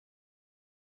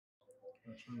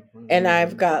And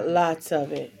I've got lots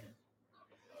of it.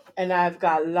 And I've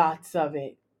got lots of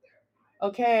it.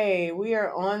 Okay, we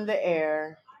are on the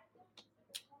air.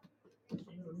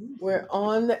 We're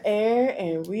on the air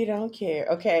and we don't care.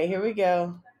 Okay, here we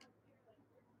go.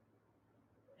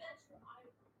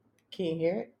 Can you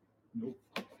hear it? Nope.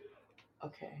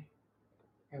 Okay,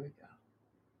 here we go.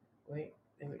 Wait,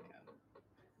 there we go.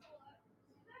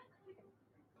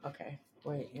 Okay,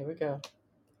 wait, here we go.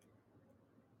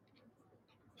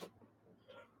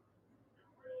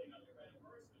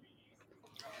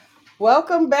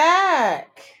 Welcome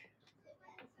back.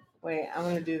 Wait, I'm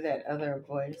going to do that other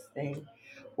voice thing.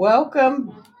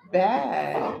 Welcome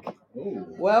back. Oh,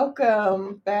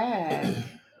 Welcome back.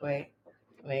 Wait,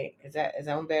 is that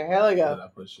one better? Here we did go. I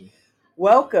push you?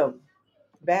 Welcome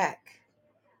back.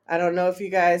 I don't know if you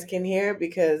guys can hear it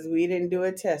because we didn't do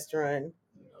a test run.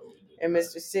 No, we did And not.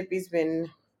 Mr. Sippy's been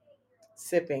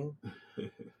sipping.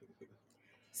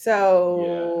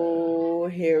 So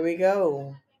here we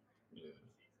go. Yeah.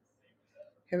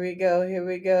 Here we go. Here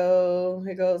we go.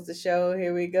 Here goes the show.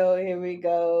 Here we go. Here we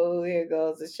go. Here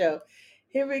goes the show.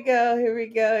 Here we go. Here we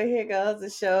go. Here goes the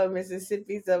show.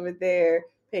 Mississippi's over there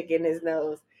picking his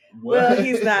nose. What? Well,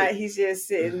 he's not. He's just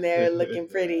sitting there looking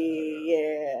pretty.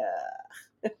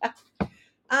 Yeah.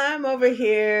 I'm over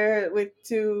here with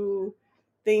two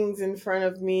things in front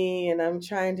of me, and I'm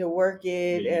trying to work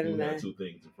it. Yeah, you and do have two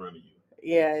things in front of you.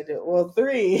 Yeah, I do. Well,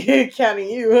 three, counting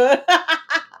you. I'm talking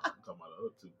about the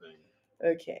other two things.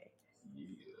 Okay.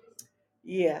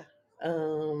 Yeah.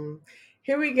 Yeah.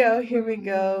 Here we go. Here we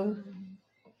go.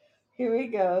 Here we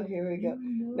go. Here we go.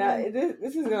 Now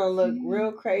this is gonna look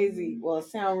real crazy. Well,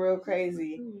 sound real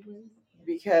crazy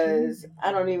because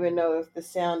I don't even know if the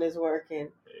sound is working.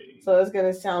 Hey. So it's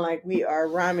gonna sound like we are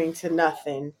rhyming to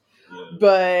nothing. Yeah.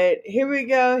 But here we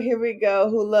go. Here we go.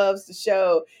 Who loves the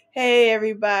show? Hey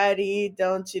everybody!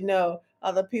 Don't you know?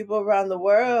 All the people around the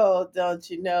world, don't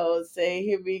you know? Say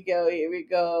here we go. Here we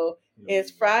go.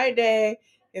 It's Friday.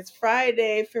 It's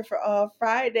Friday for all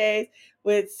Fridays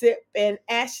with Sip and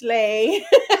Ashley.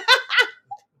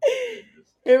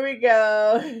 Here we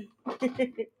go. I need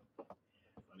to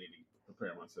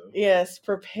prepare myself. Yes,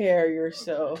 prepare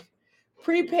yourself. Okay.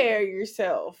 Prepare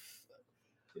yourself.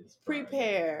 It's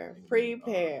Prepare. Friday.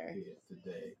 Prepare. Here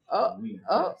today. Oh, We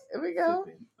oh, just here we go.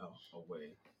 sipping away.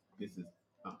 This is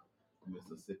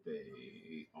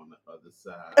Mississippi. On the other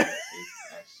side is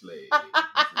Ashley.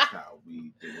 This is how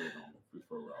we do it on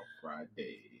Referral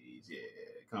Fridays. Yeah,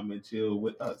 come and chill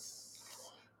with us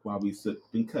while we sip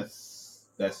and cuss.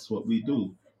 That's what we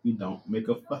do. We don't make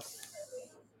a fuss.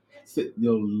 Sit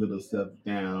your little self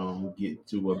down, get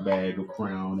you a bag of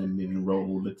Crown, and then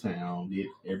roll to town. Get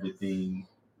everything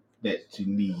that you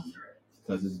need,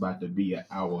 because it's about to be an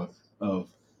hour of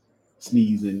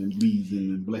sneezing and wheezing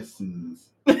and blessings.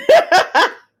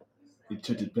 The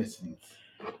church's blessings.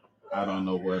 I don't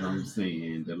know what I'm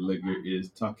saying. The liquor is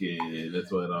talking.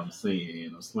 That's what I'm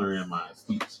saying. I'm slurring my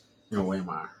speech and way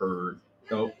my heard.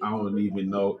 Oh, I don't even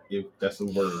know if that's a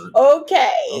word.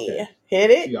 Okay.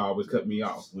 Hit it. She always cut me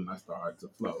off when I start to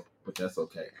flow, but that's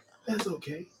okay. That's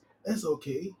okay. That's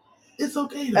okay. It's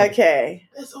okay though. Okay.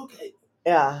 That's okay.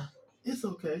 Yeah. It's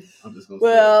okay. I'm just gonna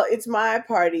Well, it's my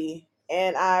party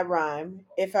and I rhyme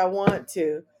if I want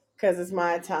to because it's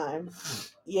my time.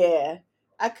 Yeah.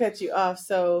 I cut you off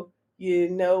so you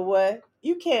know what?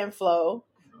 You can flow,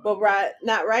 but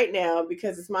not right now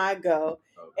because it's my go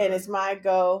and it's my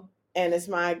go and it's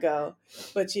my go.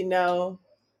 But you know,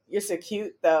 you're so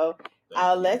cute though.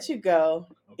 I'll let you go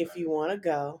if you want to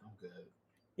go. I'm good.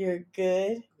 You're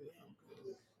good. I'm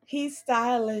good. He's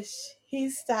stylish.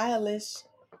 He's stylish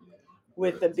Yeah.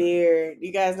 with the beard.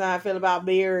 You guys know how I feel about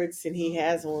beards, and he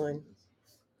has one.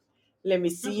 Let me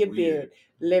see That's your weird. beard.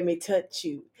 Let me touch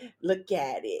you. Look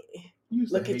at it. You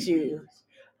used to Look at hate you. beards.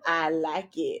 I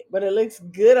like it, but it looks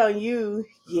good on you.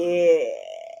 Yeah.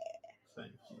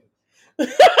 Thank you.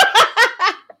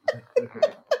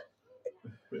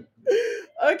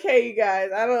 Okay, you guys.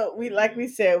 Like we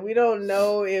said, we don't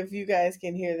know if you guys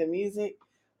can hear the music,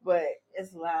 but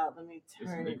it's loud. Let me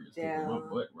turn it down. My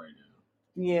butt right now.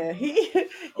 Yeah,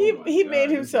 he made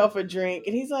himself a drink,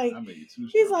 and he's like,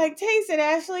 taste it,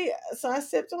 Ashley. So I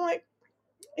sipped. I'm like,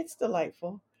 it's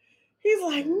delightful. He's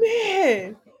like,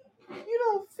 man, you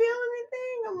don't feel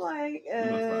anything. I'm like,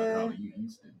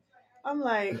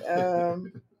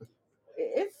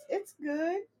 it's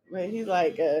good. But he's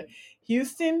like,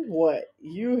 Houston, what?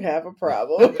 You have a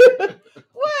problem.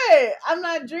 What? I'm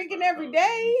not drinking every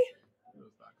day.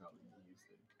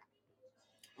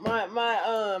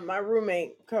 My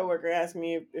roommate coworker asked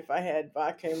me if I had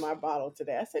vodka in my bottle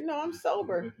today. I said no, I'm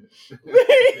sober.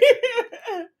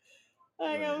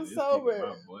 I'm it's sober. kicking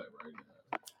my butt right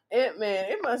now.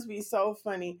 It must be so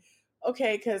funny.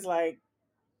 Okay, because like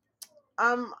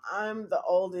I'm the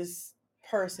oldest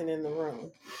person in the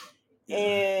room. Yeah.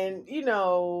 And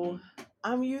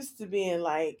I'm used to being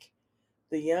like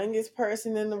the youngest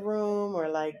person in the room or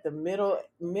like the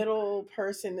middle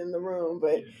person in the room,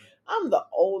 but Yeah. I'm the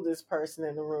oldest person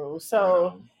in the room. Right So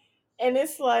on. and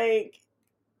it's like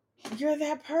you're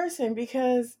that person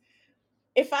because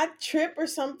if I trip or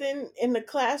something in the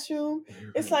classroom,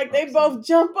 it's like they both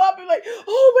jump up and like,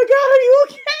 "Oh my god, are you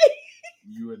okay?"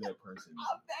 You are that person.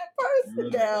 I'm that person You're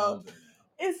the now. elder now.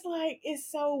 It's like it's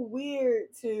so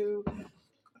weird to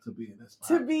be in that spot.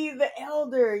 to be the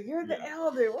elder. You're the Yeah.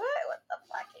 elder. What the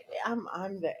fuck?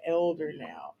 I'm the elder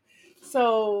now.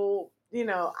 So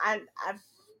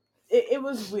it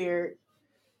was weird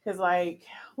because like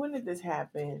when did this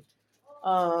happen?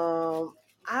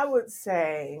 I would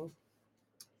say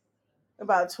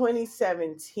about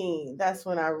 2017. That's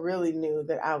when I really knew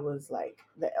that I was like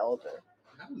the elder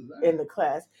in the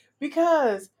class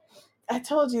because I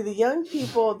told you the young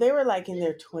people they were like in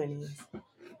their 20s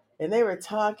and they were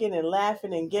talking and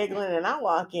laughing and giggling and I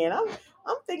walk in I'm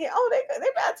thinking they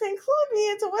about to include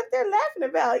me into what they're laughing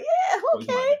about. Yeah,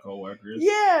 okay. Like the co-workers?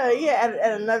 Yeah,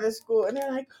 at another school and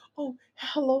they're like, "Oh,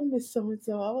 hello, Miss So and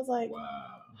So." I was like,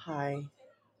 wow. "Hi,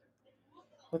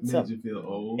 what's made up?" You feel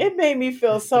old? It made me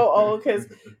feel so old because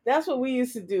that's what we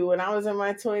used to do when I was in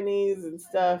my 20s and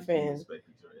stuff. And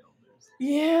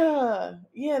yeah,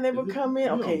 and they would come in.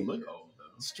 Okay, you don't look old,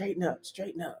 though. Straighten up.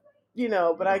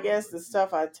 But I guess the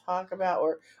stuff I talk about,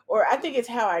 or I think it's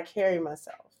how I carry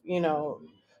myself.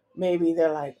 Maybe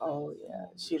they're like, "Oh yeah,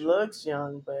 she looks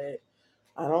young, but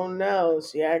I don't know.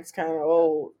 She acts kind of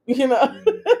old."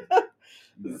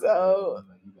 So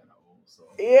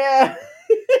yeah.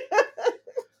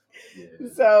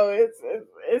 So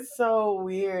it's so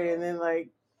weird, and then like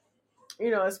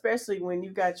especially when you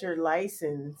got your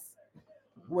license.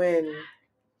 When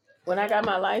I got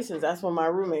my license, that's when my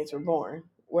roommates were born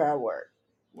where I work.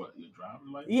 What, your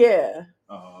driving license? Yeah.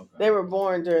 Oh, okay. They were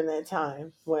born during that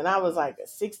time when I was like a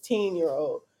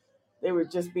 16-year-old. They were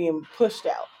just being pushed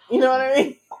out. You know what I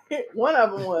mean? One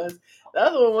of them was. The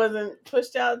other one wasn't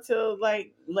pushed out till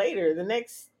like later, the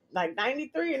next like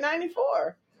 93 or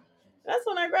 94. That's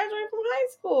when I graduated from high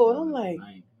school. And I'm like,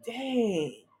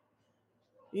 dang.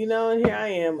 And here I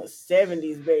am, a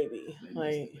 70s baby.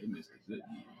 They missed a good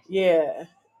year. Yeah.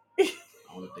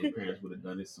 All if their parents would have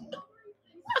done it sooner.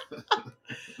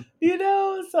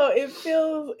 So it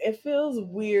feels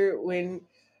weird when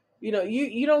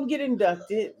you don't get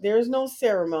inducted. There's no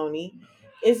ceremony. No.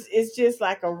 It's just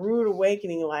like a rude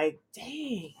awakening. Like,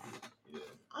 dang,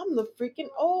 I'm the freaking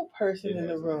old person in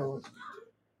the room.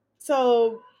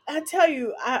 So I tell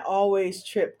you, I always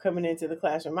trip coming into the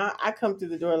classroom. I come through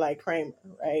the door like Kramer,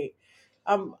 right?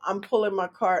 I'm pulling my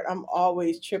cart. I'm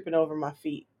always tripping over my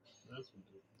feet.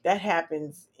 That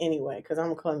happens anyway because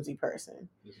I'm a clumsy person.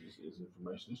 This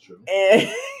information is true. And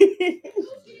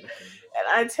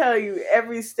I tell you,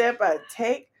 every step I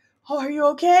take, "Oh, are you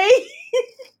okay?"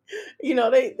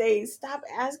 They stop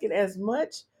asking as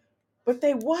much, but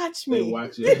they watch me. They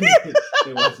watch it.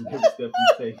 They watch every step you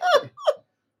take.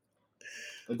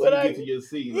 Until you get to your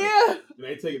seat. Like, yeah.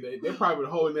 They're probably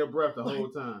holding their breath the whole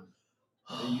time.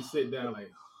 And you sit down like,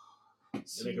 and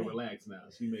they can relax now.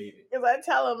 She made it. Because I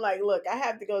tell them, like, "Look, I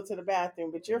have to go to the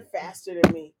bathroom, but you're faster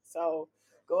than me. So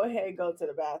go ahead and go to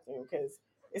the bathroom because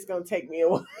it's going to take me a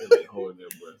while." Holding their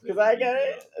breath. Because I got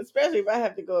it, especially if I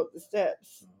have to go up the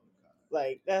steps.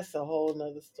 Like, that's a whole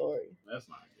nother story. That's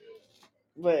not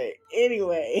good. But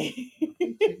anyway.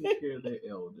 Taking care of their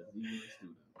elders, even the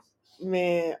students.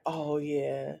 Man, oh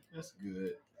yeah. That's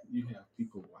good. You have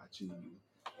people watching you.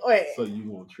 Wait. So you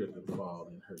won't trip and fall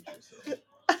and hurt yourself.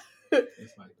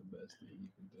 It's like the best thing you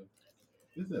can do.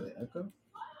 Is that an echo?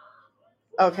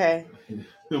 Okay.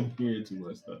 I'm hearing too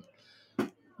much stuff.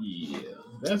 Yeah,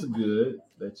 that's good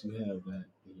that you have that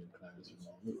in your classroom.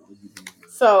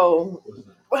 So,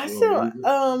 what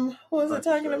was it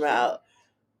talking about?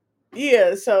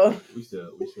 Yeah, so we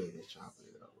still just chopping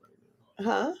it up right now.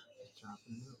 Huh? Just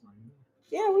chopping it up right now.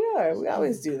 Yeah, we are. We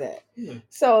always do that. Yeah.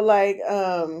 So like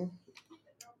I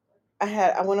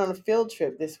went on a field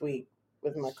trip this week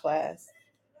with my class.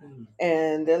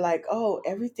 And they're like, "Oh,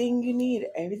 everything you need,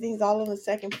 everything's all on the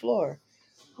second floor."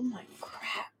 I'm like,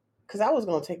 crap. Because I was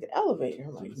going to take the elevator.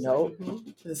 I'm like, nope,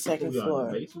 to the second floor.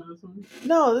 The basement or something?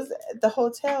 No, the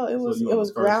hotel. It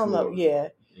was ground up. Yeah.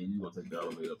 And you want to take the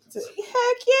elevator up to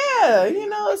Heck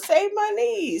yeah. Save my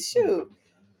knees. Shoot.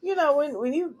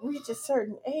 When you reach a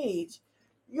certain age,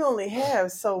 you only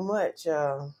have so much.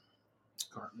 Cartilage.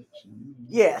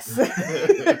 Yes.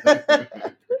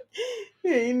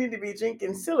 You need to be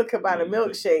drinking silica by the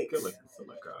milkshakes. Silica.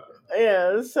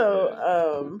 Yeah,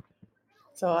 so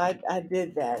I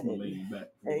did that, and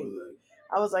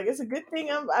I was like, it's a good thing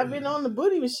I've been on the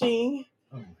booty machine.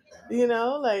 Oh my God. You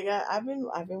know, like I've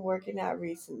been working out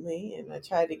recently, and I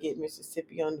tried to get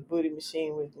Mississippi on the booty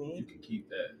machine with You me. can keep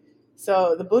that.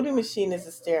 So the booty machine is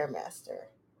a Stairmaster.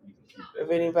 You can keep that. If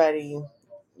anybody,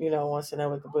 wants to know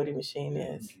what the booty machine Yeah,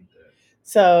 you is. can keep that.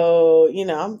 So,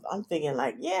 I'm thinking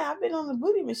like, yeah, I've been on the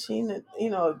booty machine,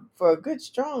 for a good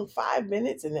strong 5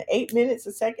 minutes, and the 8 minutes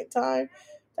a second time.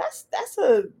 That's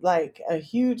a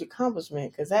huge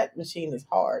accomplishment, because that machine is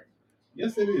hard.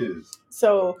 Yes, it is.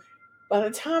 So by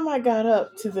the time I got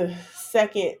up to the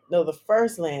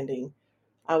first landing,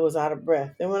 I was out of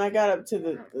breath. And when I got up to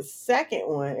the second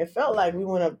one, it felt like we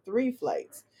went up 3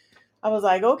 flights. I was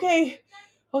like, okay,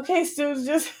 students,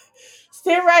 just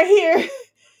stay right here.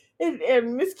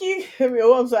 And Miss Key,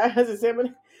 I'm sorry, I just said, but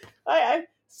you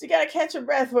gotta catch your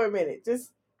breath for a minute.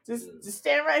 Just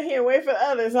stand right here and wait for the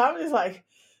others. So I'm just like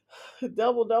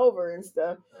doubled over and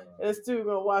stuff. And the student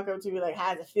gonna walk up to me like,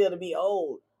 how does it feel to be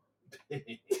old? I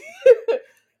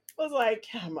was like,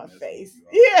 get out of my face.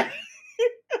 Yeah.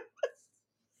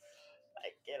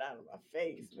 Like, get out of my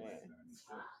face, man.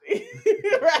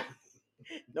 Right.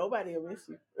 Nobody will miss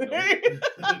you.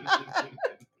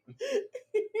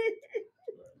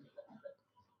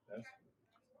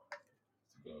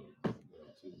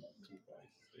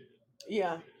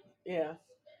 Yeah.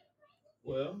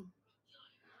 Well,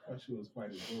 she was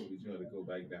quite enjoyable. Did you have to go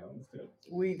back down the steps?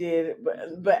 We did,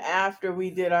 but after we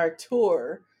did our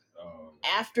tour,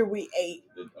 after we ate,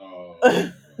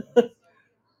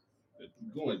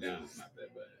 going down is not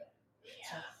that bad.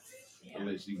 Yeah.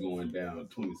 Unless you're going down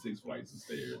 26 flights of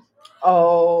stairs.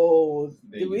 Oh,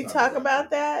 did we talk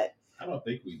about that? I don't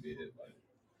think we did, but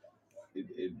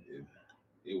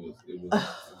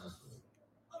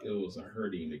it was a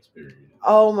hurting experience.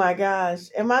 Oh my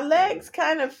gosh. And my legs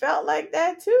kind of felt like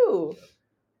that too.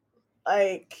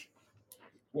 Like,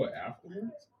 what,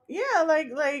 afterwards? Yeah,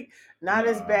 like not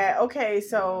as bad. Okay,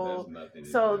 so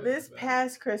this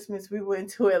past Christmas we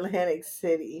went to Atlantic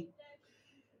City.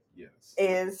 Yes.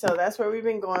 And so that's where we've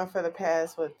been going for the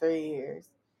past 3 years.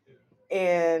 Yeah.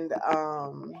 And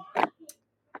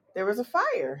there was a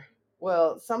fire.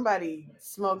 Well, somebody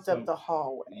smoked up the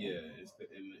hallway. Yeah,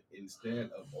 instead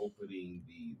of opening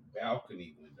the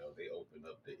balcony window, they opened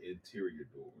up the interior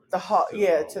doors.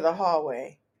 To the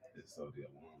hallway. And so the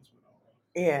alarms went off.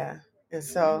 Yeah, and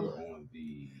so we were on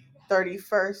the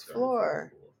 31st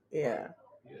floor. Yeah.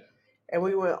 And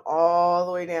we went all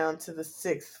the way down to the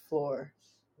 6th floor.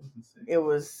 It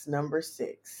was number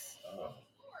 6. Oh.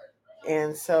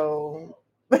 And so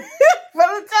by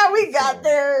the time we got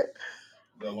there,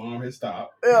 the alarm had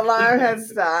stopped.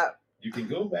 You can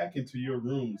go back into your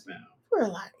rooms now. We're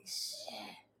like,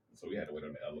 shit. So we had to wait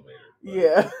on the elevator.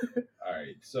 Yeah. All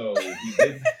right. So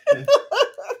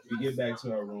we get back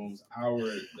to our rooms.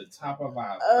 The top of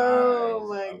our thighs. Oh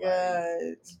my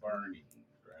God. Burning,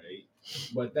 right?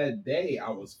 But that day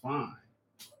I was fine.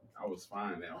 I was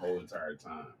fine that whole entire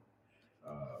time.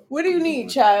 What do you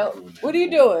need, child? What are you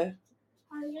doing?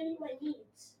 I'm getting my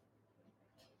needs.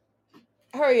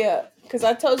 Hurry up, because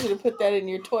I told you to put that in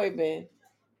your toy bin.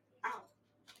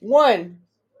 1.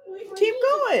 Keep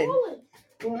going.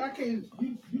 Well, I can't.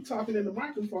 You talking in the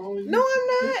microphone. No, I'm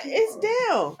not. It's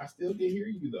down. I still can hear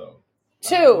you though.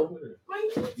 2. My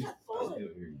needs are full.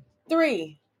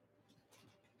 3.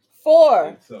 4.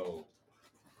 And so.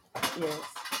 Yes.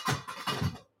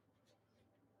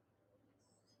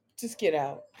 Just get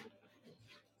out.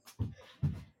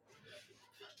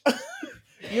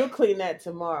 You'll clean that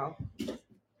tomorrow.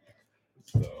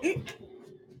 So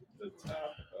the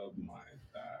top of my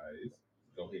thighs.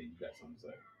 Go ahead. You got something to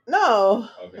say? No.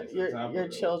 Okay. So your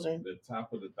children. The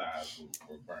top of the thighs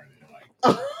were burning. Like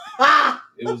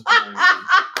it was burning,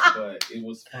 but it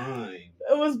was fine.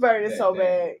 It was burning so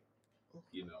bad.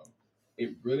 You know,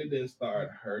 it really didn't start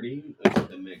hurting until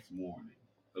the next morning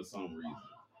for some reason.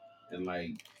 And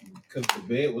because the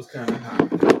bed was kind of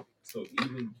hot, so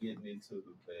even getting into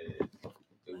the bed,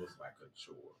 it was like a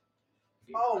chore.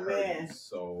 It hurt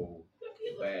so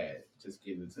bad just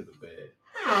getting into the bed.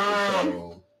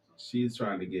 So she's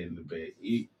trying to get in the bed.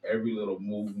 Every little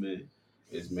movement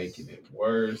is making it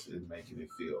worse, is making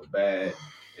it feel bad.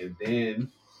 And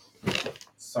then,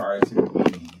 sorry to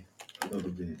be a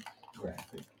little bit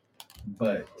graphic,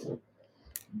 but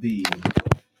the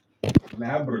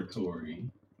laboratory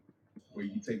where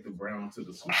you take the brown to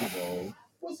the Super Bowl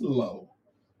was low.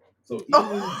 So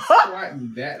even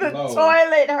squatting that low. The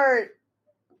toilet hurt.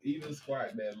 Even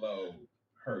squatting that low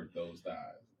hurt those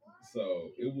thighs.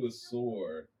 So it was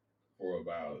sore for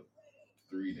about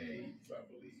 3 days, I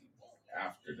believe,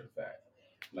 after the fact.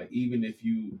 Like even if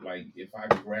you like, if I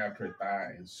grabbed her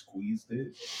thigh and squeezed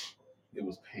it, it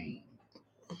was pain,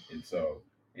 and so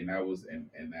and that was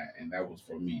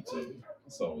for me too.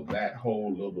 So that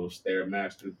whole little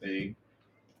stairmaster thing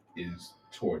is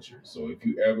torture. So if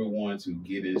you ever want to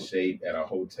get in shape at a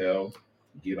hotel,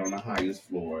 get on the highest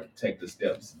floor, take the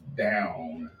steps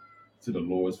down to the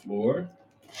lowest floor,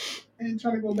 and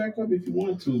try to go back up if you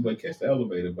want to, but catch the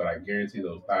elevator. But I guarantee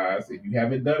those thighs, if you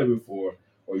haven't done it before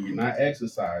or you're not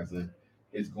exercising,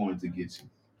 it's going to get you.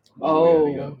 One way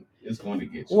or the other. It's going to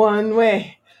get you. One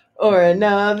way or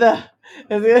another. It's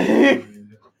gonna get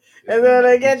you. Yeah, it's going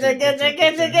to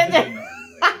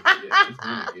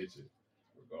get you,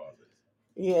 regardless.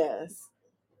 Yes.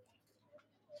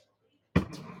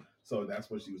 So that's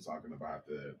what she was talking about,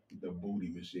 the booty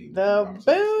machine. The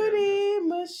booty The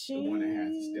machine. one that has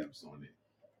the steps on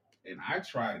it. And I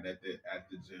tried it at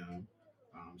the gym.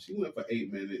 She went for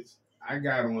 8 minutes. I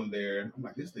got on there. I'm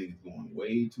like, this thing is going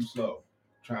way too slow.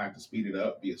 Tried to speed it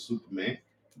up, be a Superman.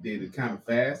 Did it kind of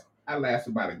fast. I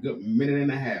lasted about a good minute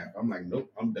and a half. I'm like,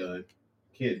 nope, I'm done.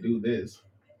 Can't do this.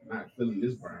 Not feeling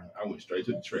this burn. I went straight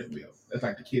to the treadmill. That's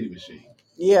like the kiddie machine.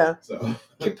 Yeah. So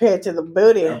compared to the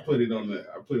booty. I put it on the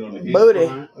booty.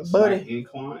 incline, a slight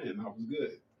incline, and I was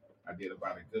good. I did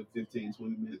about a good 15,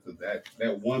 20 minutes because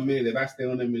that 1 minute that I stayed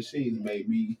on that machine made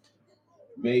me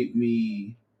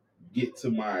get to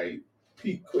my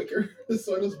peak quicker,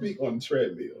 so to speak, on the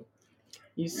treadmill.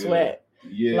 You sweat.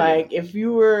 Yeah. Like if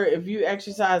you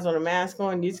exercise on a mask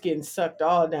on, it's getting sucked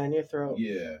all down your throat.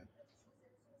 Yeah.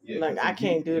 Like I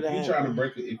can't do that. If you're trying to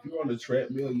if you're on the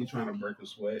treadmill, you're trying to break a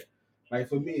sweat. Like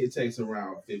for me, it takes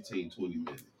around 15, 20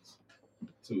 minutes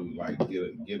to like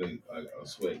get a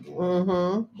sweat going.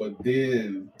 Mm-hmm. But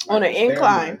then like on the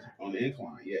incline.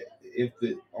 Yeah. If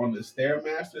on the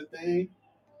Stairmaster thing,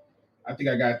 I think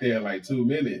I got there in like 2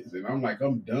 minutes, and I'm like,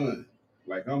 I'm done.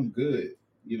 Like I'm good.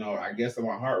 You know, I guess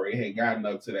my heart rate had gotten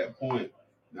up to that point.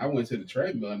 And I went to the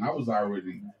treadmill, and I was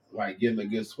already like getting a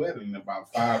good sweat in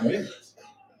about 5 minutes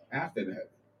after that.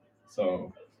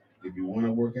 So if you want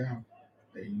to work out,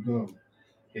 there you go.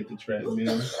 Hit the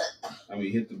treadmill.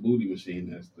 Hit the booty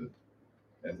machine.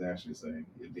 That's actually saying,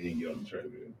 and then get on the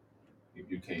treadmill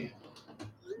if you can.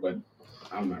 But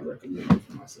I'm not recommending it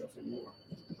for myself anymore.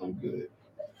 I'm good.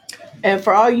 And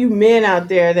for all you men out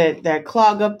there that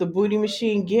clog up the booty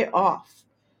machine, get off.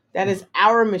 That is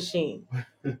our machine.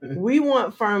 We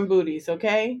want firm booties,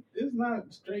 okay? It's not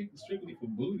strictly for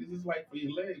booties. It's like for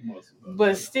your leg muscles.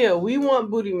 But still, we want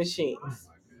booty machines. Oh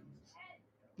my goodness.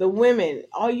 The women,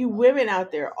 all you women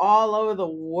out there, all over the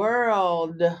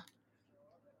world,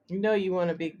 you know you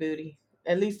want a big booty.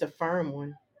 At least a firm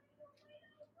one.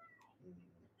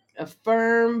 A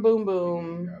firm boom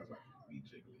boom.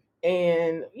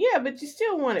 And yeah, but you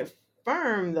still want it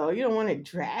firm though. You don't want it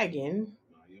dragging.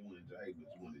 No, you don't want it dragging,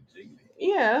 but you want it jiggly.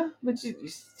 Yeah, but you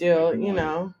still, like you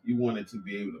know. You want it to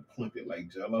be able to plump it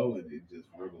like Jello, and it just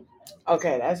wriggles.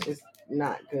 Okay, that's just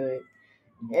not good.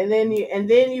 And then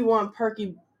you want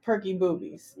perky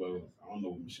boobies. Well, I don't know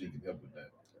what machine can help with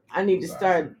that. I need to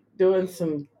start doing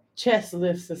some chest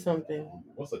lifts or something.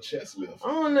 What's a chest lift?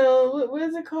 I don't know. What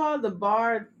is it called? The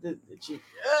bar that you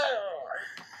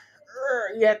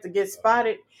have to get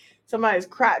spotted. Somebody's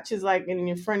crotch is like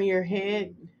in front of your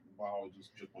head. Ball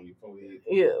just drip on your forehead.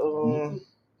 Yeah,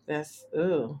 that's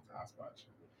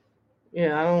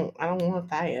yeah. I don't want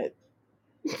that.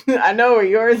 I know where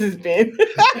yours has been.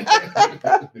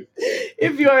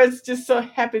 If yours just so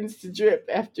happens to drip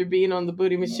after being on the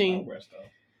booty machine.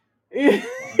 Yeah,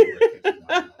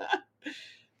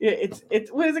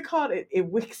 it's what is it called? It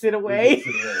wicks it away.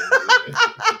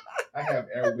 I have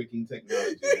air wicking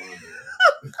technology on there.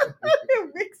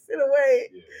 It wicks it away.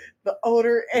 Yeah. The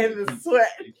odor and the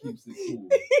sweat. It keeps it cool.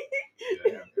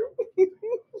 Yeah,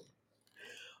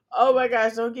 oh my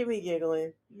gosh, don't get me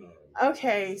giggling. No.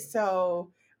 Okay,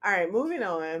 so all right, moving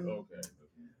on.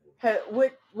 Okay.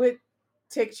 What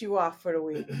ticked you off for the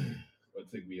week?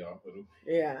 What ticked me off for the week?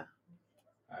 Yeah.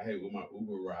 I hate when my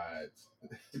Uber rides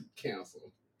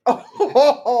cancel.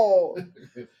 Oh.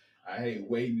 I hate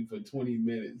waiting for 20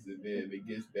 minutes and then it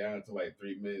gets down to like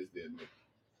 3 minutes. Then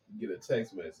you get a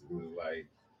text message and like,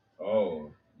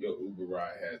 "Oh, your Uber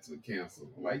ride had to cancel."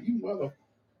 I'm like, you mother,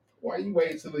 why you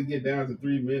wait till it get down to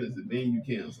 3 minutes and then you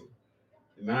cancel?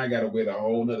 And now I gotta wait a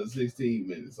whole another 16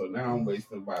 minutes. So now I'm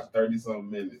wasting about 30-something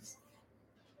minutes,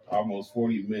 almost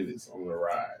 40 minutes on the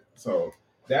ride. So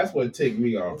that's what ticked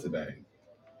me off today.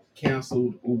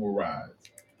 Canceled Uber rides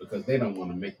because they don't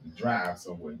want to make the drive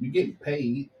somewhere. You're getting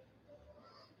paid.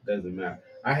 Doesn't matter.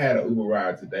 I had an Uber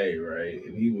ride today, right?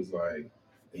 And he was like,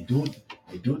 I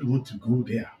don't want to go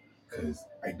there because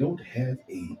I don't have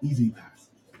a easy pass.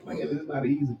 Like, it's not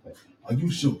an easy pass. Are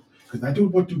you sure? Because I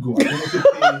don't want to go. I don't want to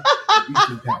pay an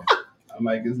easy pass. I'm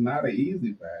like, it's not an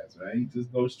easy pass, right? You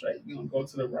just go straight. You don't go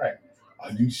to the right.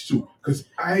 Are you sure? Because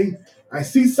I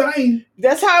see sign.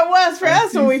 That's how it was for I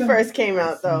us when see we sign. first came I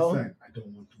out, see though. sign. I don't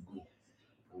want to go.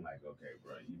 I'm like, okay,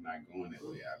 bro, you're not going that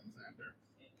way,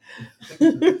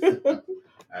 Alexander.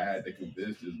 I had to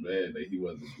convince this man that he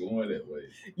wasn't going that way.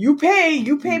 You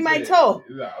pay my toll.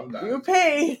 No, I'm not. You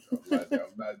pay.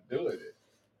 I'm not doing it.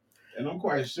 And I'm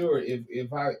quite sure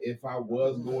if I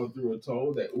was going through a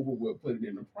toll, that Uber would put it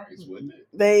in the price, wouldn't it?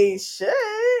 They should.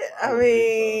 I would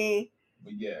think mean,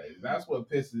 But yeah, that's what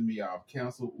pisses me off.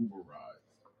 Cancel Uber rides.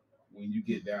 When you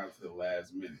get down to the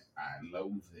last minute, I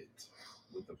loathe it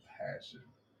with a passion.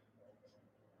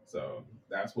 So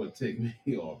that's what ticked me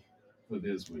off for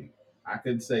this week. I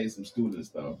could say some student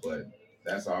stuff, but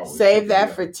that's always save that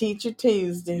me for off. Teacher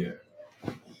Tuesday. Yeah.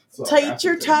 So Teacher that's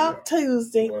what Talk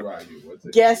Tuesday. What about you? What's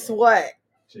it? Guess what?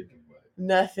 Chicken butt.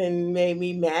 Nothing made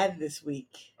me mad this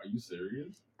week. Are you serious?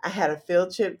 I had a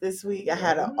field trip this week. I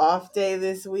had an What? off day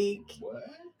this week. What?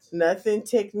 Nothing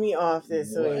ticked me off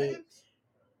this week.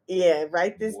 Yeah,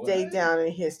 write this What? date down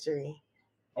in history.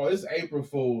 Oh, it's April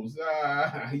Fool's.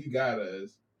 You got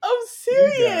us. I'm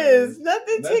serious. You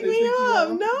Nothing ticked me off.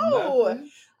 No. Nothing?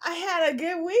 I had a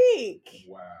good week.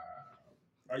 Wow.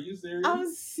 Are you serious?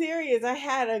 I'm serious. I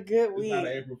had a good It's week. not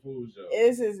an April Fool's joke.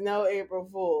 This is no April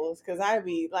Fool's because I'd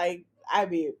be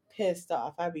pissed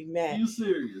off. I'd be mad. You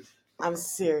serious? I'm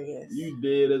serious. You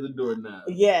dead as a doorknob.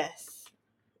 Yes.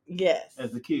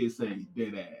 As the kids say,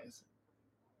 dead ass.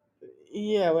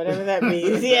 Yeah, whatever that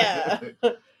means. Yeah.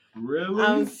 Really?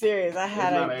 I'm serious. I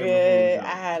had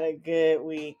a good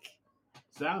week.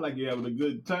 Sound like you're having a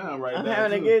good time right now. I'm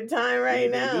having a good time right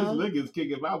now. This lick is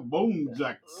kicking my bone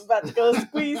jacks. I'm about to go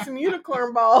squeeze some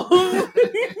unicorn balls.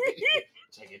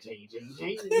 Change.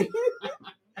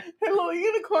 A little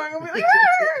unicorn will be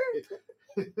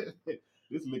like,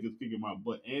 this lick is kicking my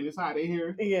butt. And it's hot in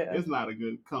here. yeah. It's not a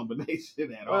good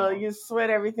combination at all. Well, you sweat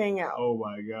everything out. Oh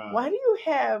my God. Why do you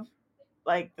have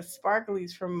like the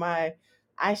sparklies from my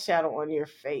eyeshadow on your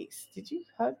face? Did you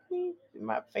hug me? Did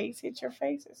my face hit your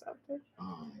face or something?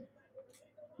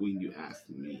 When you asked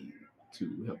me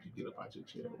to help you get up out your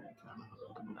chair, we kind of hugged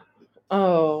a little bit.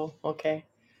 Oh, okay.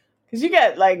 Because you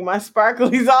got like my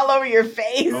sparklies all over your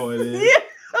face. Oh, it is?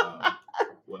 Yeah.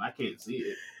 Well, I can't see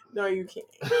it. No, you can't.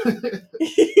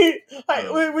 Like,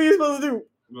 what are you supposed to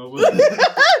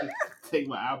do? Take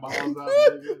my eyeballs out.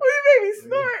 Well, you made me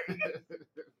snort.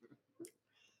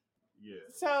 Yeah.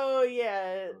 So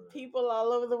yeah, people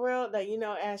all over the world. That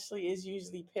Ashley is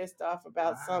usually pissed off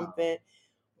about something,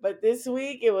 but this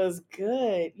week it was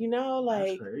good.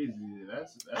 That's crazy.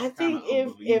 That's I think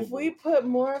if we put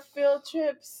more field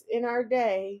trips in our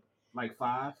day, like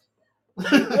 5.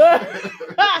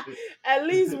 at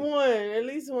least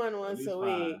one once a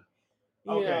week.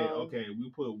 Okay. We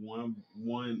put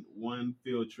one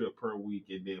field trip per week,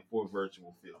 and then 4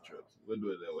 virtual field trips. We'll do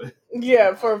it that way.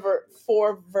 Yeah, for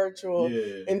virtual,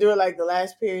 Yeah. and do it like the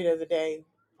last period of the day.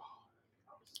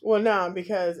 Well, no,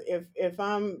 because if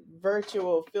I'm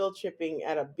virtual field tripping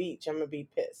at a beach, I'm gonna be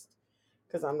pissed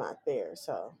because I'm not there.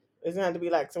 So it's gonna have to be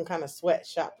like some kind of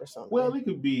sweatshop or something. Well, it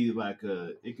could be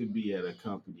at a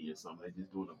company or something. They're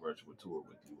just doing a virtual tour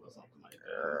with you or something like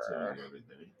that. Tell you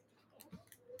everything.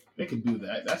 They can do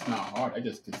that. That's not hard. That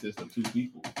just consists of 2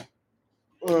 people.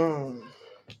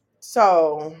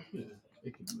 So, yeah,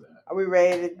 they can do that. Are we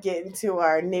ready to get into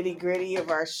our nitty gritty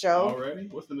of our show? Already?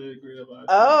 What's the nitty gritty of our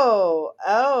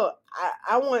show?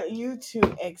 I want you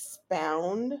to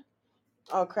expound.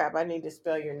 Oh crap! I need to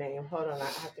spell your name. Hold on, I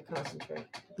have to concentrate.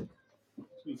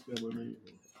 Please spell my name.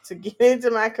 To get into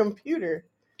my computer.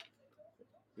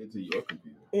 Into your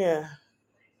computer. Yeah.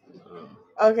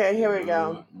 Okay, here we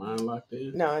go. Mine locked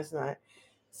in? No, it's not.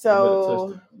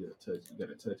 So you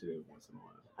gotta touch it every once in a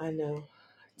while. I know.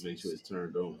 Make sure it's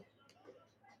turned on.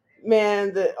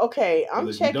 Man,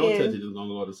 I'm checking. If you don't touch it, it's gonna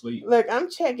go to sleep. Look, I'm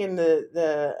checking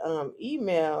the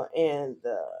email and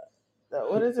the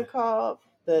what is it called?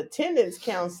 The attendance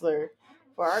counselor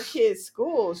for our kids'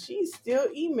 school. She's still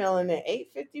emailing at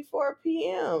 8:54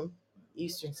 p.m.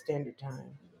 Eastern Standard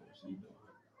Time.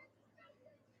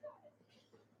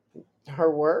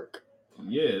 Her work?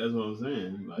 Yeah, that's what I'm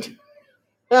saying. Like,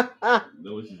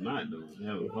 no, she's not doing.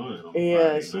 Having fun.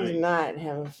 Yeah, she's not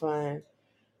having fun.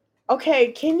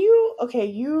 Okay,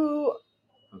 you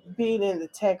being in the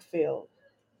tech field,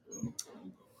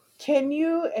 can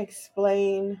you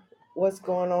explain what's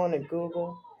going on at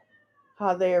Google?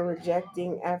 How they are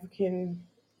rejecting African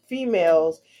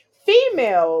females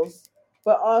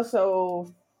but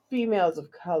also females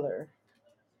of color.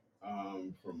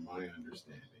 From my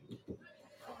understanding,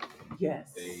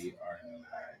 Yes. they are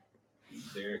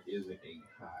not. There isn't a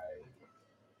high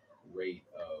rate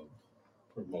of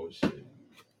promotion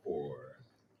for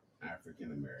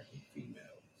African American females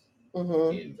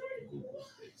Mm-hmm. in Google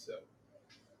itself.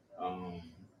 Um,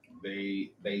 they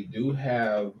do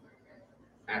have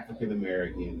African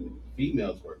American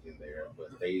females working there,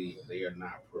 but they are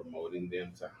not promoting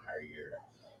them to um,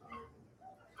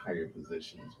 higher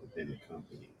positions within the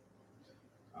company.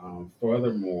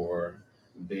 Furthermore,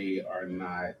 they are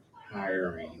not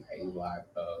hiring a lot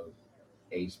of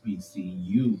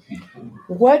HBCU people.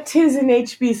 What is an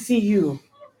HBCU?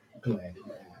 Glad you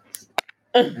asked.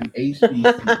 An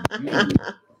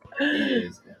HBCU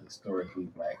is a historically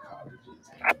black colleges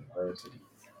and universities.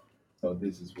 So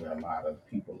this is where a lot of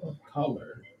people of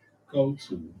color go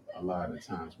to a lot of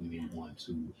times when they want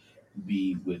to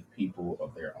be with people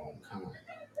of their own kind.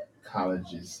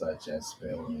 Colleges such as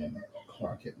Spelman,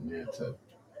 Clark Atlanta,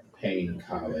 Payne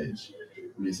College,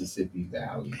 Mississippi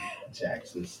Valley,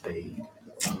 Jackson State.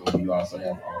 You also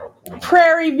have Alcorn.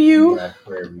 Prairie You View. have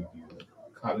Prairie View.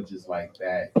 Colleges like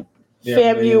that.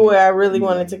 FAMU, where I really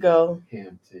wanted to go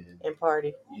Hampton, and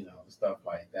party. Stuff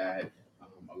like that.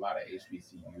 A lot of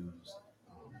HBCUs,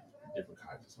 different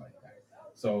colleges like that.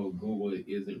 So Google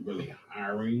isn't really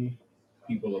hiring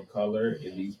people of color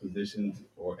in these positions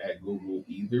or at Google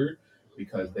either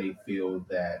because they feel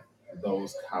that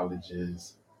those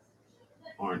colleges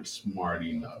aren't smart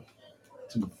enough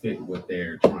to fit what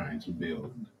they're trying to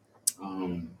build.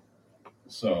 Um,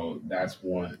 so that's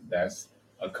one. That's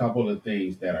a couple of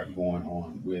things that are going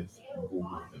on with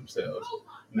Google themselves.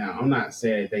 Now, I'm not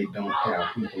saying they don't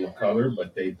have people of color,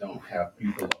 but they don't have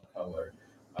people of color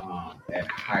at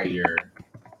higher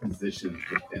positions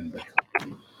within the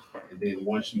company. And then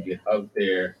once you get up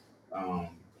there, um,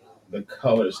 the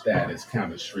color status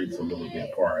kind of shrinks a little bit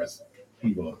as far as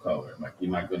people of color. Like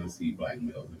you're not going to see black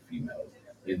males and females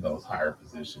in those higher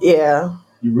positions. Yeah.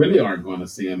 You really aren't going to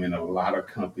see them in a lot of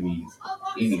companies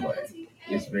anyway.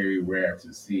 It's very rare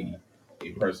to see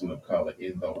a person of color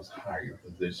in those higher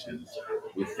positions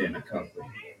within a company.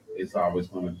 It's always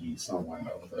going to be someone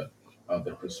of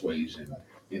the persuasion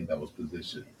in those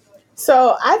positions.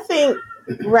 So I think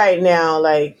right now,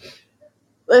 like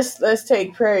let's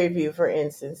take Prairie View for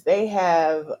instance. They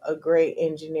have a great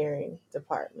engineering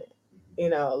department.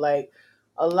 Like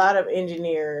a lot of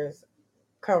engineers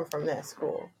come from that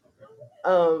school.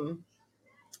 Um,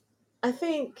 I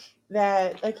think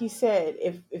that, like you said,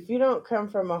 if you don't come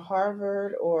from a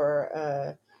Harvard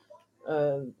or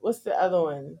what's the other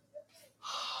one?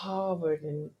 Harvard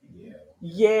and Yeah.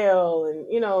 Yale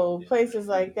and places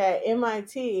like that,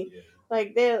 MIT, Yeah.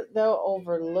 like they'll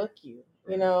overlook you,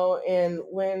 And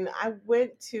when I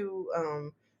went to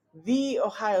the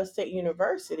Ohio State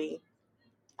University,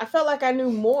 I felt like I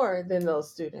knew more than those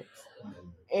students,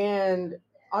 and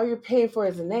all you're paying for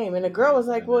is a name. And the girl was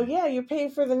like, "Well, yeah, you're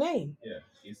paying for the name. Yeah.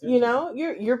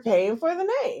 You're paying for the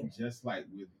name." Just like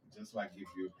if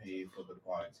you're paying for the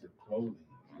quality of clothing,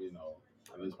 I know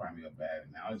it's probably a bad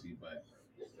analogy, but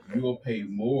you will pay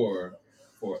more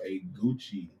for a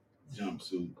Gucci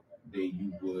jumpsuit than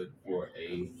you would for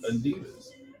a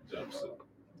Adidas jumpsuit.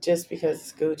 Just because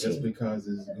it's Gucci. Just because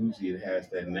it's Gucci, it has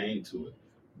that name to it.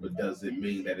 But does it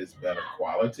mean that it's better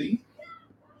quality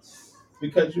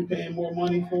because you're paying more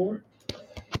money for it?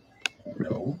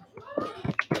 No.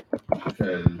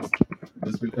 Because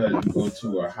just because you go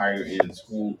to a higher end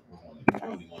school, I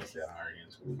don't even want to say a higher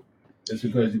end school. Just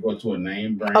because you go to a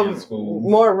name brand school,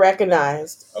 more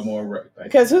recognized,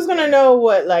 because who's gonna know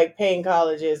what like Payne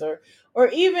College is, or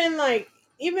even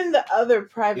the other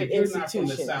private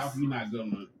institutions? If you're not from the South, you're not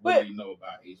gonna really know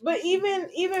about HBCU. But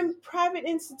even private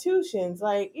institutions,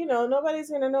 like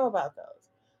nobody's gonna know about those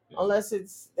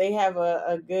unless they have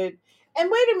a good. And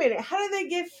wait a minute, how did they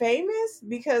get famous?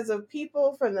 Because of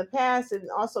people from the past, and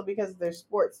also because of their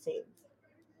sports teams.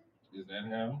 Is that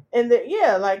how? And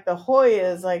like the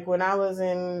Hoyas, like when I was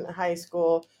in high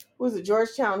school, was it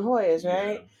Georgetown Hoyas,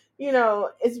 right? Yeah.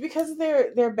 It's because of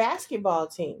their basketball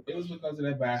team. It was because of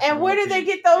their basketball. And where did they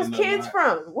get those kids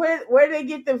from? Where did they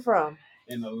get them from?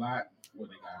 And a lot where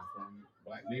they got from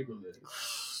black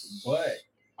neighborhoods. But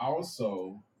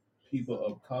also people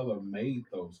of color made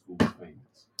those schools famous.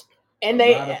 And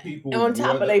they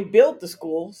built the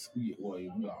schools. Well, we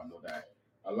all know that.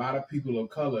 A lot of people of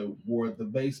color wore the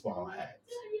baseball hats.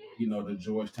 The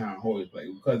Georgetown Hoyas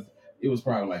play because it was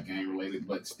probably like gang related,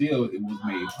 but still it was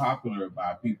made popular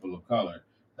by people of color.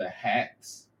 The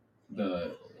hats,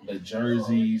 the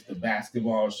jerseys, the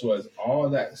basketball shorts, all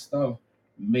that stuff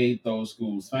made those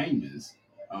schools famous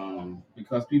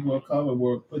because people of color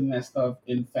were putting that stuff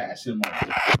in fashion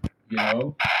mode. You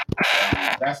know,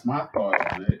 that's my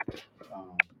thought on it.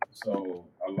 Um, so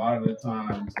a lot of the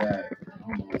times that I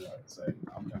don't know what I'd say,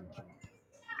 I'm kind of drunk,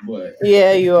 but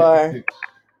Yeah, you are.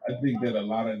 I think that a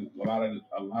lot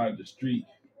of the street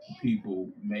people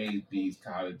made these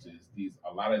colleges, these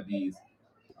a lot of these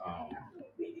um,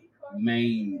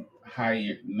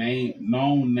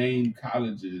 known name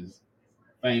colleges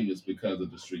famous because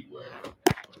of the streetwear.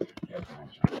 That's what I'm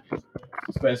trying to get to,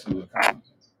 especially with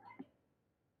colleges.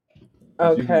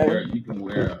 Because Okay. you can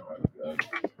wear a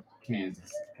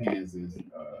Kansas Jayhawks.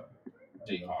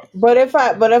 But if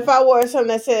I wore something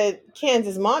that said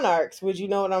Kansas Monarchs, would you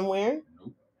know what I'm wearing?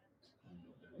 Nope.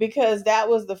 Because that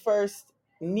was the first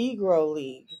Negro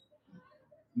League.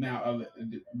 Now,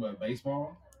 but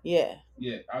baseball? Yeah.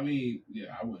 Yeah, I mean,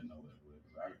 yeah, I wouldn't know what it was.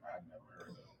 I never heard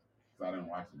of it. 'Cause I didn't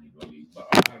watch the Negro League. But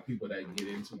a lot of people that get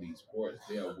into these sports,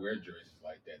 they'll wear jerseys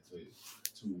like that to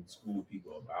school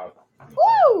people about it.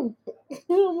 Woo!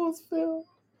 You almost fell.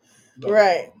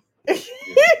 Right. Yeah.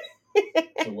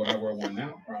 So would I wear one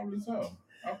now? Probably so.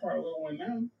 I'll probably wear one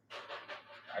now.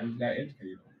 I just got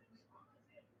educated on it.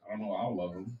 I don't know all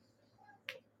of them.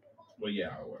 But yeah,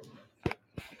 I'll wear one.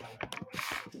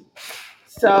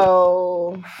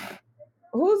 So,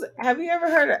 have you ever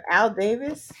heard of Al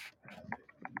Davis?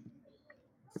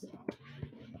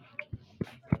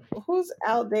 Who's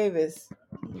Al Davis?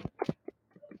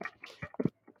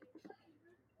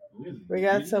 Really? We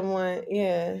got someone,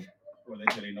 yeah. Well, they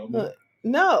say they know me.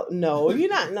 No, you're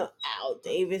not no Al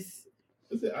Davis.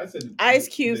 I said Ice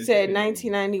Cube said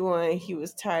 1991 he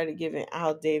was tired of giving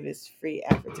Al Davis free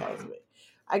advertisement.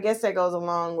 I guess that goes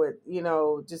along with,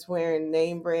 just wearing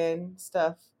name brand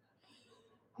stuff.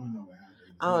 I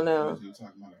don't know.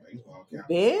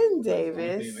 Ben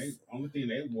Davis. Only thing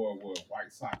they wore was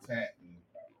White Sox hat and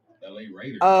LA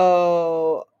Raiders.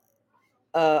 Oh,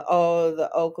 the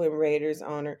Oakland Raiders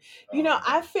owner.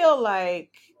 I feel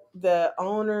like the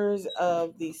owners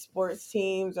of these sports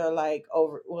teams are like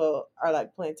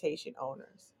plantation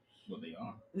owners. Well, they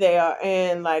are. They are,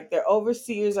 and like their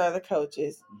overseers are the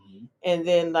coaches, and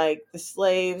then like the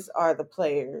slaves are the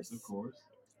players. Of course.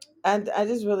 And I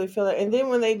just really feel it. And then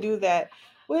when they do that,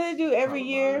 what do they do every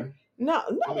year? No,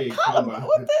 Columbine.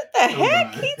 What the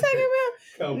heck? He talking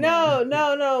about?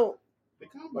 No. The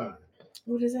combine.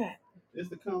 What is that? It's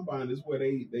the combine. It's where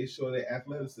they show their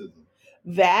athleticism.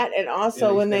 That, and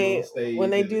also when they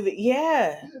do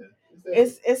the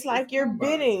it's like you're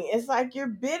bidding. It's like you're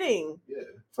bidding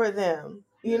for them.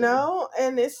 You know,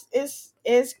 and it's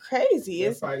crazy.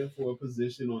 They're fighting for a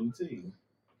position on the team.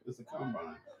 It's a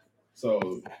combine.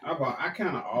 So I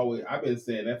kind of always I've been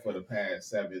saying that for the past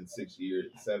 7,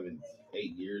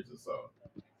 8 years or so.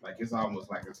 Like it's almost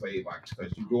like a slave auction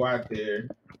because you go out there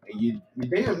and you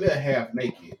damn near half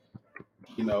naked.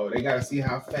 You know, they got to see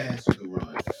how fast you can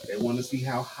run. They want to see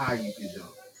how high you can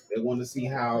jump. They want to see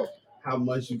how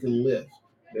much you can lift.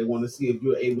 They want to see if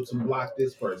you're able to block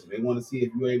this person. They want to see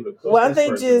if you're able to push Why don't this they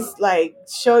person just up. like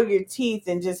show your teeth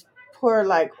and just pour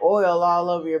like oil all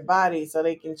over your body so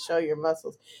they can show your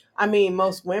muscles? I mean,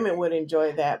 most women would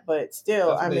enjoy that, but still,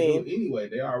 That's what they do anyway.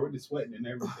 They're already sweating and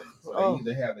everything. So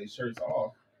they either have their shirts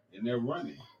off and they're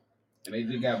running. And they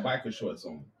just got biker shorts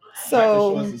on. Biker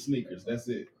shorts and sneakers. That's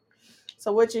it.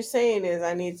 So what you're saying is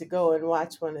I need to go and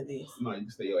watch one of these. No, you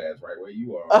can stay your ass right where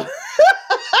you are.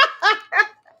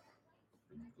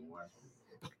 You can watch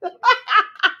it.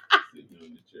 Sit here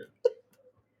in the chair.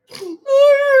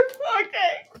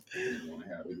 Okay. You don't want to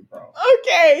have any problem.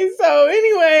 Okay, so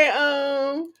anyway,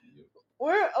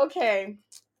 we're okay.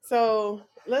 So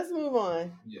let's move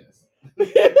on. Yes.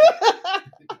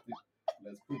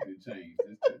 Let's quickly change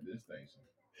this station.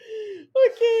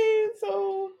 Okay,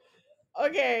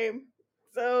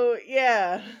 so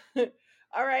yeah.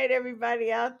 All right,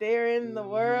 everybody out there in the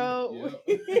world.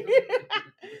 Yep.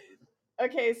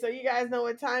 Okay, so you guys know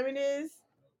what time it is?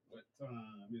 What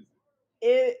time is it?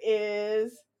 It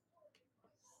is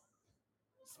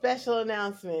special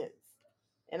announcements,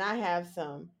 and I have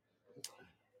some.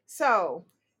 So,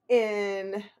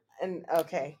 and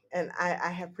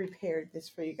I have prepared this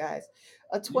for you guys.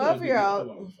 A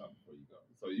 12-year-old.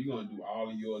 So you're gonna do all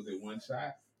of yours in one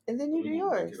shot, and then you do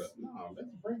yours. No, let's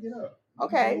break it up.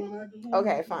 Okay,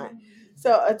 fine.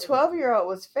 So a 12-year-old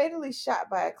was fatally shot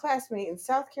by a classmate in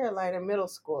South Carolina middle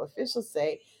school. Officials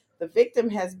say the victim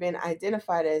has been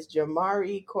identified as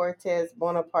Jamari Cortez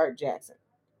Bonaparte Jackson.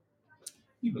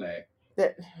 He black.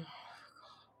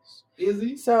 Is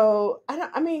he? So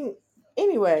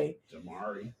anyway.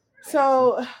 Jamari.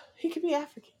 So he could be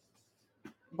African.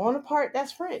 Bonaparte,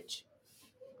 that's French.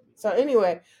 So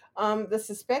anyway, The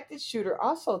suspected shooter,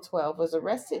 also 12, was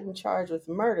arrested and charged with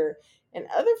murder and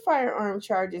other firearm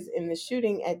charges in the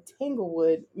shooting at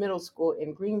Tanglewood Middle School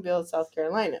in Greenville, South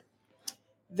Carolina.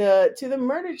 To the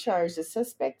murder charge, the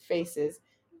suspect faces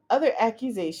other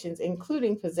accusations,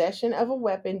 including possession of a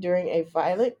weapon during a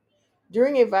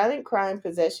violent crime,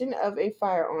 possession of a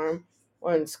firearm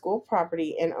on school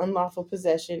property, and unlawful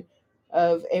possession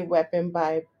of a weapon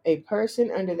by a person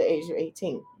under the age of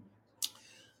 18.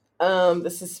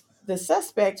 The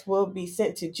suspect will be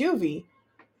sent to juvie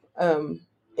um,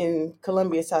 in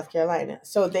Columbia, South Carolina.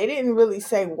 So they didn't really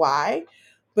say why,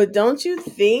 but don't you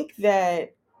think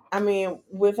that, I mean,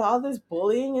 with all this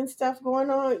bullying and stuff going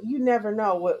on, you never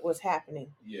know what was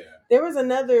happening. Yeah. There was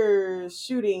another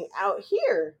shooting out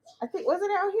here. I think, was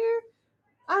it out here?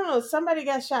 I don't know. Somebody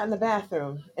got shot in the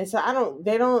bathroom, and so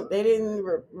they didn't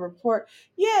report.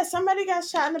 Yeah, somebody got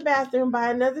shot in the bathroom by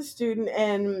another student,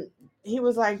 and he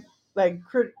was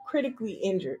critically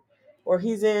injured, or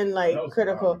he's in like That was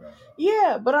critical.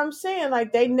 Yeah, but I'm saying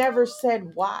like they never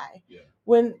said why. Yeah.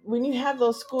 When you have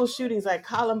those school shootings like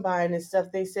Columbine and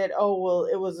stuff, they said, oh well,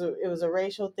 it was a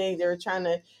racial thing. They were trying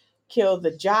to kill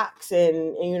the jocks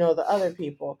and the other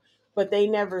people, but they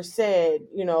never said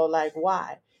like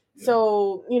why.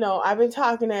 So, I've been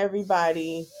talking to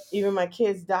everybody, even my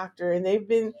kid's doctor,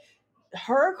 and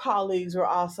her colleagues were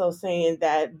also saying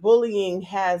that bullying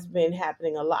has been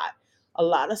happening a lot. A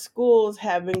lot of schools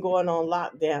have been going on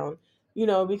lockdown,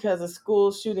 because of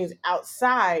school shootings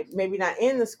outside, maybe not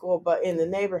in the school, but in the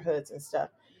neighborhoods and stuff.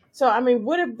 So, I mean,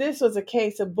 what if this was a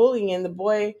case of bullying and the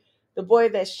boy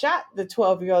that shot the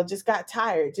 12-year-old just got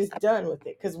tired, just done with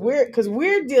it? Because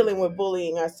we're dealing with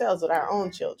bullying ourselves with our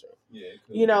own children.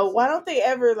 Yeah. Why don't they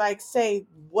ever like say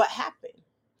what happened?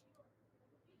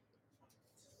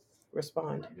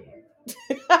 Respond.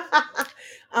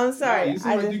 I'm sorry. Nah, you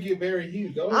seem like you get very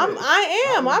heated. Go ahead.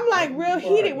 I am. I'm like real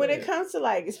heated when it comes to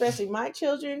like, especially my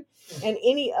children and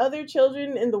any other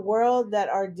children in the world that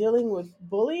are dealing with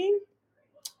bullying,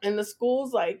 and the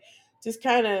schools like just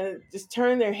kind of just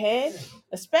turn their head,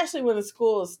 especially when the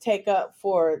schools take up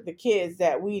for the kids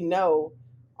that we know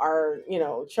are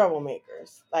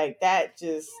troublemakers. Like that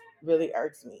just really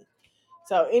irks me.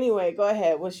 So anyway, go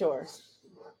ahead. What's yours?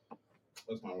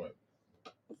 What's my what?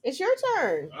 It's your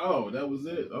turn. Oh, that was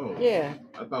it. Oh, Yeah.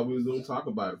 I thought we was gonna talk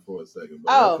about it for a second.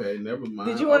 But Oh, okay, never mind.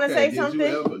 Did you want to say did something?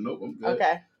 You ever? Nope, I'm good.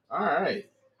 Okay. All right.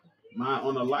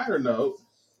 On a lighter note,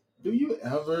 do you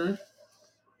ever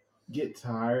get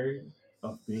tired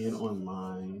of being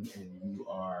online and you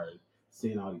are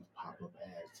seeing all these pop-up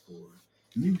ads for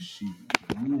new shoes,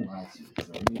 new watches,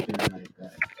 or anything like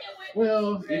that?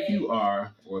 Well, if you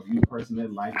are, or if you're a person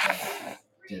that like that,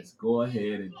 just go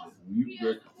ahead and just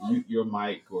mute your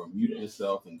mic or mute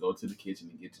yourself and go to the kitchen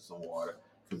and get you some water,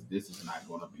 because this is not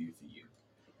going to be for you.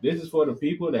 This is for the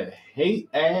people that hate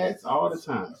ads all the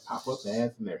time, pop-up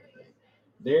ads and everything.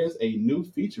 There's a new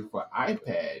feature for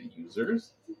iPad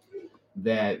users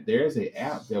that there's an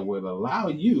app that will allow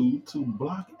you to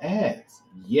block ads.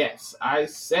 Yes, I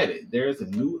said it. There's a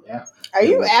new app. Are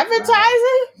you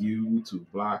advertising? You to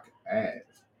block ads.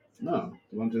 No,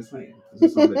 I'm just saying.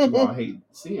 This is something that you all hate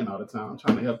seeing all the time. I'm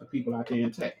trying to help the people out there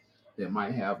in tech that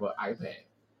might have an iPad.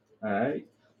 All right.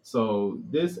 So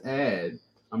this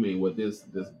with this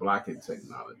blocking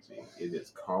technology, it is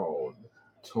called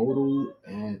Total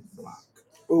Ad Block.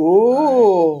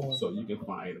 Ooh. Right. So you can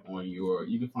find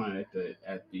it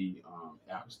at the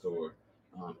App Store,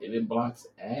 and it blocks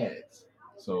ads.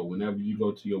 So whenever you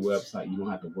go to your website, you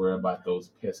don't have to worry about those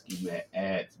pesky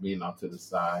ads being off to the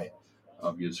side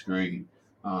of your screen.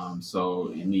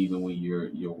 And even when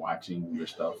you're watching your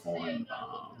stuff on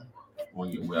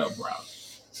your web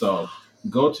browser. So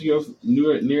go to your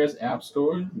nearest app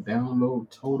store, download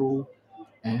Total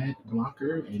Ad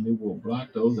Blocker, and it will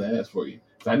block those ads for you.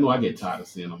 I know I get tired of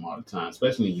seeing them all the time,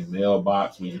 especially in your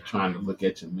mailbox when you're trying to look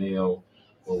at your mail,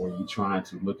 or when you're trying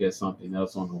to look at something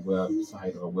else on the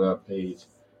website or web page.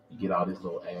 You get all these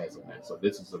little ads on there. So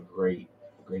this is a great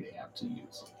app to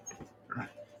use. All right,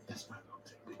 that's my little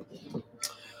tip.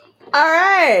 All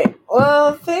right.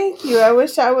 Well, thank you. I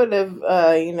wish I would have,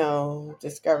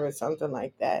 discovered something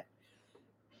like that.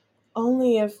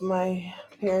 Only if my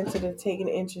parents would have taken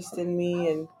interest in me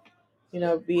and,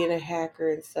 being a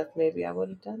hacker and stuff, maybe I would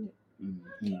have done it.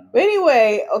 Mm-hmm. But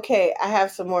anyway, okay, I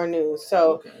have some more news.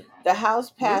 So Okay. the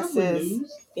House passes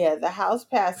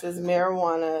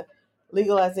marijuana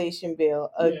legalization bill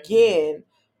again,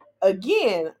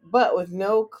 but with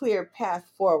no clear path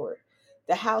forward.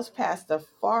 The House passed a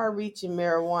far-reaching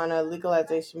marijuana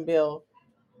legalization bill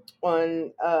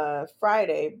on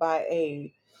Friday by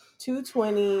a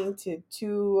 220 to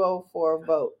 204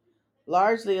 vote.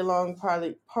 largely along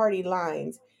party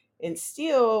lines, and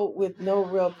still with no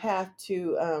real path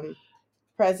to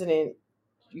President,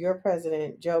 your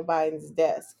President Joe Biden's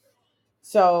desk.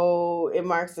 So it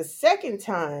marks the second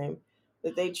time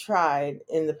that they tried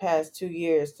in the past 2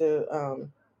 years to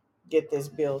get this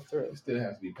bill through It still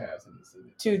has to be passed in the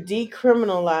Senate. to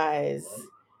decriminalize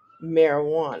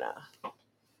marijuana.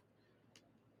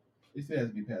 It still has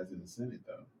to be passed in the Senate,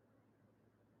 though.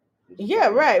 Yeah,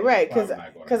 right. Probably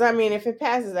not gonna Because I happen. mean, if it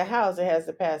passes the House, it has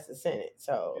to pass the Senate.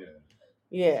 So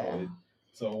yeah.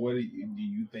 So what do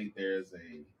you think there's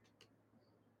a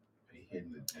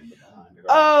hidden agenda behind it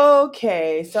all?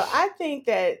 Okay, so I think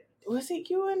that was it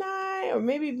you and I, or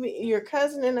maybe your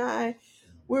cousin and I,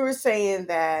 we were saying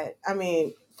that. I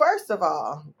mean, first of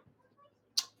all,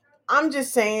 I'm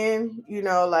just saying,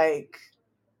 like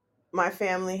my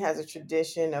family has a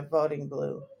tradition of voting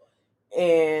blue,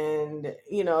 and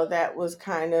that was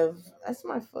kind of that's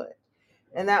my foot,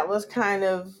 and that was kind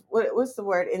of what's the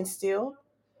word, instilled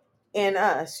in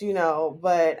us,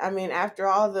 But I mean, after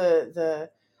all the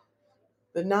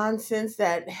nonsense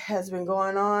that has been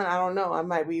going on, I don't know. I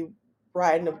might be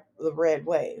riding the red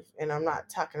wave, and I'm not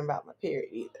talking about my period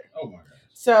either. Oh my gosh.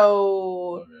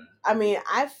 So, Okay. I mean,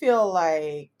 I feel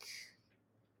like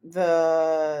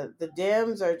the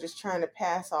Dems are just trying to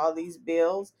pass all these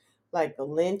bills, like the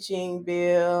lynching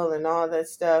bill and all that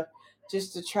stuff,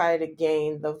 just to try to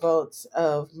gain the votes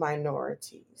of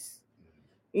minorities.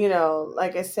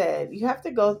 Like I said, you have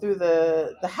to go through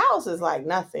the House is like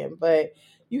nothing, but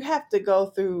you have to go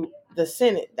through the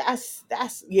Senate. That's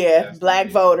That's black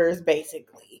the voters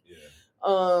basically.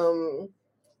 Yeah.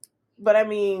 But I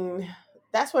mean,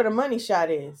 that's where the money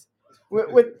shot is.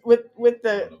 With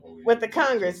the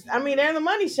Congress. I mean, they're the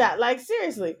money shot. Like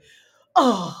seriously.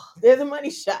 Oh, they're the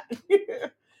money shot.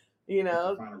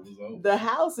 Final result. The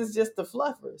House is just the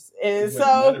fluffers, and It's where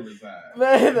so the money resides.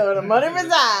 where the money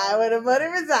reside, where the money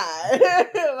reside.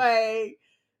 Like,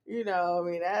 I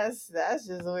mean, that's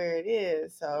just where it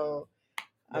is. So,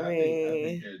 Yeah, I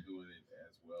think they're doing it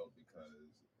as well because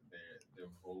their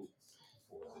votes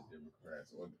for the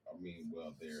Democrats, or I mean,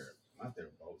 well, they're not their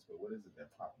votes, but what is it? Their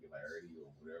popularity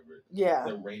or whatever. yeah,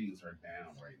 their ratings are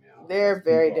down right now. they're because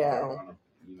very people down.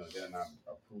 they're not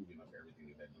approving of everything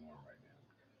that they're doing right now.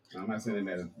 Now, I'm not saying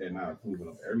that they're not approving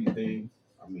of everything.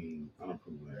 I mean,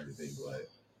 unapproving of everything, but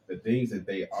the things that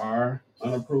they are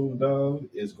unapproved of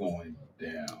is going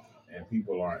down, and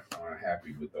people aren't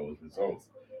happy with those results.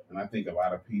 And I think a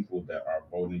lot of people that are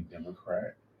voting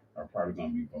Democrat are probably going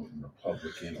to be voting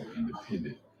Republican or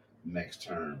Independent next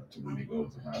term to when it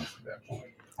goes around to that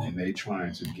point. And they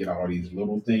trying to get all these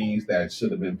little things that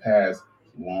should have been passed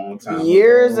long time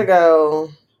years ago.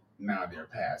 Now they're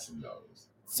passing those.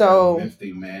 So they're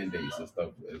lifting mandates and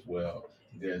stuff as well.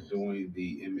 They're doing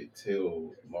the Emmett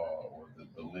Till law or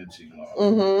the lynching law.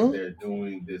 Mm-hmm. They're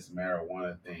doing this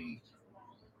marijuana thing.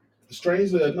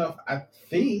 Strangely enough, I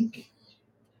think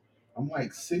I'm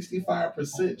like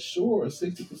 65% sure,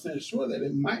 60% sure that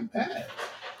it might pass.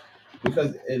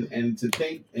 Because and to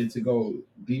think and to go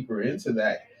deeper into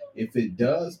that, if it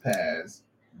does pass,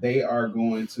 they are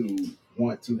going to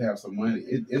want to have some money.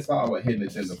 It's all a hidden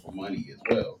agenda for money as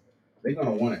well. They're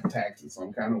gonna want to tax it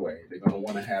some kind of way. They're gonna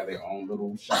want to have their own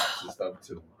little shops and stuff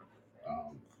too.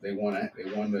 They want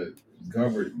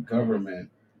to government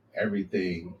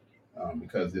everything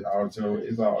because it also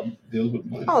is all deals with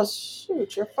money. Oh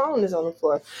shoot, your phone is on the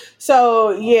floor.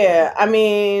 So yeah, I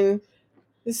mean,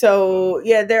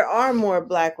 there are more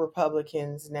black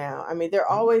Republicans now. I mean, there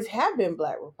always have been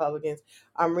black Republicans.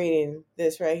 I'm reading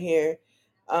this right here.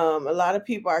 A lot of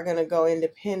people are gonna go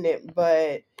independent,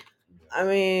 but I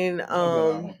mean,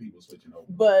 people switching over.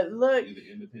 but look, Either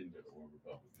independent or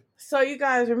Republican. so you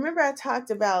guys remember I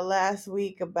talked about last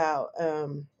week about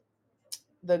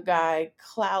the guy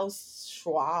Klaus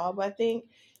Schwab, I think,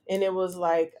 and it was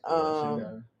like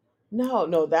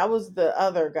no, that was the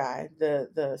other guy,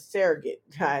 the surrogate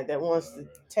guy that wants to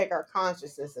take our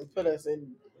consciousness and put us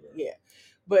in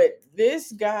But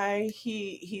this guy,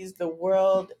 he's the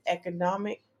World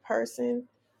Economic person,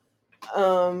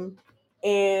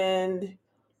 and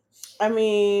I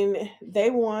mean,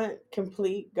 they want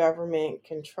complete government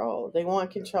control. They want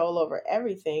control over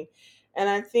everything. And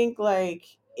I think like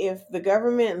if the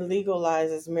government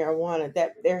legalizes marijuana,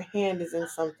 that their hand is in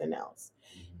something else.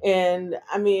 And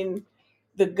I mean,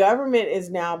 the government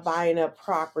is now buying up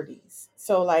properties.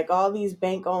 So like all these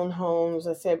bank owned homes,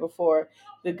 I said before,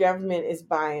 the government is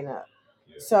buying up.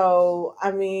 So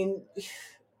I mean,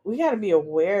 we got to be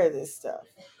aware of this stuff.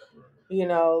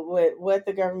 What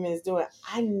the government is doing.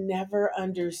 I never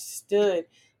understood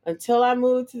until I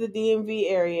moved to the DMV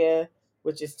area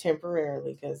which is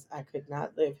temporarily because I could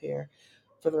not live here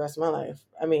for the rest of my life.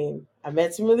 I mean, I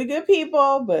met some really good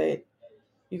people, but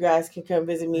you guys can come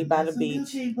visit me by the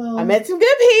beach. I met some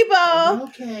good people,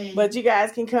 Okay. but you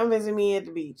guys can come visit me at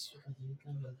the beach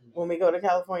when we go to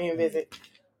California and visit.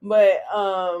 But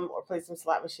or play some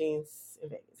slot machines in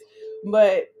Vegas.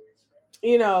 But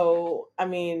I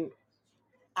mean,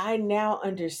 I now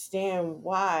understand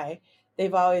why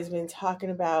they've always been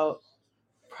talking about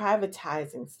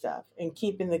privatizing stuff and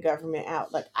keeping the government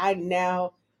out. Like I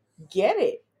now get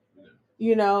it,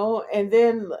 and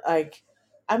then like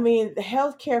I mean the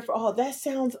healthcare for all that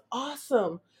sounds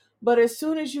awesome. But as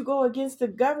soon as you go against the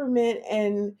government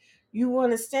and you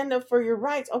want to stand up for your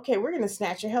rights, okay, we're gonna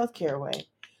snatch your healthcare away.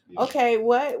 Okay,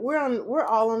 what? We're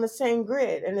all on the same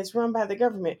grid and it's run by the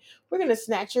government. We're gonna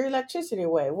snatch your electricity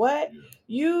away. What? Yeah.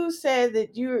 You said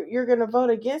that you're gonna vote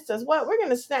against us. What? We're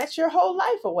gonna snatch your whole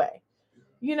life away.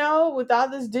 With all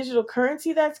this digital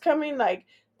currency that's coming, like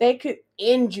they could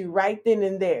end you right then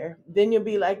and there. Then you'll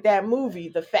be like that movie,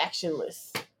 The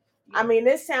Factionless. I mean,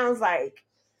 this sounds like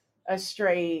a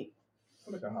straight.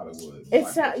 Like a Hollywood.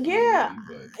 It's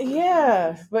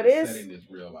yeah, but setting is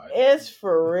real life. It's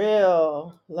for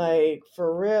real, like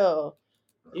for real.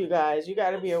 You guys, you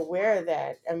got to be aware of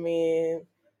that. I mean,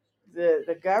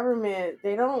 the government,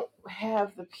 they don't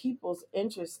have the people's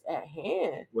interest at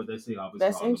hand. What they say, always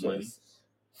best follow interest. the money.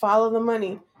 Follow the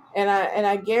money. And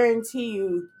I guarantee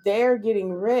you they're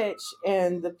getting rich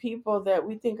and the people that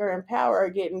we think are in power are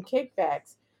getting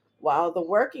kickbacks while the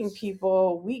working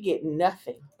people, we get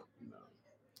nothing.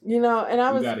 No.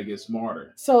 And we got to get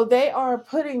smarter. So they are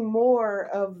putting more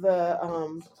of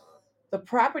the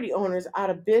property owners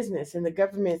out of business and the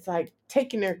government's like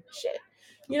taking their shit.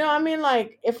 I mean,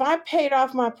 like if I paid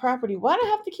off my property, why do I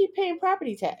have to keep paying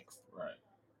property tax? Right.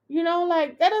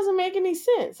 Like that doesn't make any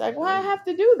sense. Like why I have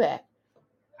to do that?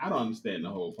 I don't understand the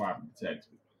whole property tax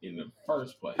in the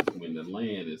first place when the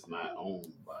land is not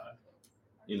owned by.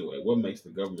 Anyway, what makes the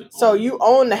government? So you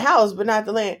own the house, but not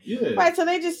the land. Yeah. Right. So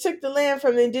they just took the land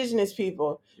from the indigenous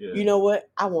people. Yeah. You know what?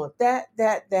 I want that,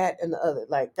 and the other.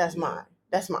 Like that's mine.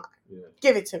 That's mine. Yeah.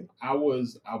 Give it to me. I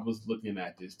was looking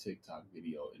at this TikTok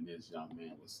video, and this young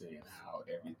man was saying how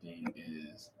everything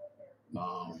is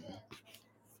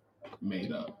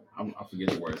made up. I forget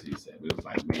the words he said, but it was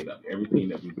like made up. Everything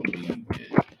that we believe in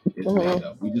is made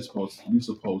up. We're supposed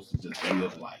to just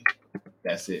live life.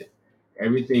 That's it.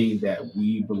 Everything that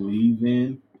we believe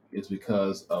in is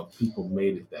because of people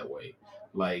made it that way.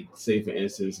 Like, say for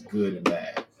instance, good and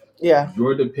bad. Yeah.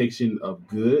 Your depiction of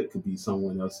good could be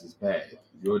someone else's bad.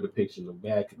 Your depiction of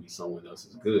bad could be someone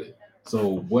else's good.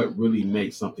 So what really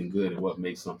makes something good and what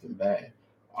makes something bad?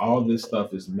 All this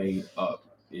stuff is made up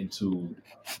into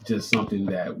just something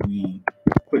that we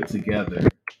put together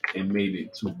and made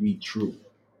it to be true.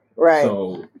 Right.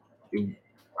 So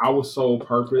our sole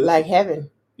purpose, like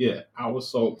heaven. Yeah, our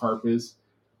sole purpose,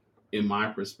 in my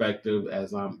perspective,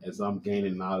 as I'm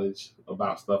gaining knowledge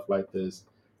about stuff like this,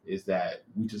 is that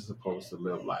we just supposed to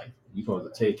live life. We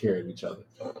supposed to take care of each other.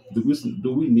 Do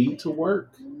we need to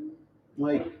work?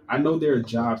 Like, I know there are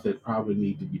jobs that probably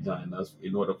need to be done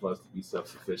in order for us to be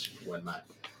self-sufficient and whatnot.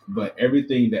 But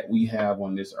everything that we have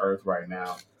on this earth right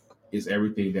now is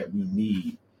everything that we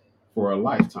need for a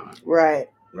lifetime. Right.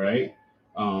 Right?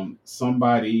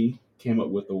 Somebody came up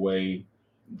with a way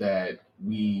that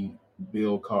we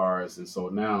build cars, and so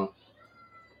now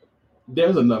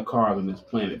there's enough cars on this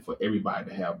planet for everybody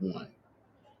to have one.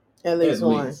 At least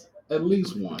one. At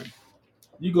least one.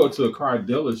 You go to a car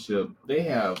dealership, they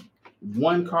have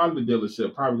one car in the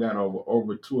dealership probably got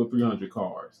over 200 or 300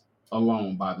 cars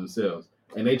alone by themselves,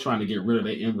 and they trying to get rid of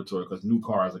their inventory because new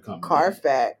cars are coming.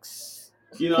 Carfax.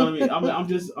 You know what I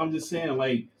mean? I'm just saying,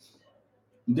 like,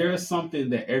 there's something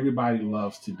that everybody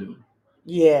loves to do.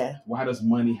 Yeah. Why does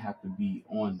money have to be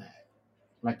on that?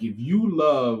 Like, if you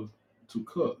love to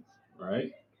cook,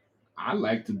 right? I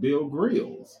like to build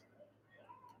grills.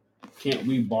 Can't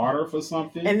we barter for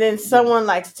something? And then someone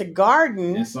likes to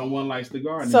garden. And someone likes to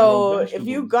garden. So if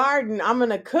you garden, I'm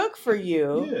gonna cook for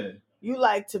you. Yeah. You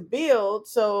like to build,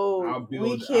 so I'll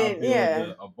build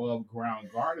the above ground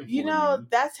garden.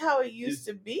 That's how it used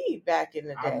to be back in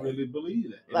the day. I really believe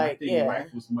that. And like, I think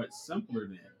life was much simpler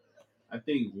then. I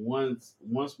think once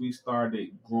we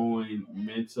started growing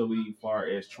mentally, far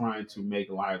as trying to make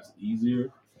lives easier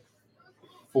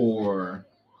for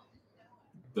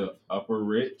the upper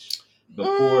rich, the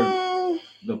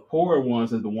poor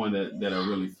ones are the one that are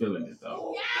really feeling it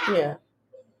though. Yeah.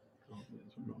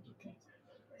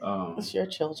 It's your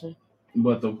children.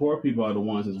 But the poor people are the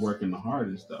ones that's working the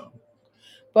hardest though.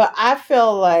 But I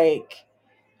feel like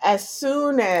as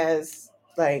soon as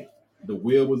like The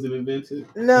wheel wasn't invented.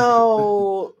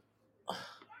 No,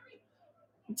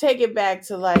 take it back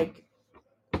to like,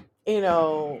 you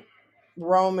know,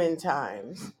 Roman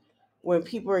times when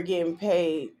people were getting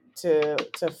paid to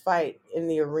fight in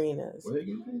the arenas. Were they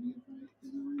getting paid?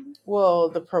 Well,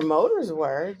 the promoters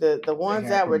were the ones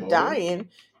had that were promoters? dying.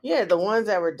 Yeah, the ones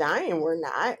that were dying were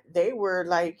not. They were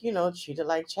like, treated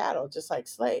like chattel, just like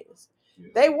slaves. Yeah.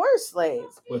 They were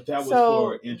slaves. But that was So,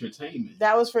 for entertainment.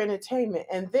 That was for entertainment.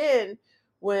 And then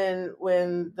when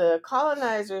the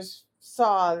colonizers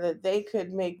saw that they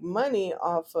could make money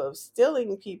off of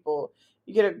stealing people,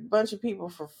 you get a bunch of people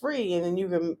for free and then you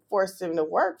can force them to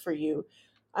work for you.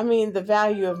 I mean, the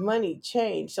value of money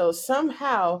changed. So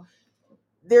somehow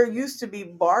there used to be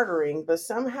bartering, but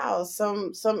somehow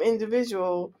some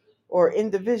individual or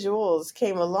individuals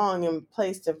came along and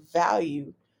placed a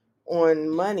value on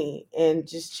money and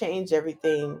just changed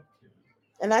everything.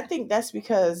 And I think that's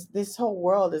because this whole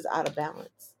world is out of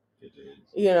balance. It is.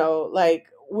 Like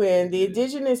when the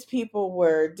indigenous people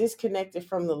were disconnected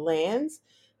from the lands,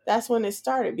 that's when it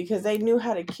started because they knew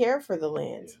how to care for the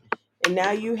lands. And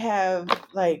now you have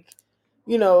like,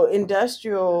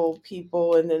 industrial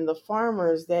people and then the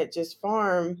farmers that just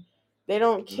farm. They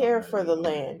don't care for the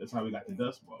land. That's how we got the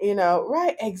Dust Bowl.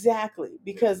 Right, exactly,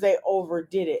 because they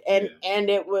overdid it. And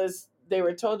they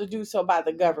were told to do so by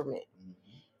the government.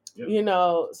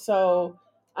 Yep. So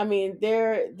I mean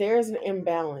there's an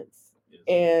imbalance.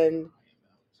 And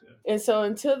so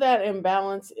until that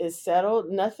imbalance is settled,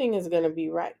 nothing is going to be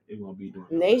right. It won't be doing.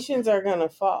 Nations are going to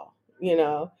fall,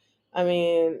 I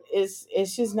mean,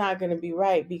 it's just not going to be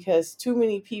right because too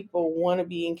many people want to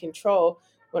be in control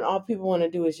when all people want to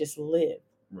do is just live.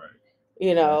 Right.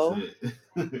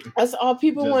 That's all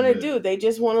people want to do. They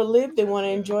just want to live. They want to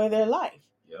enjoy their life.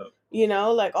 Yep.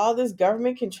 Like all this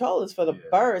government control is for the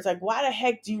birds. Like, why the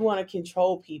heck do you want to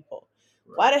control people?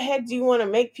 Right. Why the heck do you want to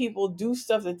make people do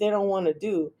stuff that they don't want to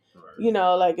do? Right.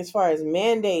 Like as far as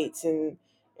mandates and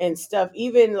stuff,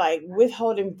 even like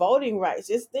withholding voting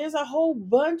rights. There's a whole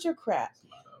bunch of crap.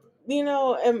 And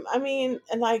I mean,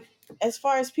 and like as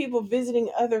far as people visiting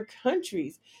other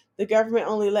countries, the government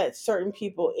only lets certain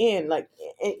people in, like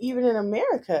even in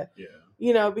America.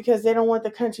 Yeah. Because they don't want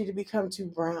the country to become too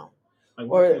brown. Like,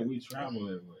 why can't we travel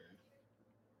everywhere?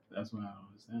 That's what I don't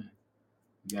understand.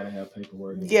 You gotta have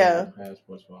paperwork. Yeah.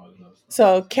 Passports for all this stuff.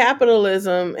 So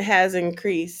capitalism has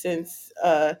increased since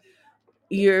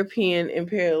European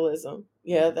imperialism.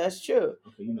 Yeah, that's true.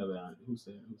 Okay, you know that. Who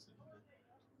said that?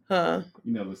 Huh?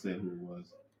 You never said who it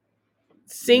was.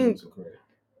 Sing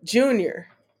Junior.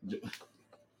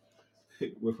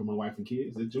 We're from My Wife and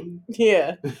Kids. Is it Junior?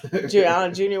 Yeah.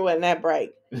 Junior wasn't that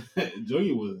bright.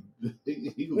 Junior was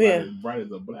as bright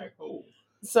as a black hole.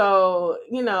 So,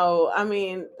 I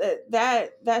mean,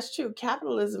 that's true.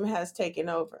 Capitalism has taken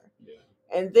over. Yeah.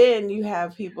 And then you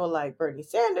have people like Bernie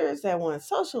Sanders that want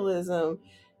socialism,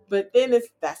 but then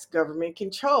that's government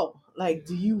control. Like,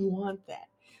 do you want that?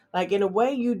 Like, in a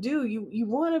way you do. You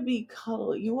want to be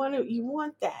cuddled. You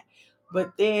want that.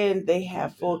 But then they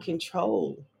have full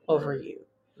control over you.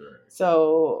 Right.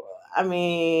 So, I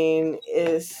mean,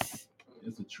 it's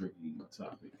a tricky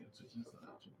topic.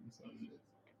 So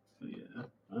yeah.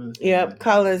 Yep,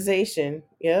 colonization.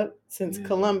 Yep, since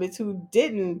Columbus, who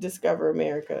didn't discover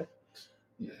America.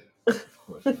 Yeah, of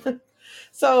course.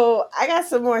 So I got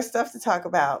some more stuff to talk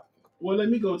about. Well, let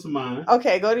me go to mine.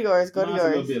 Okay, go to yours. Mine's a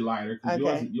little bit lighter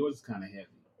because yours is kind of heavy.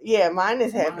 Yeah, mine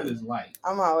is heavy. Mine is light.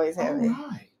 I'm always heavy. All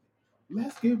right.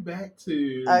 Let's get back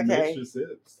to Mixture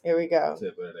Sips. Here we go.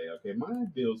 Tip of the day. Okay,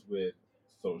 mine deals with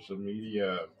social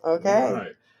media.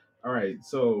 Okay. All right.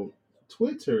 So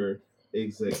Twitter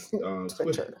Twitter.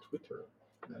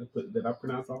 Did I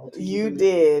pronounce all? You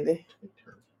did.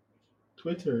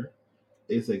 Twitter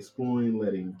is exploring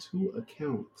letting 2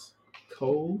 accounts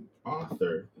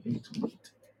co-author a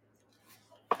tweet.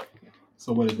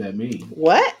 So what does that mean?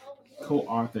 What?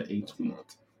 Co-author a tweet.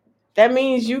 That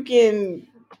means you can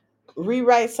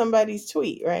rewrite somebody's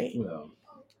tweet, right? Well,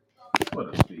 so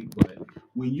to speak, but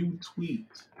when you tweet,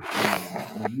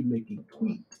 when you make a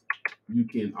tweet, you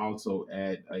can also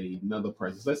add another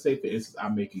person. So let's say, for instance, I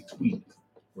make a tweet,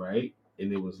 right?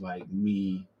 And it was like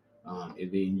me, and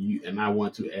then you, and I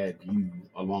want to add you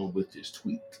along with this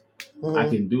tweet. Mm-hmm. I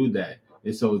can do that.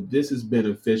 And so this is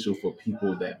beneficial for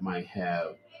people that might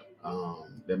have,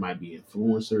 that might be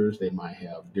influencers. They might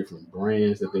have different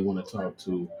brands that they want to talk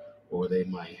to, or they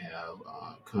might have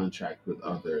contract with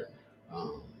other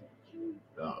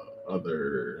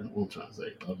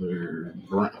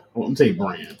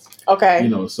brands. Okay.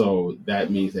 So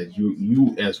that means that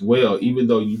you as well, even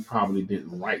though you probably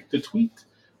didn't write the tweet,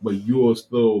 but you'll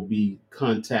still be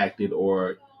contacted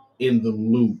or in the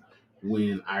loop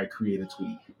when I create a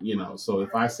tweet. So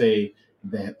if I say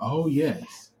that, oh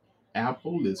yes,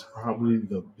 Apple is probably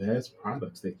the best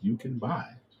products that you can buy,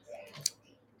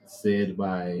 said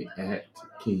by at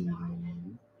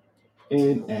King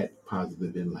and at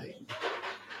Positive Enlightenment,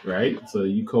 right? So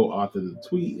you co-author the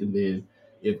tweet, and then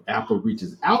if Apple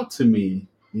reaches out to me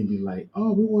and be like,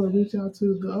 "Oh, we want to reach out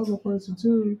to the other person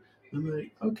too," I'm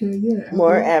like, "Okay, yeah, Apple,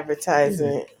 More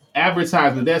advertisement. yeah.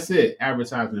 Advertisement. That's it.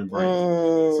 Advertisement and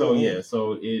branding." So yeah,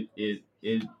 so it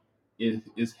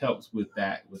helps with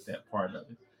that part of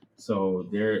it. So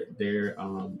they're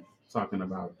talking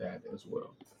about that as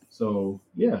well. So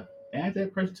yeah, add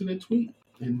that person to the tweet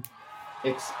and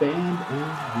expand on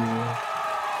your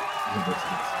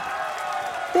advertising.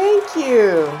 Thank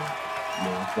you.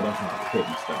 Yeah, that's what I'm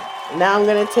hitting stuff. Now I'm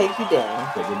gonna take you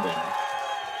down. Take it down.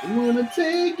 I'm gonna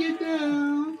take it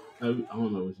down. I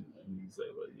don't know what you say,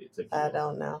 but yeah, take it I down.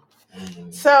 don't know.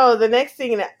 So the next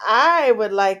thing that I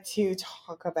would like to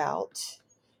talk about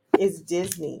is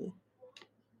Disney.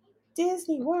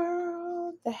 Disney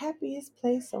World, the happiest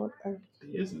place on earth.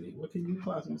 Disney. What can you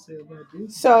possibly say about Disney?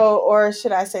 So, or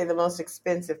should I say the most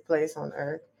expensive place on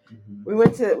earth?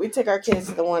 Mm-hmm. We took our kids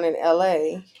to the one in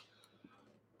LA.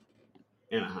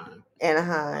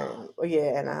 Anaheim. Well,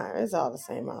 yeah, Anaheim. It's all the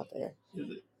same out there. Is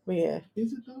it? But yeah.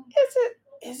 Is it though?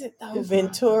 Is it though? It's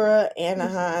Ventura,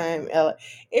 Anaheim, LA.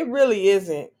 It really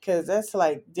isn't, because that's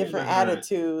like different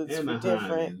attitudes for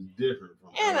different. Is different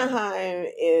from Anaheim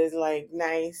is like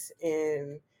nice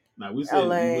in now we said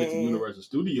LA. we went to Universal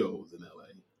Studios in LA.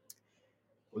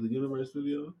 Was it Universal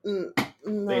Studios? No.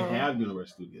 They have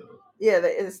Universal Studios. Yeah,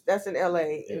 that's in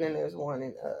LA, and then there's one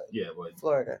in but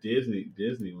Florida. Disneyland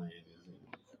is in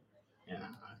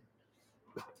Anaheim.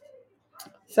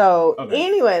 So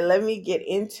anyway, let me get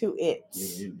into it.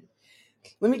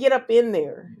 Let me get up in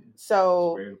there.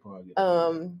 So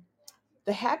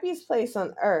the happiest place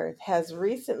on earth has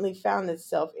recently found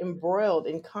itself embroiled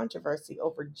in controversy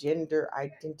over gender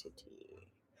identity.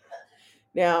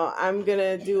 Now I'm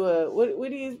gonna do what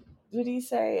do you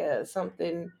say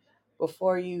something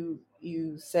before you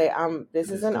say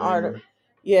this is an article.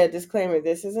 Yeah, disclaimer.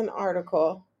 This is an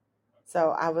article. So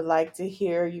I would like to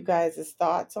hear you guys'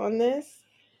 thoughts on this.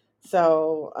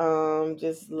 So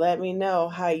just let me know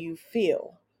how you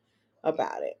feel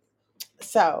about it.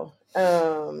 So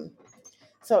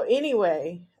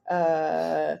anyway,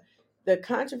 the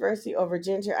controversy over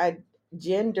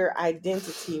gender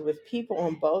identity with people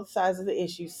on both sides of the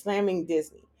issue slamming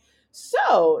Disney.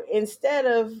 So instead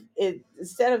of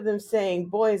them saying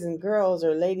boys and girls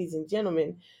or ladies and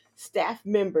gentlemen, staff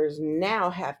members now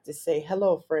have to say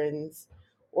hello friends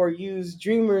or use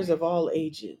dreamers of all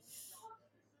ages.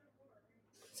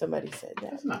 Somebody said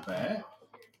that. That's not bad.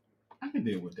 I can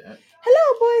deal with that.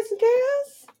 Hello, boys and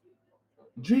girls.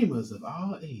 Dreamers of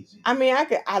all ages. I mean,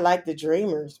 I like the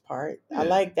dreamers part. Yeah. I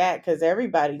like that because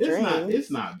everybody dreams. It's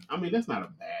not. I mean, that's not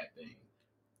a bad thing.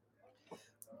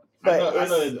 But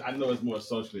I know it's more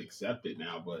socially accepted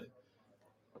now, but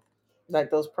like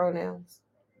those pronouns.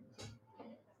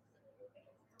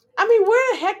 I mean,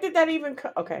 where the heck did that even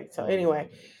come? Okay, so anyway,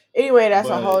 that's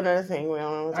a whole other thing.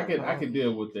 I can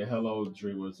deal with the hello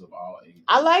dreamers of all ages.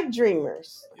 I like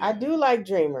dreamers. Yeah. I do like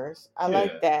dreamers. I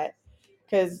like that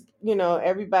because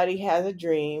everybody has a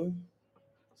dream.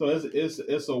 So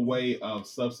it's a way of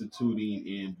substituting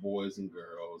in boys and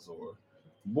girls or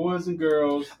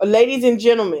ladies and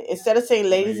gentlemen. Instead of saying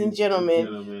ladies and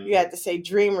gentlemen, you have to say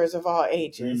dreamers of all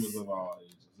ages. Dreamers of all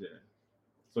ages, yeah.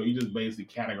 So you just basically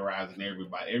categorizing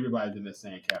everybody. Everybody's in the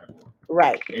same category.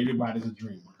 Right. Everybody's a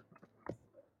dreamer.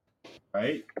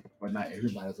 Right? But not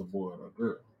everybody's a boy or a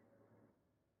girl.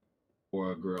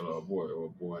 Or a girl or a boy, or a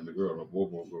boy and a girl, or a boy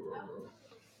or a girl.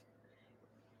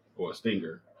 Or a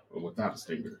stinger, or without a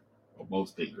stinger. Or both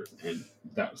stingers and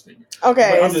without a stinger.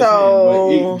 Okay,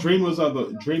 so dreamers of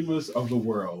the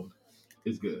world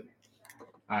is good.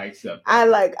 I accept that.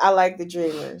 I like the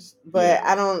dreamers, but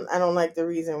I don't like the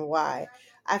reason why.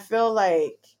 I feel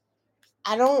like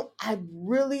I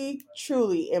really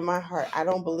truly in my heart I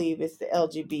don't believe it's the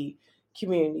LGBT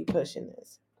community pushing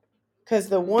this. Cuz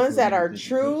the ones that are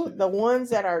true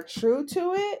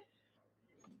to it,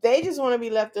 they just want to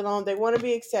be left alone. They want to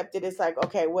be accepted. It's like,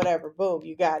 okay, whatever, boom,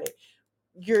 you got it.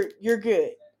 You're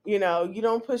good. You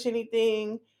don't push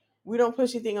anything. We don't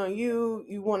push anything on you.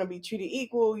 You want to be treated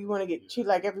equal. You want to get treated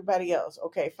like everybody else.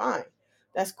 Okay, fine.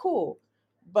 That's cool.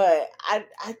 But I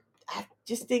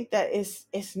just think that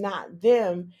it's not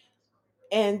them,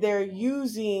 and they're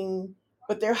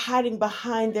hiding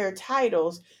behind their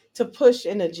titles to push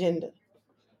an agenda.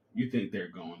 You think they're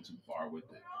going too far with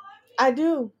it? I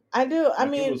do. I do. I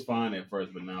Like, mean, it was fine at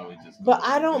first, but now it just. but goes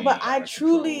I don't. But way out of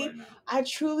control right now. I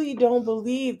truly don't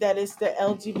believe that it's the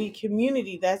LGBT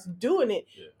community that's doing it.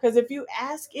 Yeah. Because if you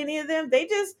ask any of them, they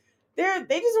just want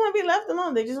to be left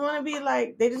alone. They just want to be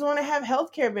like, they just want to have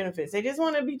health care benefits. They just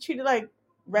want to be treated like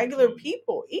regular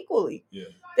people equally. Yeah.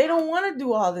 They don't want to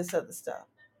do all this other stuff.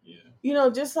 Yeah. You know,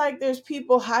 just like there's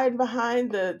people hiding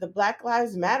behind the Black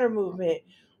Lives Matter movement,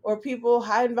 or people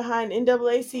hiding behind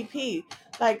NAACP.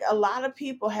 Like, a lot of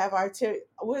people have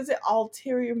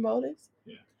ulterior motives?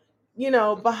 Yeah. You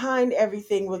know, behind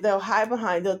everything. Well, they'll hide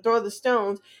behind, they'll throw the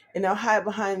stones, and they'll hide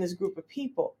behind this group of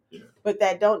people. Yeah. But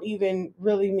that don't even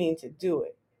really mean to do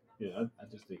it. Yeah, I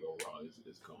just think overall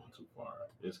it's going too far.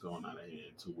 It's going out of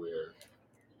hand to where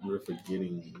we're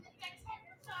forgetting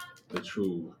the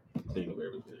true thing of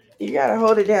everything. You gotta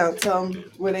hold it down. Tell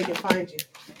them where they can find you.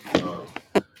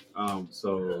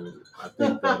 So I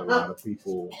think that a lot of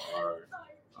people are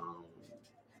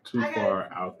too far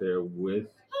out there with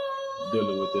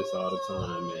dealing with this all the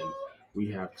time, and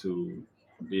we have to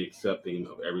be accepting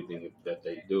of everything that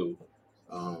they do.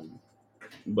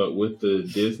 But with the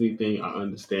Disney thing, I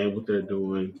understand what they're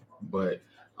doing, but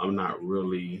I'm not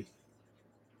really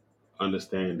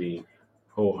understanding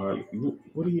wholeheartedly.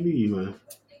 What do you need, man?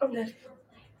 Okay.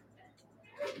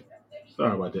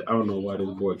 Sorry about that. I don't know why this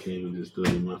boy came and just stood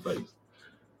in my face.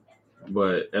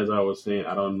 But as I was saying,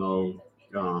 I don't know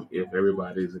if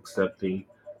everybody's accepting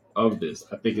of this.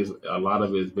 I think a lot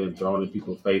of it's been thrown in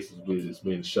people's faces, but it's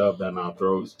been shoved down our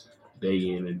throats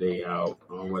day in and day out,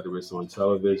 whether it's on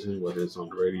television, whether it's on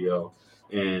the radio.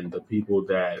 And the people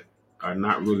that are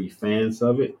not really fans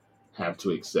of it have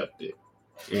to accept it.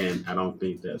 And I don't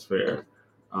think that's fair.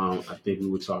 I think we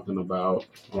were talking about,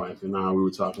 wife and I, we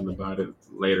were talking about it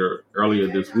earlier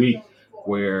this week,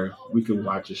 where we could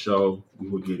watch a show, we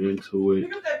would get into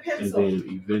it, and then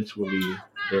eventually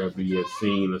there'll be a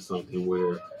scene or something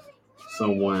where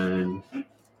someone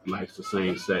likes the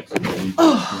same sex, and then we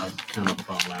kind of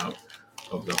fall out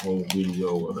of the whole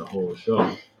video or the whole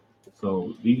show.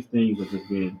 So these things are just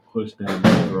being pushed down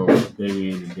the throat day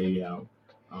in and day out.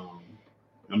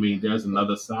 I mean, there's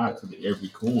another side to every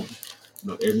coin. You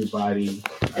know, everybody.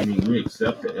 I mean, we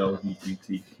accept the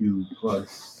LGBTQ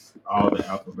plus all the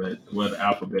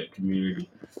alphabet community,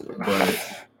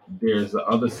 but there's the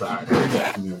other side to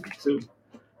that community too.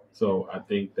 So I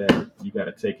think that you got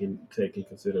to take in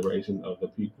consideration of the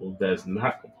people that's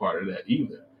not a part of that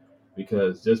either,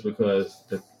 because just because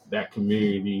that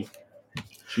community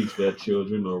treats their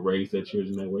children or raise their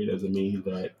children that way doesn't mean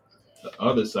that the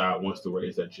other side wants to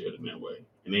raise their children that way,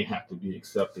 and they have to be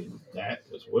accepting of that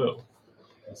as well.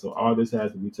 And so all this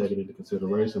has to be taken into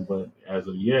consideration. But as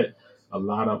of yet, a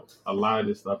lot of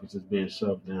this stuff is just being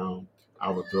shoved down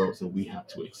our throats, and we have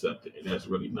to accept it. And there's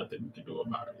really nothing we can do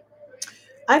about it.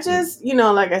 I just,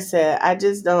 like I said, I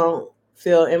just don't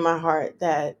feel in my heart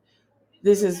that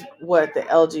this is what the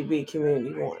LGBT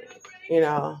community wanted.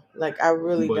 Like, I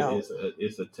really don't.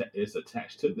 It's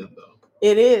attached to them though.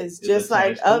 It is just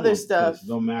like other stuff.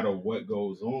 No matter what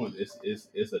goes on,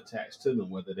 it's attached to them,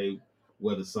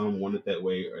 whether some want it that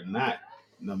way or not.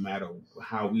 No matter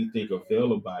how we think or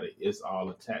feel about it, it's all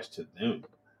attached to them.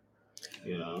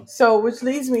 So, which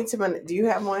leads me to do you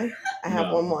have one? I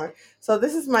have one more. So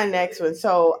this is my next one.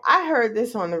 So I heard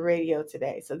this on the radio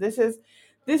today. So this is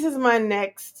my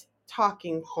next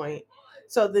talking point.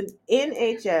 So the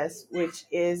NHS, which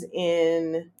is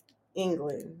in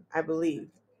England, I believe.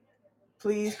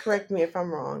 Please correct me if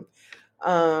I'm wrong.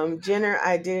 Gender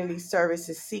Identity Service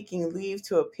is seeking leave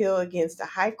to appeal against a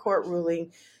high court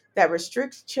ruling that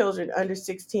restricts children under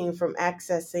 16 from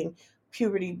accessing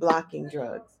puberty blocking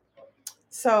drugs.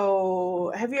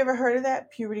 So, have you ever heard of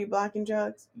that, puberty blocking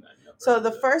drugs? So,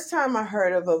 the first time I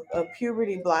heard of a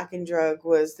puberty blocking drug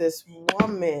was this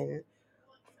woman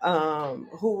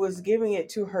who was giving it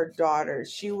to her daughter.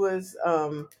 She was,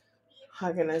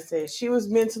 how can I say, she was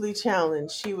mentally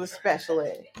challenged. She was special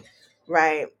ed,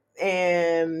 right?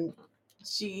 And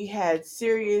she had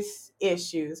serious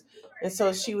issues. And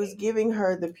so she was giving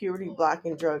her the puberty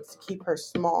blocking drugs to keep her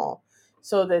small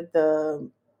so that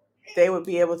they would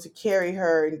be able to carry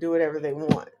her and do whatever they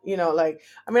want.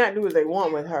 Not do what they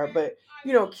want with her, but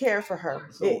care for her.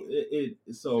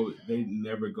 So they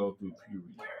never go through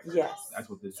puberty. Yes. That's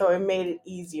what this. So it made it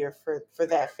easier for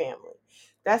that family.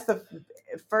 That's the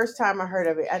first time I heard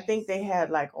of it. I think they had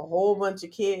like a whole bunch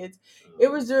of kids.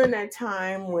 It was during that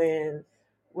time when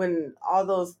all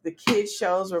the kids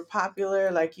shows were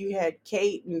popular. Like you had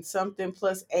Kate and something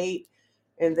plus 8,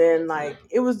 and then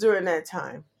it was during that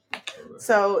time.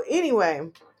 So anyway,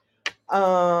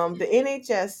 the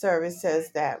NHS service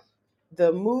says that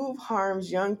the move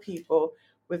harms young people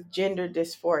with gender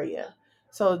dysphoria.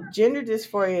 So, gender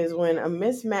dysphoria is when a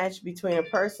mismatch between a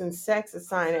person's sex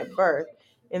assigned at birth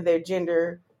and their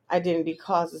gender identity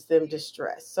causes them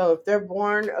distress. So, if they're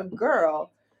born a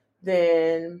girl,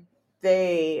 then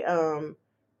they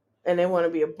and they want to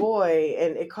be a boy,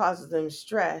 and it causes them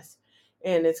stress,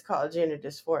 and it's called gender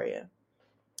dysphoria.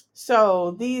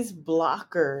 So these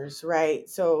blockers, right?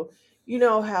 So you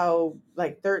know how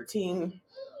like 13,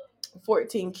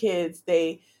 14 kids,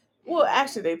 well,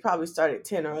 actually they probably start at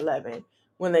 10 or 11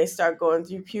 when they start going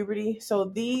through puberty. So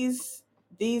these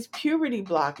puberty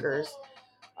blockers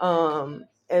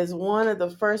as one of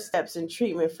the first steps in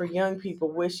treatment for young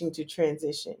people wishing to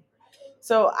transition.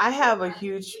 So I have a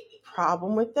huge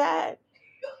problem with that.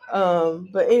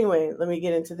 But anyway, let me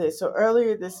get into this. So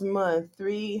earlier this month,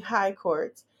 three high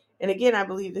courts, and again, I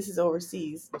believe this is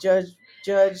overseas,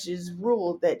 judges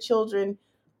ruled that children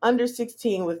under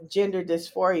 16 with gender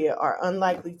dysphoria are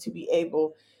unlikely to be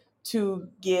able to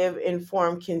give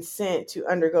informed consent to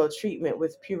undergo treatment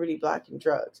with puberty blocking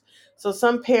drugs. So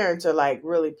some parents are like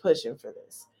really pushing for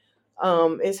this.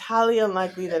 It's highly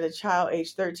unlikely that a child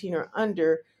age 13 or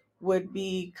under would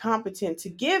be competent to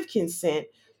give consent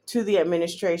to the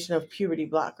administration of puberty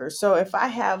blockers. So if I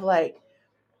have like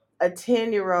a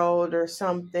 10-year-old or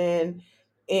something,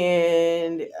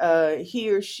 and he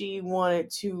or she wanted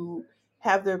to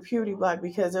have their puberty blocked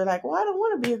because they're like, well, I don't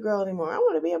want to be a girl anymore. I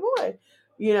want to be a boy.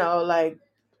 Like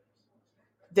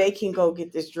they can go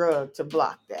get this drug to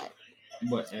block that.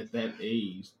 But at that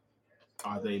age,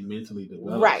 are they mentally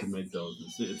developed Right. to make those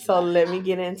decisions? So let me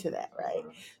get into that, right?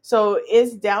 So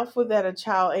it's doubtful that a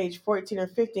child age 14 or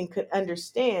 15 could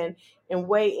understand and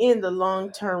weigh in the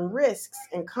long-term risks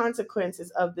and consequences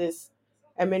of this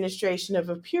administration of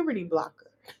a puberty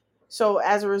blocker. So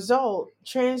as a result,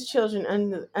 trans children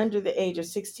under the age of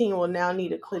 16 will now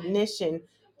need a clinician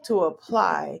to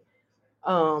apply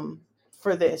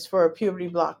for a puberty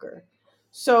blocker.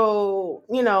 So,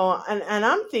 and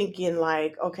I'm thinking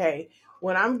like, okay,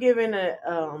 when I'm given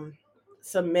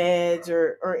some meds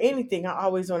or anything, I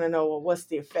always want to know, well, what's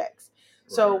the effects?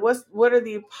 So Right. what are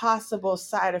the possible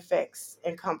side effects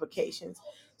and complications?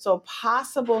 So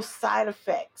possible side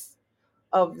effects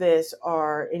of this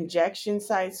are injection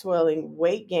site swelling,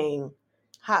 weight gain,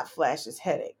 hot flashes,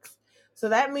 headaches. So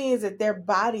that means that their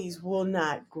bodies will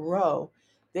not grow.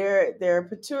 Their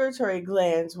pituitary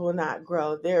glands will not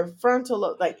grow. Their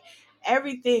frontal like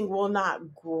everything will not It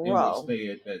will grow. stay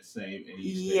at that same age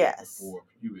Yes. before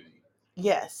puberty.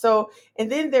 Yes. So and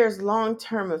then there's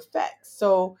long-term effects.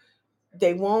 So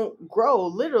they won't grow,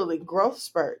 literally growth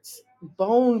spurts,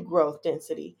 bone growth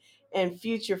density, and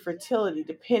future fertility,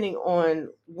 depending on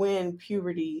when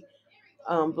puberty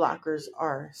blockers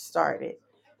are started.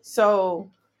 So,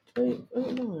 what are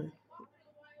you doing?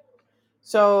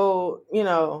 So,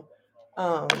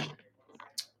 um,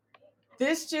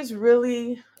 this just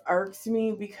really irks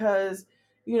me because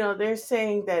they're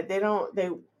saying that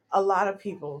a lot of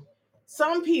people,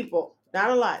 some people, not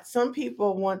a lot, some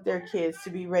people want their kids to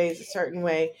be raised a certain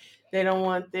way. They don't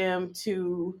want them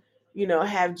to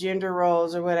have gender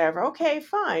roles or whatever. Okay,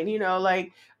 fine.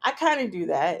 Like I kind of do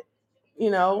that.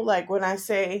 Like when I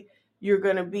say you're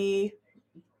going to be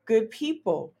good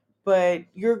people, but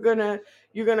you're gonna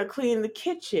clean the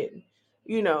kitchen,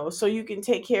 so you can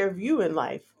take care of you in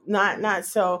life, not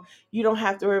so you don't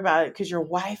have to worry about it because your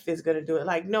wife is gonna do it.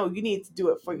 Like, no, you need to do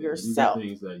it for yourself.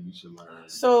 These are things that you should learn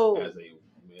So as a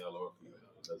male or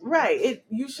female. right,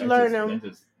 you should learn them.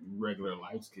 That's just regular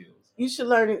life skills. You should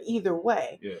learn it either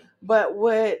way. Yeah. But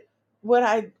what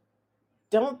I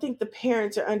don't think the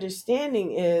parents are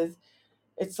understanding is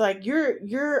it's like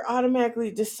you're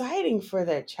automatically deciding for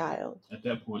that child. At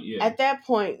that point, yeah. At that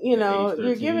point,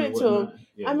 you're giving it to them.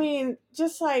 Yeah. I mean,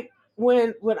 just like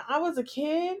when I was a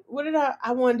kid, what did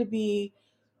I wanted to be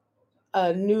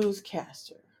a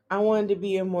newscaster. I wanted to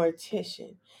be a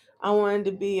mortician. I wanted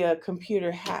to be a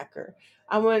computer hacker.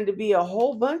 I wanted to be a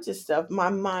whole bunch of stuff. My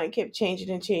mind kept changing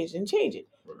and changing and changing.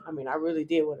 I mean, I really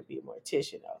did want to be a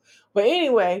mortician though. But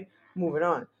anyway, moving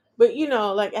on. But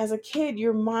like as a kid,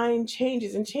 your mind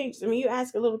changes and changes. I mean, you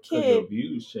ask a little kid. Your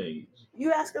views change.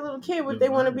 You ask a little kid what they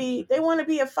want to be. They want to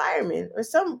be a fireman or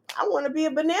some. I want to be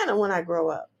a banana when I grow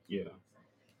up. Yeah.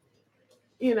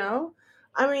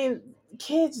 I mean,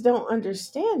 kids don't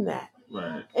understand that.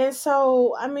 Right. And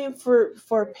so, I mean, for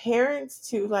parents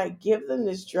to like give them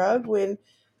this drug when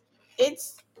it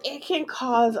can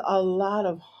cause a lot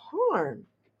of harm.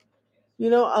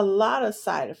 A lot of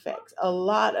side effects, a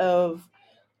lot of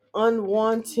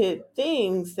unwanted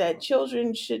things that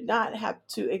children should not have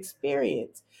to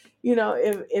experience.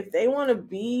 If they want to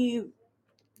be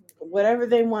whatever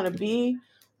they want to be,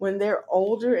 when they're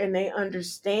older and they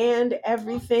understand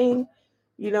everything,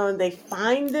 and they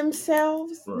find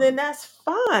themselves, then that's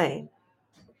fine.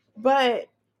 But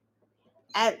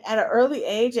at an early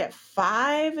age, at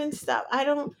 5 and stuff, I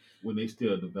don't. When they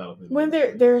still developing. When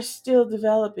they're still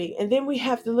developing, and then we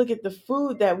have to look at the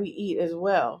food that we eat as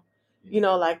well.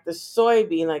 Like the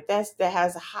soybean, like that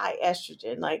has a high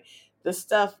estrogen, like the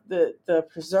stuff, the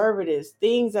preservatives,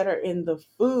 things that are in the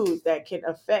food that can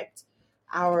affect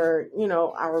our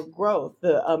our growth,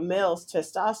 a male's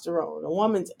testosterone, a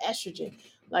woman's estrogen.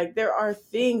 Like there are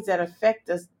things that affect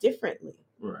us differently.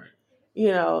 Right.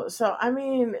 So I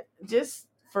mean, just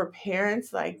for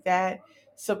parents like that,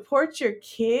 support your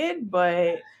kid,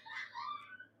 but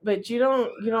you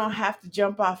don't have to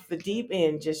jump off the deep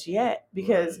end just yet,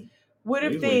 because right. What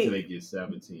if wait till they get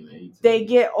 17, 18? They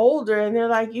get older and they're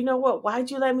like, you know what?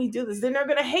 Why'd you let me do this? Then they're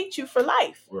gonna hate you for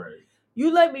life. Right.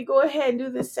 You let me go ahead and do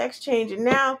this sex change, and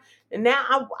now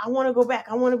I want to go back.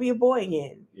 I want to be a boy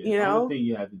again. The only thing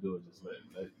you have to do is just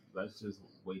let's just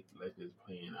wait, let this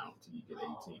plan out until you get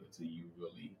 18, until you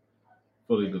really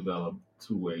fully develop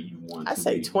to where you want. I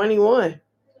say 21.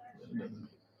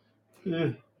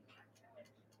 Yeah.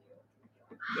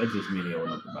 That just means they don't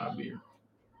know nothing about beer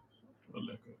or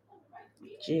liquor.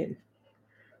 Gin.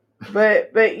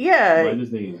 But yeah. I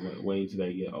just think wait until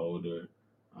they get older,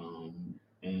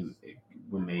 and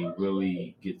when they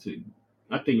really get to,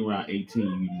 I think around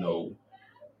 18, you know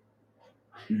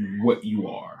what you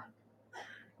are,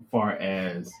 as far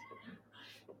as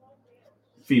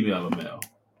female or male,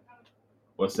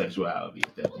 or sexuality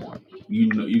at that point. You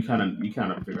kind of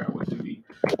figure out what to be.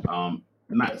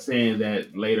 Not saying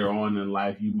that later on in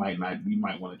life you might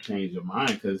want to change your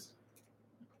mind, because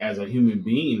as a human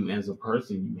being, as a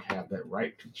person, you have that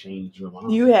right to change your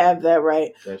mind. You have that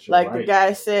right. That's your like right. The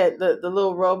guy said, the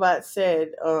little robot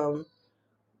said on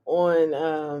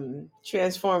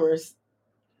Transformers.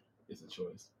 It's a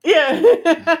choice. Yeah.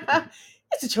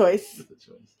 It's a choice. It's a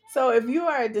choice. So if you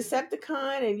are a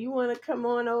Decepticon and you want to come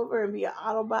on over and be an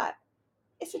Autobot,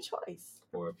 it's a choice.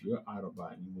 Or if you're an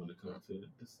Autobot and you want to come to the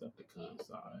Decepticon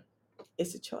side,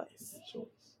 it's a choice. It's a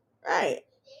choice. Right.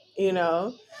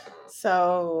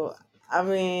 So I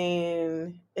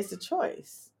mean, it's a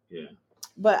choice. Yeah.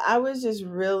 But I was just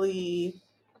really,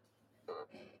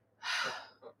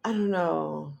 I don't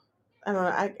know.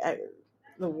 I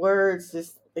the words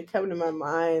just, they come to my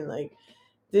mind, like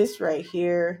this right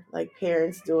here, like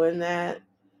parents doing that.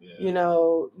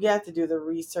 Yeah. You have to do the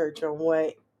research on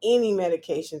what any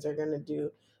medications are going to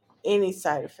do, any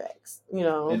side effects,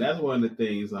 And that's one of the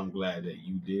things I'm glad that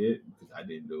you did, because I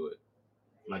didn't do it.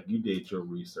 Like, you did your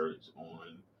research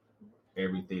on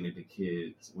everything that the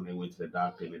kids, when they went to the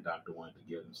doctor and the doctor wanted to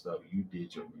give them stuff, you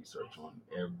did your research on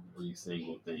every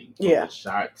single thing. Yeah. The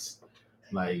shots,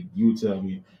 like, you tell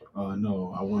me,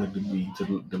 no, I wanted to be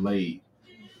delayed.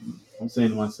 I'm saying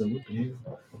to myself, what the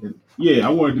hell? And, yeah, I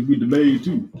wanted to be delayed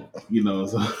too.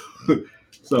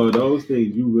 So those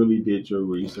things you really did your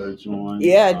research on.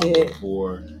 Yeah, I did.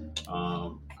 Before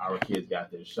our kids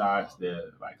got their shots,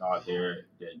 their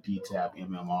DTaP,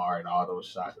 MMR, and all those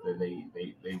shots that they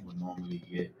would normally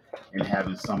get, and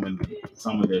having some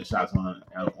of their shots on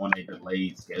a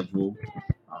delayed schedule,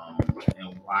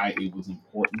 and why it was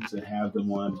important to have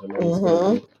them on a delayed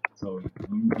schedule. So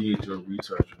you did your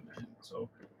research on that. So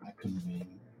I commend.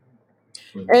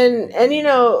 And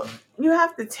you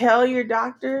have to tell your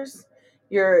doctors,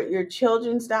 your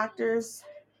children's doctors,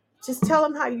 just tell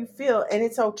them how you feel, and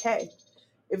it's okay.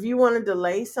 If you want to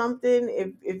delay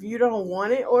something, if you don't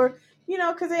want it, or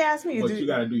because they asked me, but you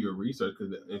got to do your research,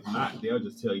 because if not, they'll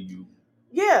just tell you.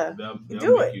 Yeah, they'll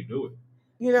do make it. You do it.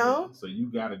 Yeah, so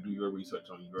you got to do your research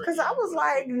on your. Because I was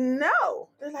like, no.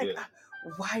 They're like,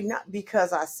 why not?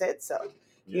 Because I said so.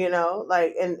 Yeah.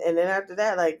 And then after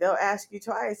that, like, they'll ask you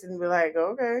twice and be like,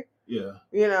 okay. Yeah.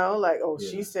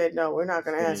 She said no, we're not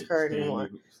going to ask her anymore.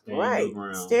 Right.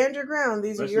 Stand your ground.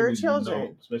 These especially are your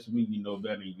children. Especially when you know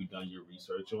better and you've done your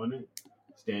research on it.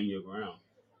 Stand your ground.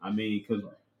 I mean, because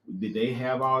did they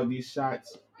have all these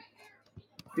shots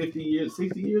 50 years,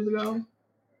 60 years ago?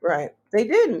 Right. They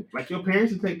didn't. Like, your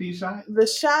parents would take these shots?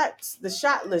 The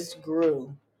shot list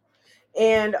grew.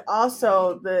 And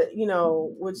also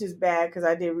which is bad because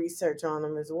I did research on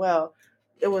them as well.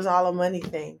 It was all a money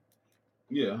thing.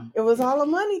 Yeah. It was all a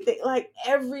money thing. Like,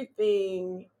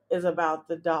 everything is about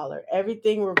the dollar.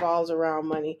 Everything revolves around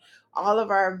money. All of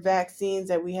our vaccines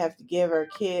that we have to give our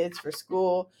kids for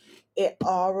school, it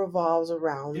all revolves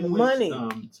around the money.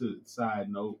 To side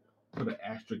note, put an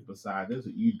asterisk beside this,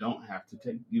 you don't have to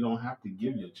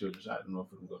give your children a shot in order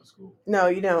for them to go to school. No,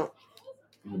 you don't.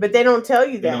 But they don't tell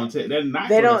you that. They're not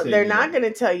going to tell you that. They're not going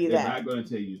to tell you that. They're not going to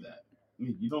tell you that.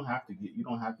 You don't have to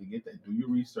get that. Do your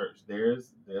research.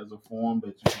 There's a form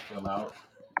that you can fill out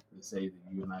to say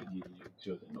that you're not giving your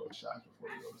children no shots before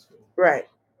they go to school. Right.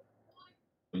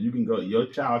 But you can go. Your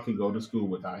child can go to school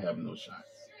without having no shots.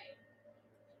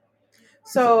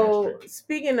 So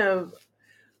speaking of,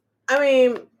 I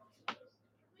mean,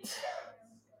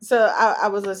 so I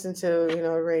was listening to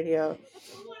radio,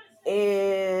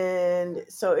 and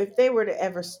so if they were to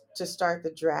ever to start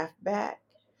the draft back,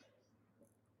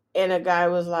 and a guy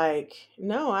was like,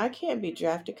 "No, I can't be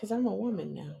drafted because I'm a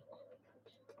woman now,"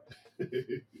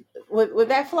 would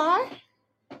that fly?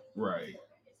 Right.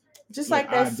 Just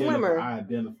like that swimmer. I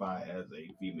identify as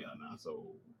a female now,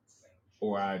 so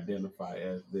or I identify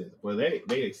as this. Well,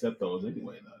 they accept those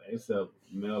anyway. Though they accept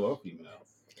male or female.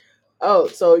 Oh,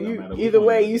 so you either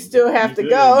way, you still have to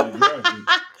go.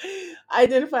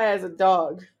 Identify as a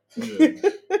dog. Yeah.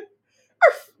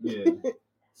 Yeah.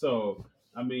 So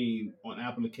I mean, on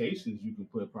applications, you can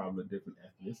put probably a different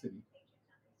ethnicity.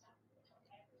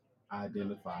 I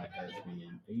identify as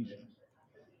being Asian.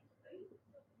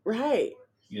 Right.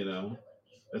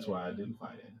 That's why I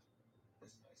identify as.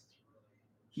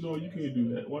 No, you can't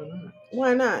do that. Why not?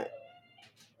 Why not?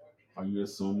 Are you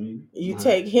assuming? You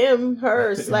take him,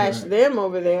 her, / Right. them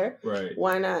over there. Right.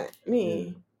 Why not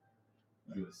me?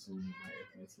 Yeah. You assuming my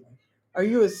ethnicity? Are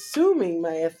you assuming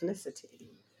my ethnicity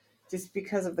just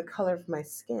because of the color of my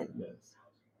skin?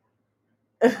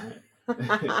 Yes.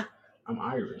 I'm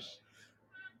Irish.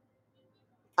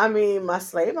 I mean, my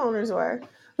slave owners were.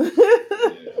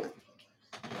 Yeah.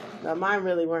 No, mine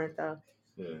really weren't though.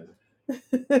 Yeah.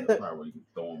 That's probably where you can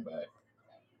throw them back.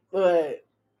 But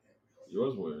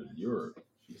yours were Europe.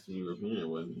 Eastern European,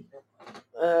 wasn't it?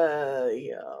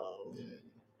 Yo. Yeah.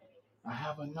 I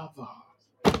have another.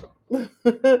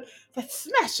 That's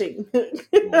smashing.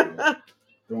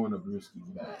 Throwing a brewski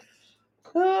back.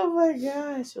 Oh my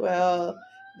gosh. Well,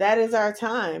 that is our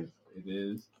time. It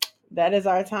is. That is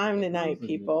our time tonight,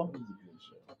 people.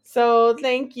 So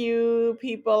thank you,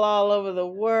 people all over the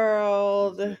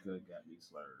world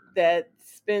that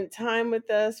spent time with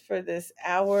us for this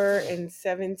hour and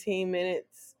 17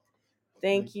 minutes.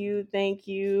 Thank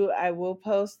you. I will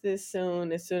post this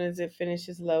soon as it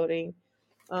finishes loading.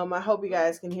 I hope you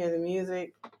guys can hear the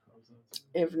music.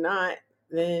 If not,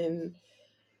 then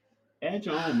add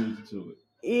your own music to it.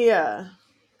 Yeah.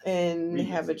 And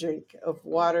have a drink of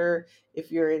water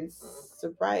if you're in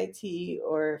sobriety,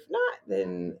 or if not,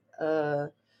 then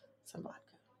some vodka.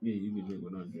 Yeah, you can drink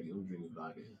what I'm drinking. I'm drinking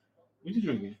vodka. What you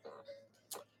drinking?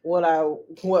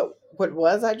 What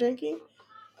was I drinking?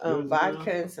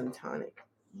 Vodka and some tonic.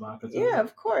 Vodka tonic? Yeah,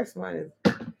 of course. Mine is.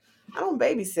 I don't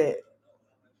babysit.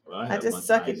 Well, I just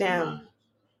suck it down.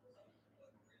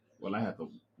 Well, I have to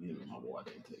limit my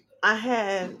water intake. I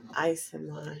had ice in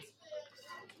mine.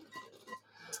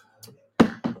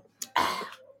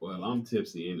 Well, I'm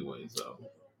tipsy anyway, so.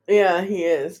 Yeah, he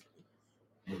is.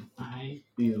 And I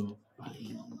feel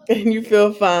fine. And you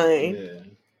feel fine. Yeah,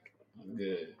 I'm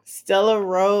good. Stella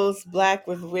Rose Black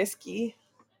with whiskey.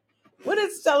 What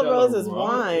is Stella Rose? Is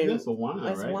wine. That's a wine,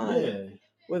 That's right? Wine. Yeah.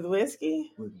 With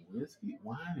whiskey? With whiskey?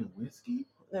 Wine and whiskey?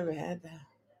 Never had that.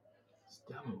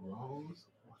 Stella Rose?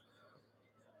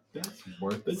 That's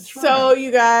worth a try. So,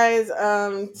 you guys,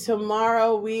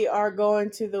 tomorrow we are going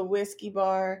to the whiskey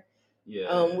bar.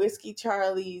 Yeah. Whiskey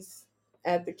Charlie's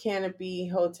at the Canopy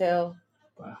Hotel.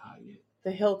 By Hyatt.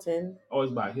 The Hilton. Oh,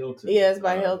 it's by Hilton. Yeah, it's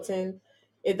by Hilton.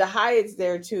 The Hyatt's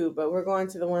there too, but we're going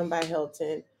to the one by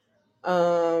Hilton.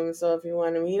 So if you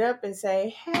want to meet up and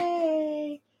say,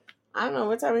 hey, I don't know,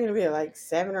 what time are we going to be at, like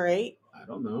 7 or 8? I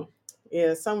don't know.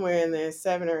 Yeah, somewhere in there,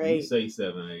 7 or 8. You say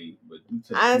 7 or 8, but you take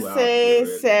 2 hours. I say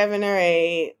 7 or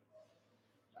 8.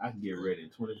 I can get ready in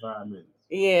 25 minutes.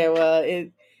 Yeah, well,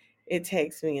 it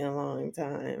takes me a long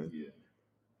time. Yeah.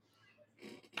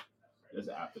 That's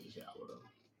after the shower, though.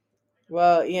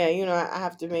 Well, yeah, I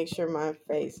have to make sure my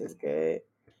face is good.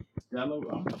 Stella,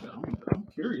 I'm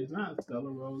curious now. Stella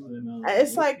Rose and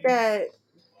it's like that.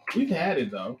 We've had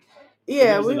it though.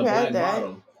 Yeah, we've had that.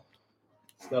 Bottle.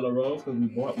 Stella Rose, because we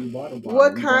bought a bottle.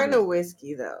 What kind of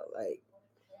whiskey though? Like,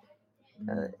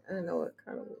 I don't know what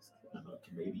kind of whiskey. I know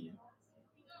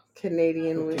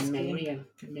Canadian whiskey.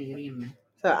 Canadian.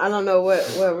 So I don't know what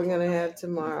we're gonna have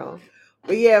tomorrow.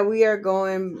 But yeah, we are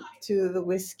going to the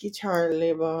Whiskey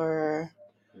Charlie bar.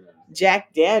 Yeah.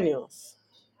 Jack Daniels.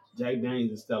 Jack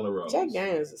Daniels and Stella Rose. Jack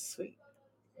Daniels is sweet.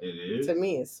 It is? To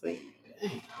me, it's sweet.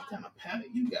 Dang, what kind of palate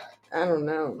you got? I don't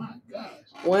know. My gosh.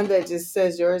 One that just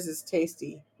says yours is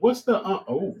tasty. What's the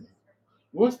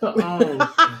What's the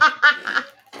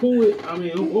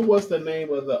what was the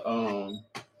name of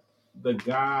the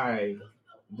guy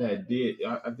that did.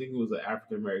 I think it was an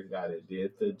African American guy that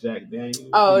did the Jack Daniels.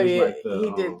 Oh He was yeah, like the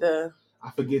he did the.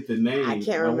 I forget the name. I can't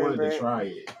but I wanted remember to it. try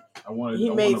it. I wanted He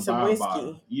to made some buy a whiskey.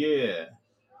 bottle. Yeah,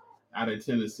 out of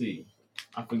Tennessee.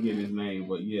 I forget his name,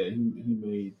 but yeah, he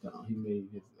made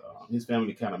his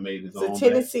family kind of made his Is it own.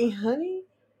 Tennessee Honey?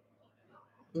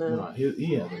 No, No,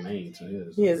 he has a name to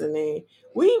his. he has a name.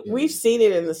 We've seen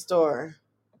it in the store.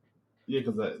 Yeah,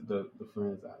 because the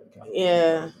friends out in California.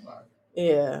 Yeah. About it.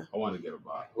 Yeah. I want to get a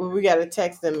bottle. Well, we got to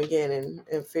text them again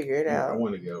and figure it Yeah, I out.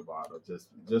 want to get a bottle just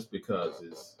because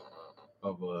it's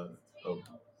of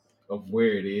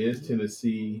where it is,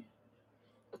 Tennessee.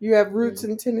 You have roots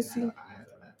in Tennessee? No,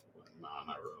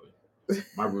 not really.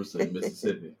 My roots in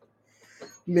Mississippi.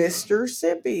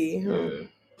 Mississippi. Huh? Yeah,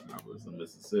 my roots in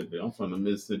Mississippi. I'm from the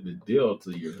Mississippi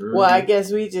Delta. You heard? Well, I me?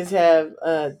 guess we just have.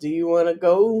 Do you want to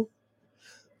go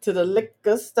to the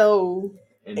liquor store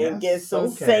and get some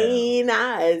St.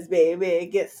 Ives, baby?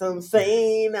 Get some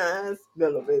St. Ives,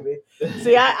 Miller, baby.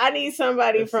 See, I need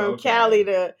somebody from Cali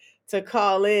to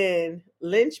call in.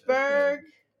 Lynchburg.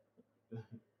 Is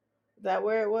that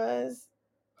where it was?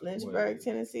 Lynchburg,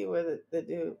 Tennessee, where the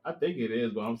dude. I think it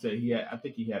is, but I'm saying I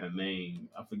think he had a name.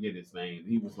 I forget his name.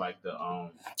 He was like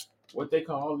the what they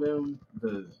call them?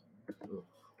 I'm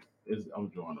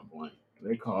drawing a blank.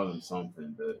 They call him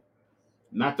something.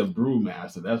 Not the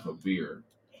brewmaster. That's for beer,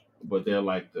 but they're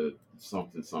like the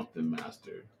something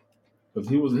master. Because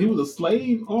he was a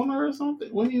slave owner or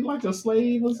something. Wasn't he like a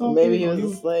slave or something? Maybe he was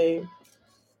a slave.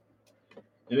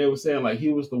 And they were saying like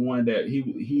he was the one that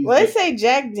he. Well, they say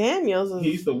Jack Daniels.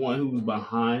 He's the one who was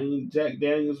behind Jack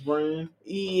Daniels brand.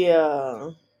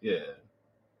 Yeah. Yeah.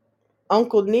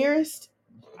 Uncle Nearest.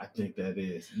 I think that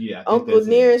is. Yeah. Uncle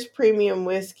Nearest Premium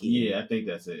Whiskey. Yeah, I think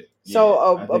that's it. Yeah,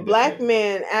 so a black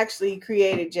man actually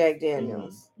created Jack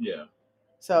Daniels. Mm-hmm. Yeah.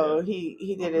 So he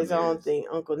did Uncle his own thing,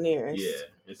 Uncle Nearest. Yeah,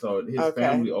 and so his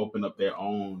family opened up their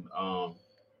own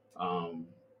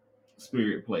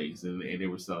spirit place, and they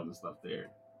were selling stuff there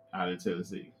out in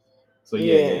Tennessee. So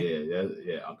yeah,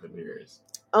 Uncle Nearest.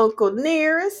 Uncle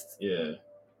Nearest. Yeah.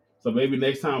 So maybe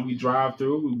next time we drive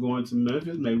through, we're going to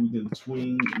Memphis. Maybe we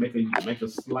can make a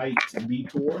slight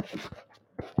detour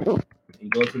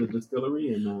and go to the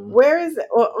distillery. And where is it?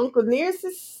 Well, Uncle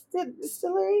Nearest's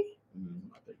distillery?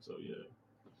 I think so. Yeah.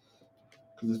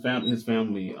 Because his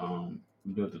family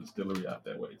built a distillery out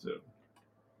that way too.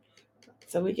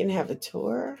 So we can have a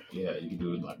tour. Yeah, you can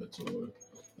do it like a tour,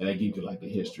 and they give you like the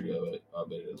history of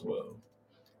it as well.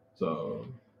 So,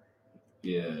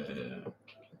 yeah.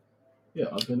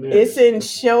 It's in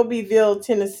Shelbyville,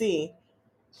 Tennessee.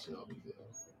 Shelbyville.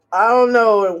 I don't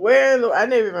know where. I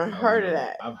never even heard of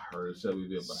that. I've heard of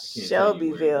Shelbyville, but I can't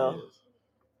Shelbyville. tell you where it is.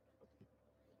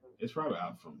 It's probably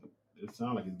out from. It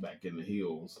sounds like it's back in the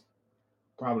hills.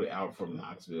 Probably out from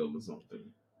Knoxville or something.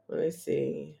 Let me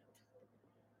see.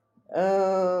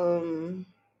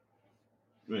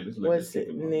 What's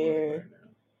it near? Right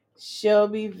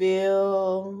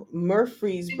Shelbyville,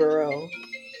 Murfreesboro.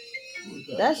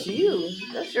 That's you.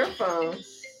 That's your phone.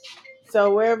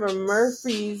 So wherever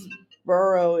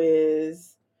Murfreesboro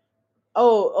is,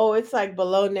 oh, it's like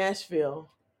below Nashville.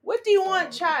 What do you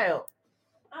want, child?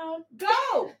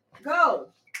 Go.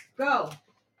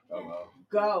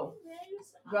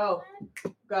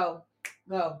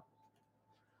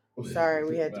 Sorry,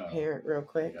 we had to parent real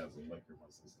quick.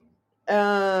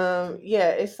 Yeah,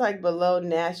 it's like below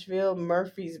Nashville,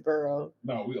 Murfreesboro.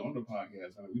 No, we on the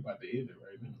podcast. We about to end it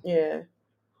right now. Yeah.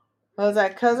 Was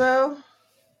that Cuzzo?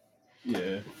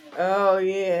 Yeah. Oh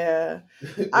yeah.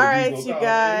 All right, you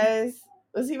guys.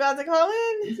 Was he about to call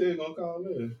in? He said he's gonna call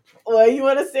in. Well, you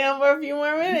want to stay on for a few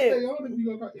more minutes? Stay on if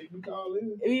you call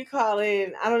in. If you call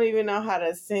in, I don't even know how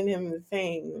to send him the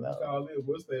thing. If you call in,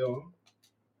 we'll stay on.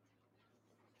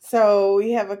 So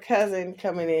we have a cousin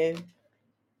coming in.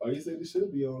 Oh, you said he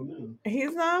should be on now.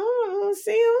 He's not on. I don't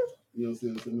see him. You don't see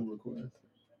him send a request.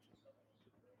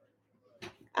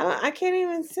 I can't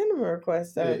even send him a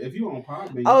request though. Yeah, if you on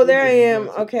Podbean. Oh, there I am.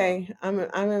 Okay, I'm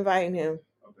inviting him.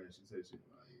 Okay, she said she's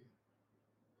inviting you.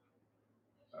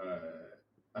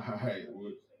 All right.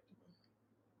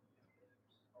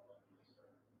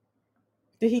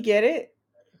 Did he get it?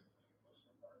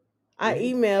 I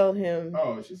emailed him.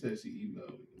 Oh, she said she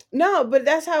emailed me. No, but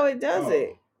that's how it does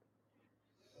it.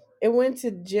 It went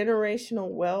to generational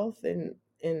wealth and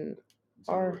it went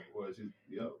to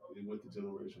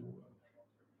generational wealth.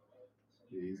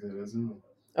 Yeah, he said that's him.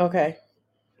 Okay.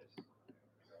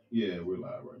 Yeah, we're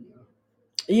live right now.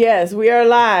 Yes, we are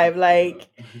live. Like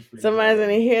somebody's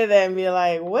gonna hear that and be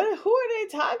like, "What? Who are they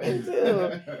talking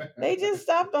to? They just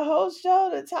stopped the whole show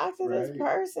to talk to this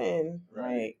person.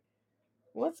 Right. Like,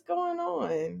 what's going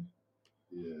on?"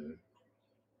 Yeah.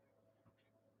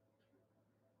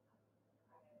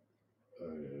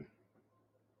 Oh yeah.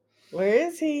 Where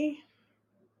is he?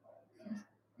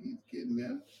 He's getting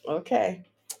there. Okay.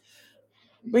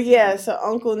 But yeah, so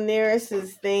Uncle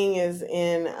Nearest's thing is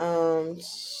in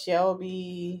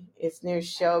Shelby. It's near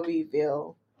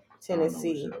Shelbyville,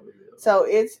 Tennessee. So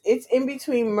it's in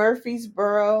between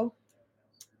Murfreesboro.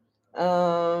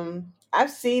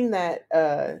 I've seen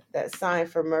that sign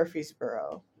for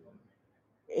Murfreesboro,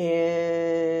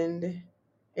 and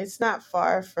it's not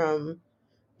far from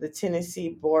the Tennessee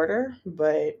border,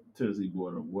 but Tennessee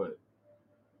border what?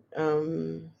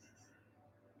 um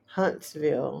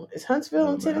Huntsville. Is Huntsville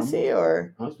in Alabama? Tennessee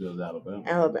or Huntsville's Alabama.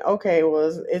 Alabama? Okay,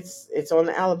 well it's on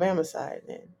the Alabama side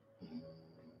then.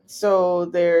 So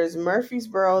there's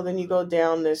Murfreesboro, then you go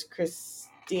down, there's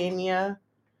Christiania,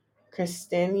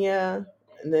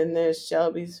 and then there's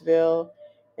Shelbyville,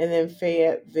 and then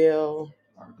Fayetteville.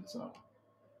 Arkansas.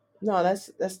 No, that's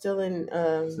still in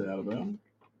Is it Alabama?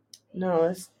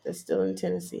 no, that's still in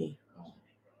Tennessee. Oh.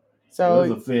 So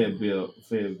there's a Fayetteville,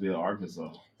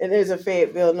 Arkansas. And there's a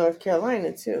Fayetteville, North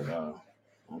Carolina too.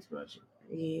 I'm special.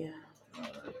 Yeah. All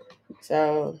right.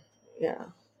 So yeah.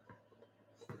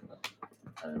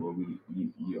 All right. Well,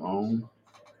 you own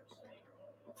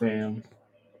fam.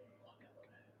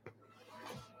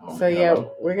 So yeah,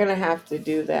 we're gonna have to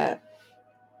do that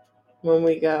when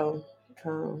we go.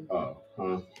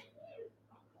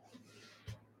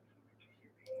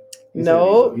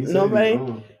 No, nobody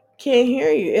can't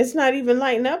hear you. It's not even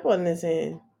lighting up on this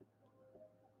end.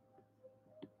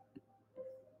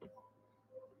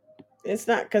 It's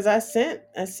not because I sent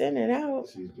it out.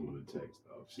 She's doing the text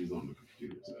though. She's on the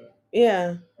computer side.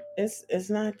 Yeah, it's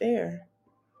not there.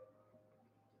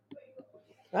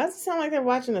 Why does it sound like they're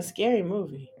watching a scary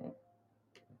movie?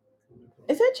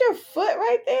 Is that your foot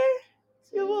right there?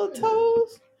 Your little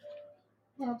toes?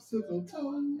 Popsicle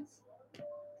toes.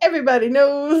 Everybody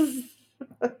knows.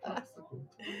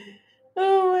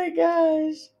 Oh my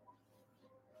gosh.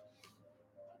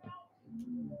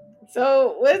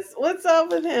 So what's up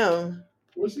with him?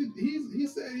 Well, he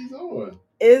said he's on.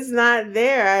 It's not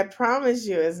there. I promise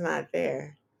you, it's not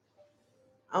there.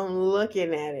 I'm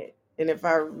looking at it, and if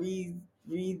I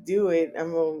redo it,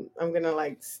 I'm gonna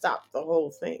like stop the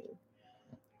whole thing.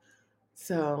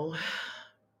 So,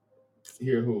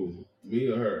 Hear who? Me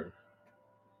or her?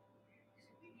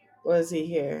 was he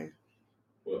here?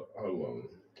 Well, hold on.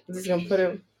 I'm just gonna put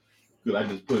him. Could I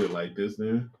just put it like this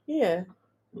then? Yeah.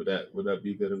 Would that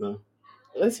be good enough?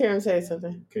 Let's hear him say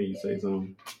something. Can you say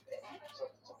something?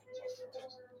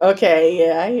 Okay,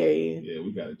 yeah, I hear you. Yeah,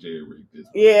 we gotta jerry rig this.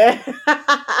 Yeah.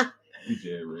 We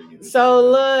jerry rigging it. So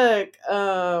look,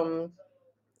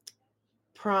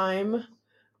 Prime.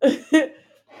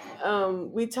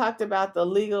 We talked about the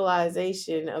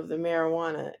legalization of the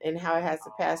marijuana and how it has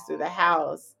to pass through the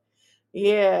House.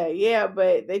 Yeah,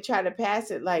 but they tried to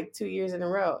pass it like 2 years in a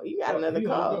row. You got another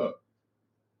call.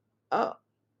 Oh,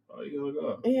 he hung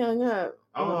up. He hung up.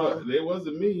 I don't know. It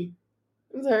wasn't me.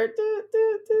 It's her.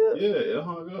 Yeah, it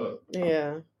hung up.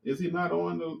 Yeah. Is he not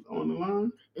on the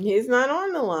line? He's not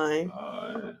on the line.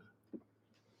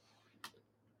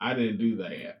 I didn't do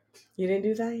that yet. You didn't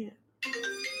do that yet?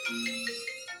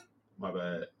 My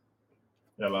bad.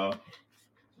 Hello?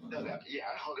 No, yeah,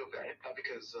 I hung up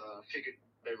because I figured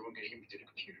everyone could hear me through the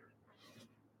computer.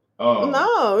 Oh.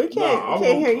 No, we can't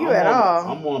hear you at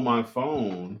all. I'm on my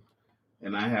phone,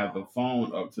 and I have the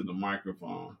phone up to the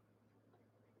microphone.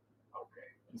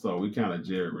 Okay. So we kind of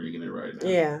jerry rigging it right now.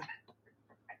 Yeah.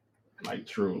 Like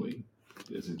truly.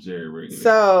 This is jerry rigging.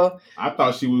 So I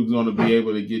thought she was going to be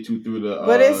able to get you through the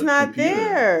but it's not computer.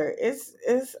 there. It's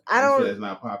I don't. It's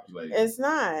not populated. It's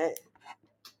not.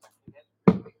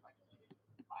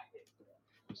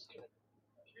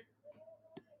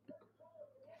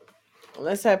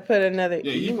 Unless I put another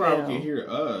email. You probably can hear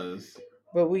us.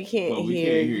 But we can't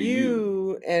hear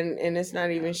you, and it's not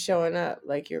even showing up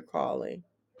like you're calling.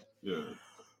 Yeah.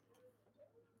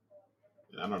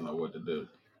 I don't know what to do.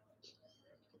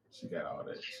 She got all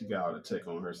that. She got all the tech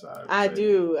on her side. I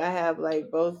do. I have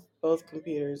like both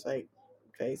computers like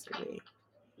facing me.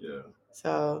 Yeah.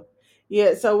 So,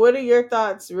 yeah. So, what are your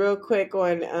thoughts, real quick,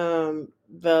 on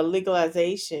the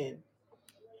legalization?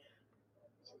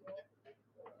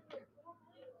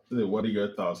 What are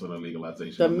your thoughts on the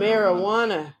legalization? The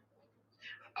marijuana.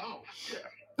 Oh, yeah.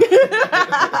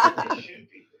 It should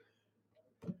be.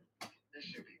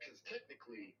 Because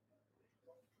technically,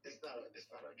 it's not a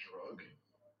drug.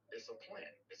 It's a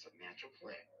plant. It's a natural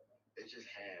plant. It just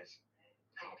has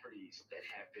properties that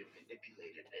have been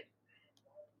manipulated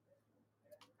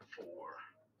for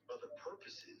other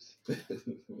purposes. And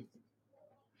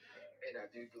I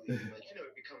do believe, like, it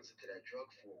becomes into that drug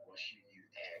form once you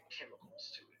add chemicals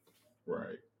to it.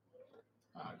 Right.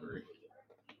 I agree.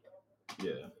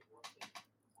 Yeah.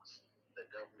 Once the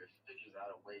government figures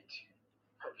out a way to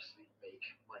purposely make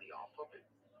money off of it,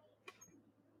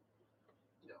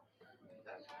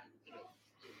 that's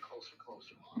getting closer and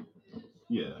closer.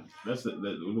 Yeah, that's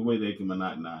the way they can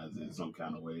monetize it in some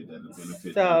kind of way that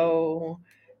benefits. So,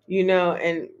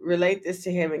 and relate this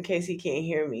to him in case he can't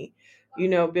hear me.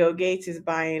 Bill Gates is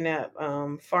buying up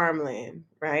farmland,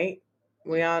 right?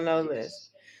 We all know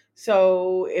this.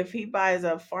 So if he buys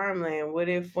up farmland, what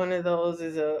if one of those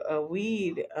is a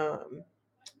weed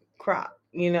crop,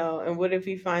 and what if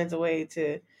he finds a way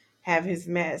to have his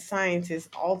mad scientists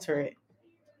alter it?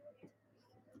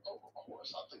 Oh, of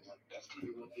course. I think that's going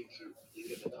to be one thing too. He's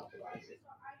going to monopolize it.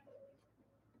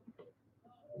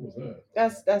 What was that?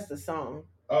 That's the song.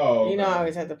 Oh, okay. I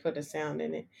always have to put a sound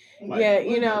in it. Like,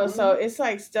 yeah, so it's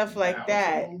like stuff like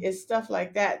that. Song? It's stuff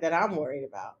like that I'm worried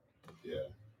about. Yeah.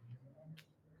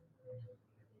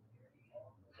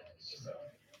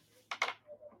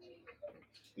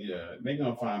 Yeah, they're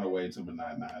gonna find a way to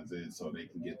monetize it so they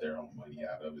can get their own money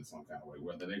out of it some kind of way.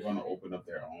 Whether they're gonna open up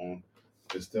their own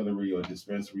distillery or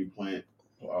dispensary plant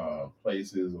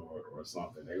places or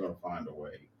something, they're gonna find a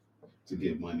way to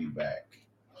get money back.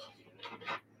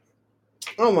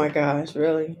 Oh my gosh,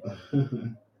 really?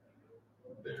 There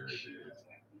it is.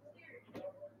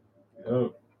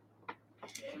 Yep.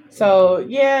 So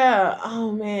yeah,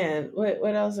 oh man,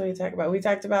 what else did we talk about? We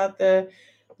talked about the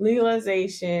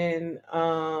legalization.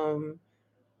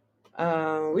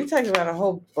 We talked about a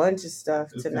whole bunch of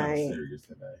stuff It's tonight. kind of serious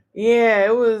today. Yeah,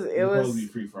 it was. It was supposed to be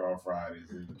free for all Fridays,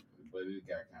 but it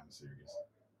got kind of serious.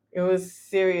 It was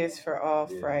serious for all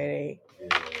Friday.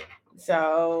 Yeah.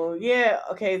 So yeah,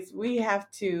 okay. So we have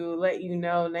to let you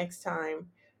know next time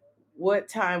what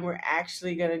time we're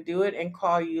actually gonna do it, and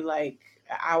call you like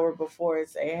an hour before and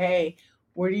say, "Hey,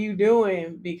 what are you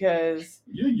doing?" Because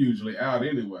you're usually out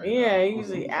anyway. Yeah,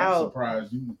 usually out. I'm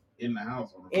surprised you in the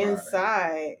house on a Friday.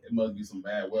 Inside. It must be some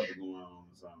bad weather going on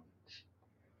or something.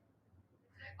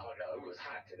 Oh no, it was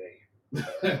hot today.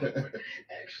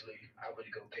 Actually, I went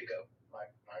to go pick up my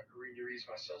greeneries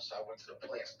myself, so I went to the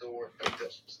plant store and picked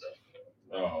up some stuff.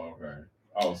 Oh, okay.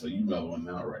 Oh, so you mellowing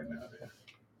out right now then.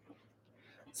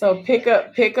 So pick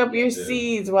up your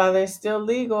seeds while they're still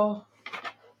legal.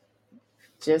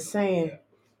 Just saying.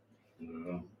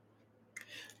 Yeah.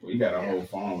 We got a whole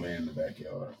farmland in the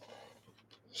backyard.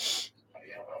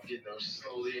 I'm getting those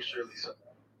slowly and surely. So.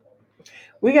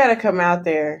 We got to come out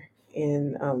there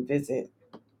and visit,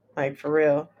 like for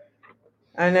real.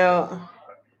 I know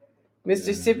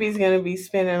Mr. Sippy's going to be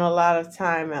spending a lot of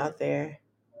time out there.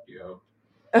 Yep.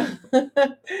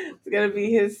 It's going to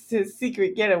be his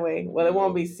secret getaway. Well, it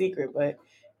won't be secret, but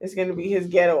it's going to be his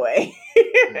getaway.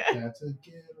 That's a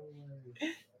getaway.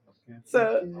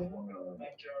 So,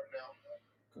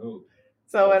 cool.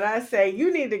 So when I say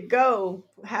you need to go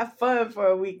have fun for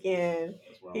a weekend,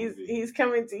 he's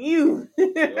coming to you.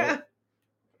 Yep.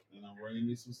 And I'm bringing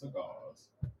me some cigars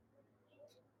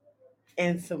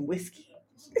and some whiskey.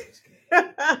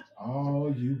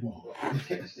 All you want.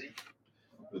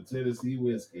 The Tennessee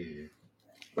whiskey.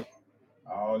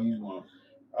 All you want.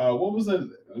 What was it?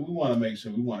 We want to make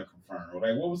sure. We want to confirm.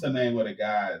 Like, what was the name of the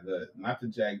guy? Not the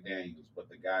Jack Daniels, but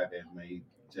the guy that made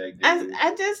Jack Daniels.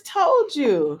 I just told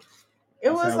you.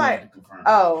 It was like,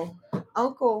 Uncle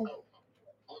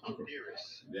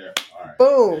Nearest. Yeah. All right.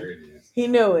 Boom. There it is. He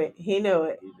knew it. He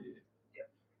did.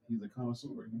 He's a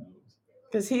connoisseur. He knows.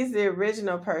 Because he's the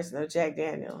original person of Jack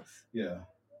Daniels. Yeah.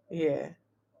 Yeah.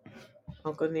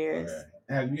 Uncle Nearest. Okay.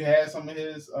 Have you had some of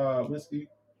his whiskey?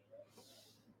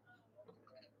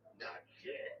 Not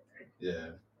yet.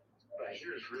 Yeah. But I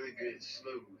hear it's really good and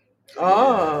smooth.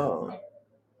 Oh.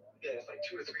 Yeah, it's like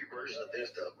 2 or 3 versions of this.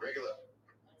 The regular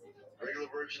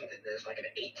version, and there's like an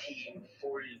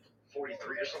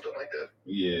 1843 or something like that.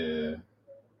 Yeah.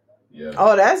 Yeah.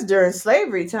 Oh, that's during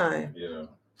slavery time. Yeah.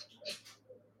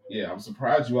 Yeah, I'm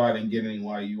surprised you all didn't get any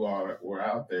while you all were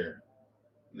out there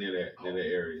near that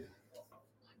area.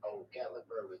 Oh,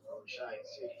 Gatlinburg with Moonshine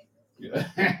City. Yeah.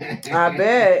 I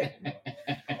bet.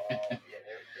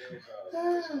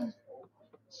 There's Old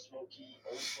Smoky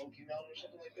Mountain or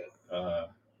something like that.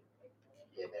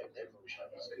 Yeah, their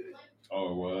moonshine was good.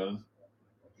 Oh, it was?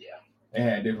 Yeah. They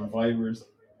had different flavors?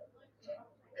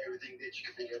 Everything that you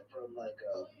could think of, from like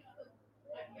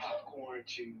popcorn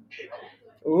to pickle.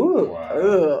 Ooh. Wow.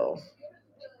 Ooh.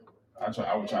 I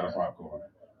would try the popcorn.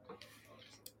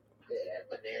 Yeah,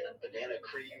 banana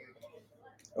cream.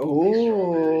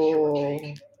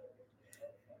 Ooh.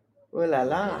 Ooh la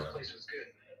la. This place was good.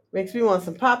 Makes me want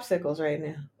some popsicles right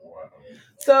now. Wow.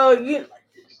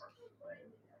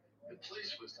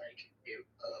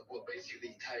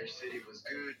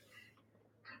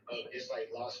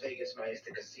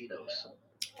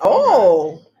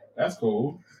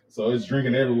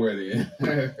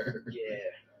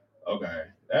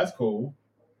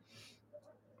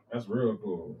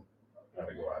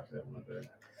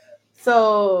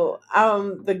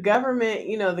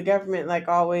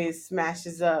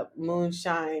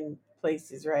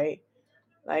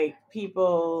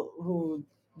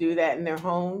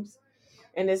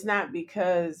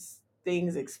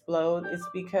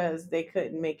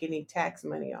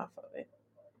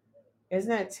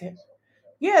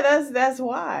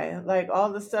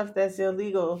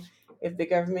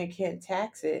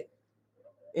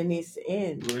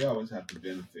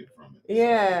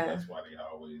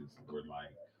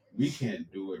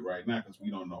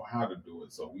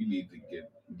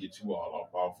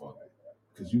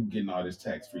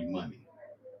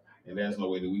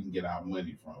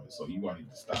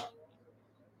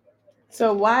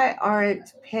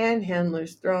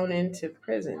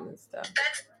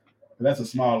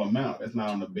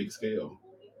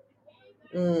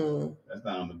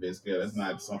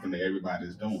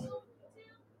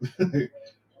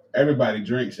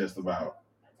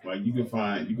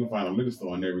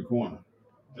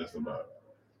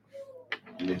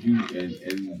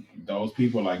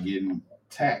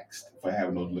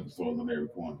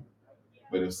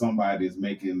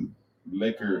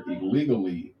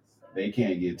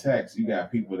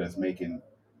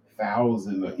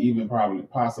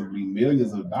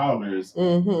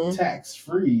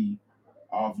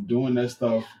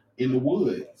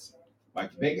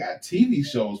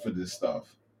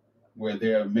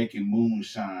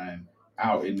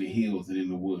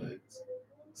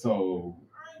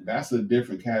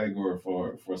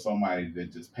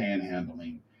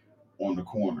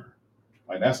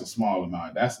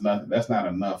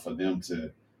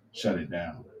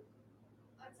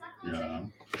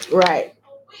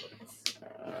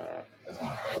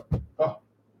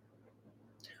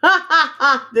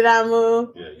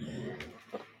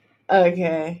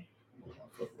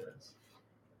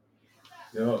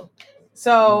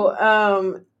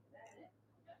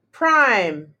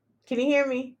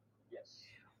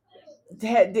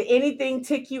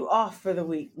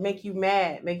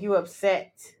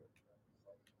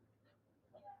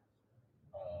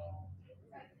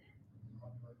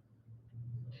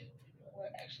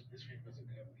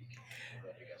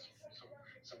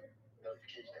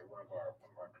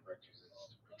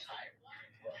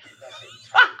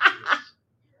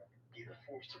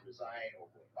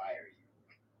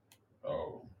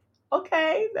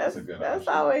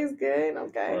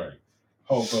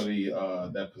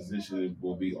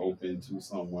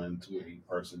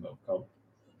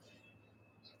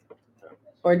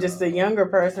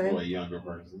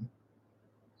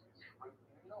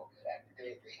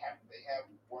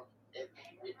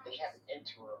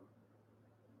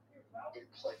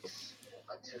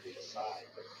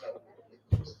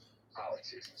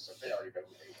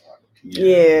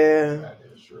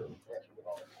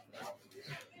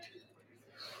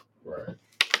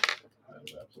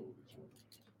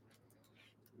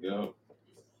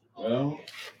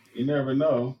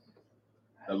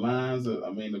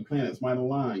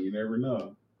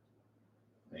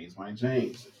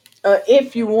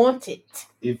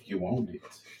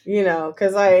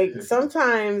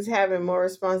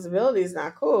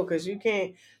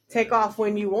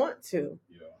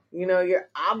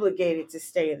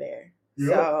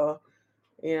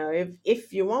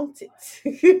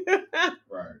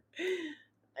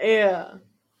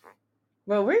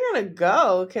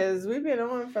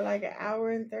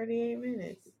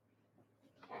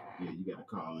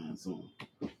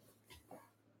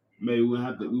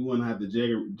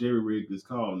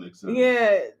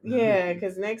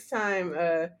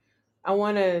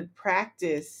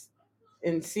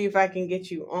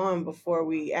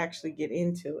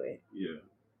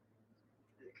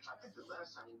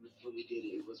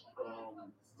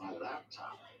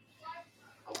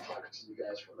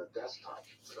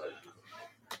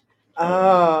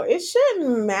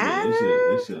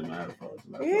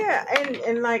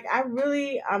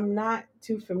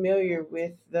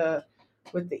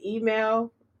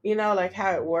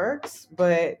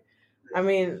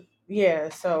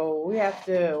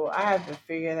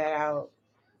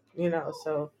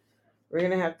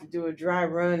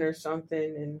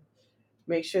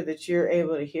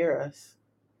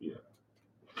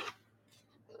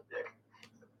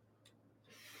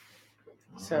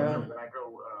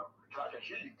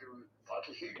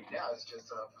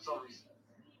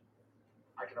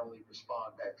 I can only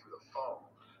respond back through the phone.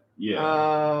 Yeah.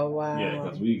 Oh wow. Yeah,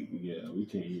 because we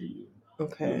can't hear you.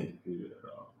 Okay. We can't hear you at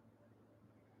all.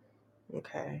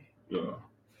 Okay. Yeah.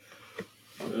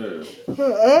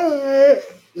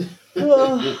 All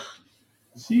right.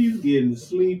 She's getting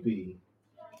sleepy.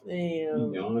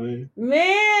 Damn. Yawning.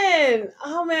 Man,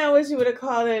 oh man, I wish you would have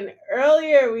called in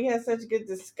earlier. We had such a good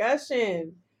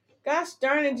discussion. Gosh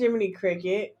darn it, Jiminy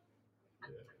Cricket. I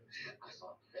saw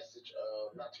a message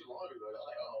not too long ago. I was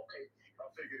like, oh, okay.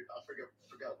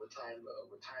 Forgot what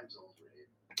time zones we're in.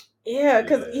 Yeah,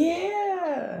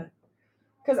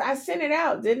 cause I sent it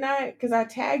out, didn't I? Cause I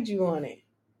tagged you on it.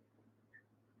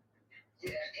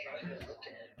 Yeah, and I didn't look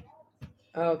at it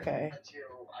Okay.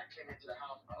 until I came into the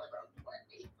house probably about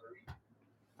 8:30.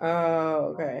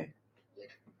 Oh, okay. Yeah,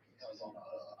 I was on a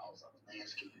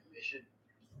landscaping mission,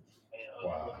 and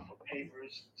Wow. looking for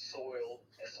papers, soil,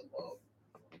 and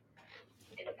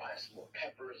and to buy some more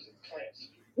peppers and plants.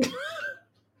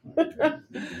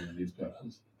 These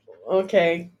peppers.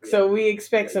 Okay, so we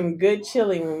expect some good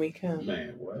chili when we come.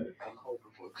 Man, what? I'm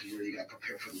hoping for because you really got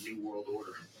prepared for the New World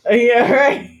Order. Yeah,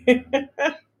 right.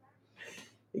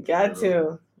 You got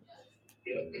to.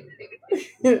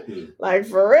 Like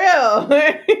for real.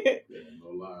 Yeah,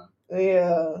 no lie.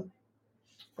 Yeah.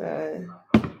 Right.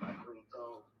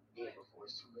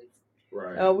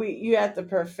 You have to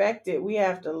perfect it. We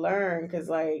have to learn because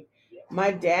like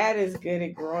my dad is good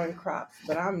at growing crops,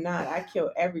 but I'm not. I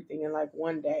kill everything in like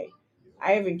one day.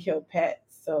 I even kill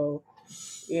pets, so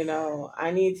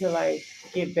I need to like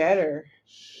get better.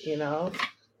 Well,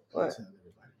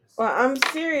 I'm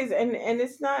serious, and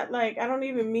it's not like I don't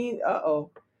even mean.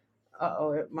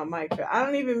 My mic fell. I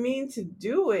don't even mean to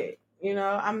do it.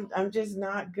 I'm just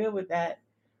not good with that.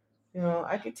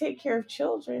 I could take care of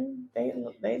children. They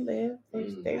live.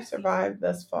 They've survived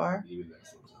thus far. Even that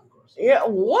sometimes. Yeah.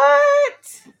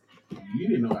 What? You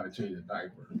didn't know how to change a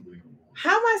diaper.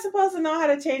 How am I supposed to know how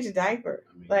to change a diaper?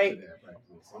 I mean, Like, you should have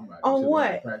practice on somebody. on You should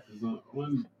what? have practice on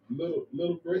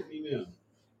little Brittany now.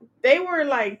 They were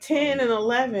like 10 and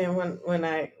 11 when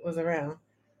I was around.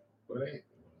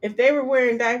 If they were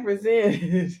wearing diapers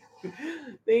then,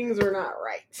 things were not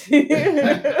right.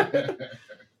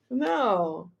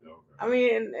 No. I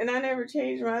mean, and I never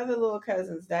changed my other little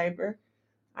cousin's diaper.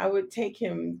 I would take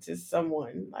him to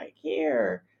someone like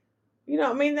here.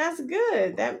 I mean, that's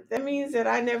good. That means that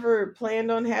I never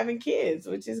planned on having kids,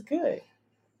 which is good.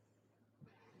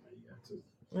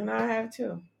 And I have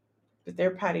too. But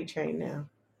they're potty trained now.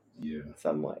 Yeah.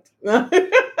 Somewhat. Right?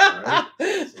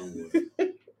 Somewhat.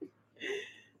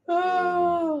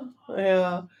 Oh,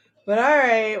 yeah. But all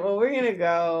right, well, we're gonna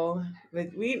go.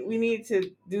 But we need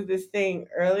to do this thing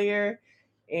earlier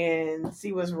and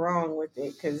see what's wrong with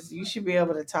it because you should be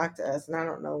able to talk to us, and I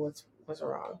don't know what's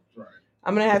wrong. Right.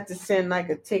 I'm gonna have to send like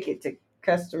a ticket to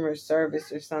customer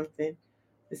service or something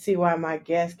to see why my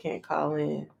guest can't call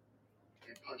in.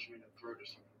 Punch me in the throat or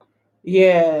something.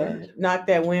 Yeah, knock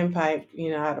that windpipe,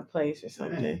 out of place or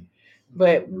something.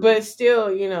 But still,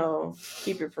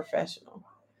 keep it professional.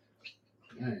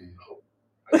 Dang.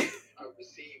 I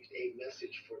received a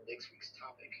message for next week's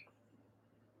topic.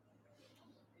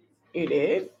 You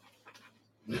did?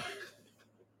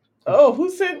 Oh,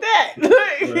 who said that?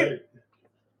 Right.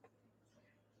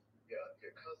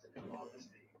 Your cousin-in-law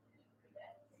listening.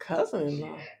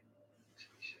 Cousin-in-law.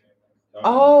 Okay.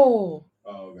 Oh.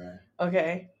 Oh, okay.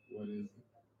 Okay. What is it?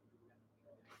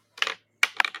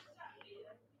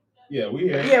 Yeah, we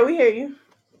hear you. Yeah, we hear you.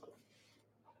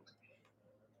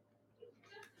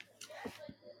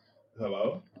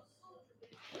 Hello?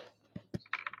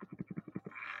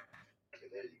 Okay,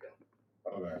 there you go.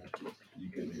 Okay. You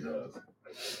can hear us.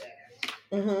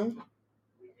 Mm-hmm. With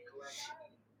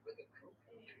a group,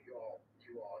 you all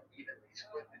evenly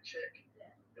split the check,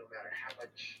 no matter how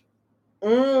much.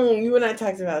 You and I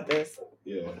talked about this.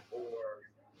 Yeah. Or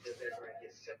does everybody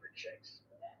get separate checks?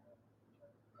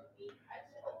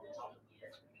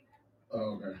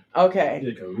 Oh, okay. Okay.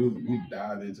 Yeah, because we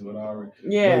dived into it already.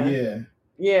 Yeah. But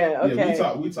yeah. Okay.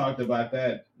 Yeah, we talked about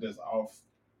that just off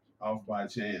by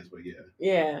chance, but yeah.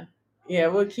 Yeah. Yeah,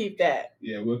 we'll keep that.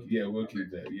 Yeah, we'll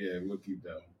keep that. Yeah, we'll keep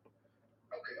that one.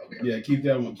 Okay. Yeah, keep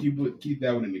that one. Keep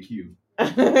that one in the queue.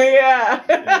 Yeah.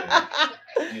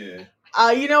 Yeah.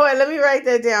 You know what? Let me write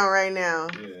that down right now.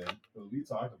 Yeah, because we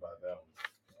talked about that one,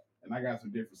 and I got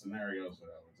some different scenarios for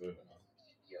that one too.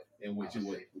 In which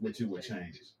it would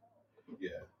change.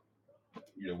 Yeah.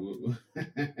 Yeah, we'll say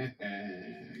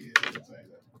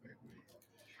that.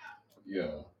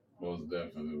 Yeah, most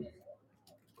definitely.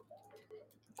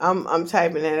 I'm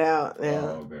typing it out now.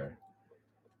 Oh, okay.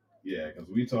 Yeah, because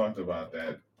we talked about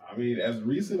that. I mean, as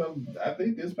recent of I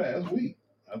think this past week.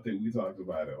 I think we talked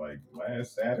about it like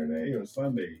last Saturday or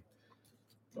Sunday,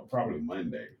 or probably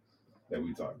Monday that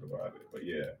we talked about it. But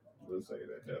yeah, we'll say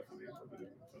that definitely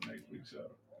for next week's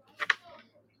show. It's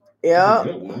a Yeah.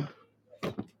 good one.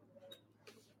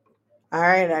 All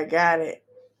right, I got it.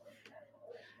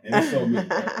 And it's so many.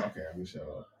 Okay, I'm gonna shut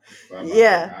up. So I'm about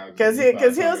Yeah, to- because we he'll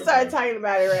talking start about- talking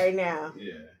about it right now.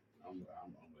 Yeah, I'm ready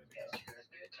to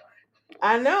go.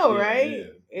 I know, Yeah, right? it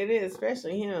is. It is,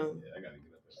 especially him. Yeah, I gotta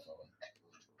get up at 4.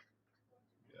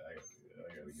 Yeah, I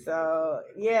gotta get So up.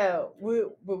 yeah,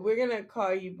 we're gonna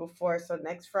call you before. So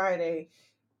next Friday,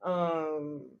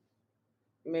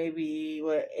 maybe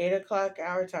what 8 o'clock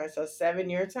our time. So 7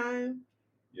 your time,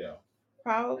 Yeah.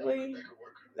 probably.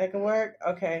 That can work.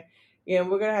 Okay. Yeah,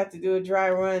 we're gonna have to do a dry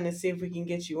run and see if we can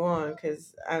get you on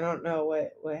because I don't know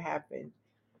what happened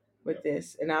with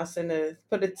this, and I'll send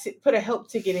put a help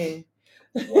ticket in.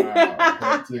 Wow.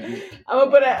 Help ticket. I'm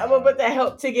gonna put that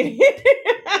help ticket in.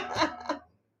 Wow.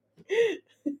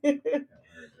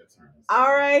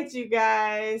 All right, you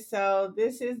guys. So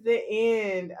this is the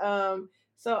end.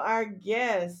 So our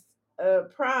guest,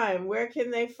 Prime, where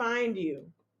can they find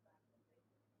you?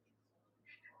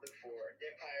 Look for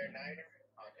Empire Niner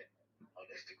on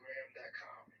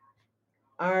Instagram.com.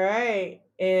 All right,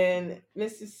 and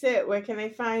Mr. Sit, where can they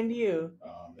find you?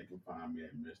 They can find me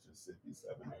at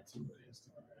Mississippi702 on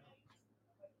Instagram.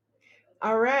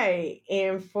 All right,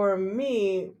 and for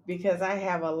me, because I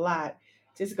have a lot,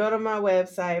 just go to my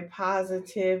website,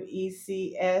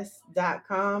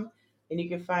 positiveecs.com, and you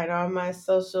can find all my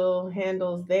social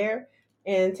handles there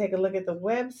and take a look at the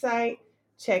website.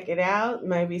 Check it out.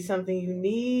 Might be something you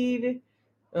need.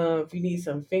 If you need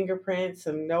some fingerprints,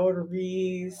 some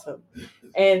notaries,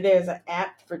 and there's an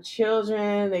app for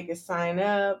children. They can sign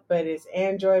up, but it's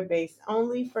Android based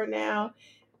only for now.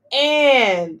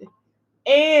 And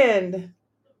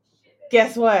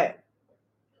guess what?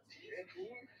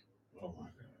 Oh my God.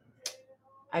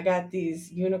 I got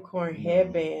these unicorn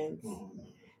headbands. Oh, no.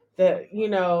 That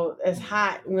it's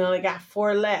hot. We only got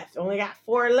 4 left. Okay, I'm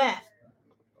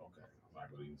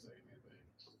not gonna even say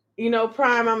anything.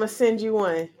 Prime, I'm gonna send you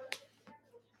one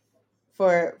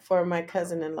for my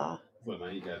cousin-in-law. So now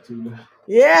you got 2 left.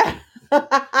 Yeah.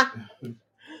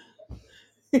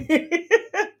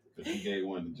 But you gave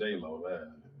one to J-Lo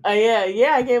last.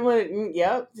 Yeah, I gave one.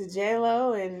 Yep, to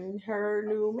J-Lo and her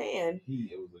new man.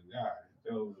 It was a guy.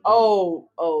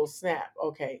 Oh, snap.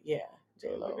 Okay, yeah, It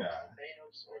was J-Lo. a guy.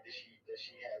 Thanos, or does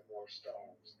she have more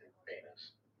stones than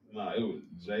Thanos? No, it was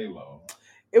J-Lo.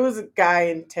 It was a guy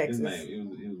in Texas. His name, it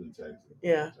was in Texas.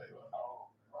 Yeah. J-Lo.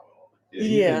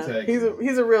 Yeah,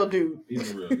 he's a real dude.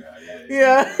 He's a real guy.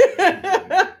 Yeah.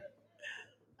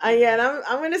 Yeah, and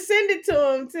I'm gonna send it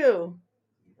to him too.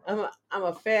 I'm a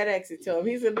FedEx it to him.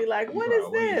 He's gonna be like, "What is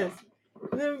this?"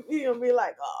 And then he's gonna be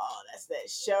like, "Oh, that's that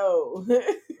show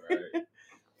Right.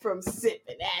 from Sip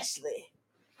and Ashley."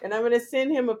 And I'm gonna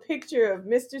send him a picture of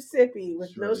Mr. Sippy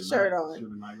with no shirt on,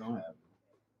 Surely not gonna happen.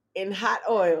 in hot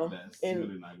oil, That's in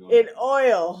surely not gonna in happen.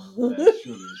 oil. That's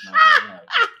surely not gonna happen.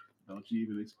 Don't you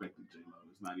even expect it, J-Lo.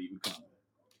 It's not even coming.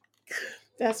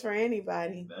 That's for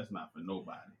anybody. That's not for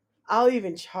nobody. I'll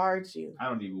even charge you I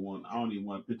don't even want a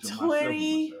picture of myself with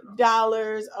my shirt on.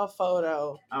 $20 a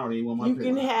photo. I don't even want my You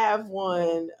picture. can have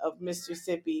one of Mr.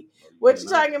 Sippy. What you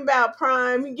talking about,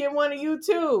 Prime? You get one of you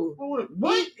too. What?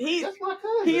 That's my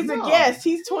cousin. He's a No. guest.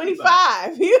 He's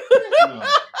 25. No. Ugh,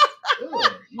 no. You got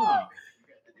to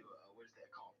do what is that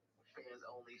called? Fans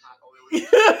only hot oil.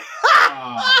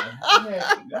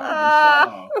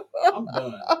 I'm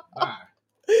done. Bye.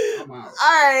 I'm out. All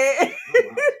right. I'm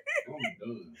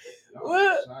done.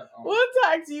 We'll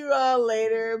talk to you all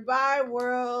later. Bye,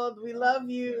 world. We love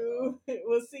you.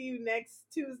 We'll see you next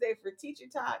Tuesday for Teacher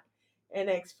Talk and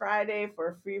next Friday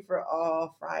for Free for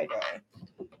All Friday.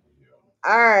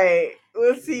 All right.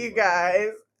 We'll see you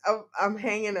guys. I'm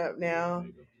hanging up now.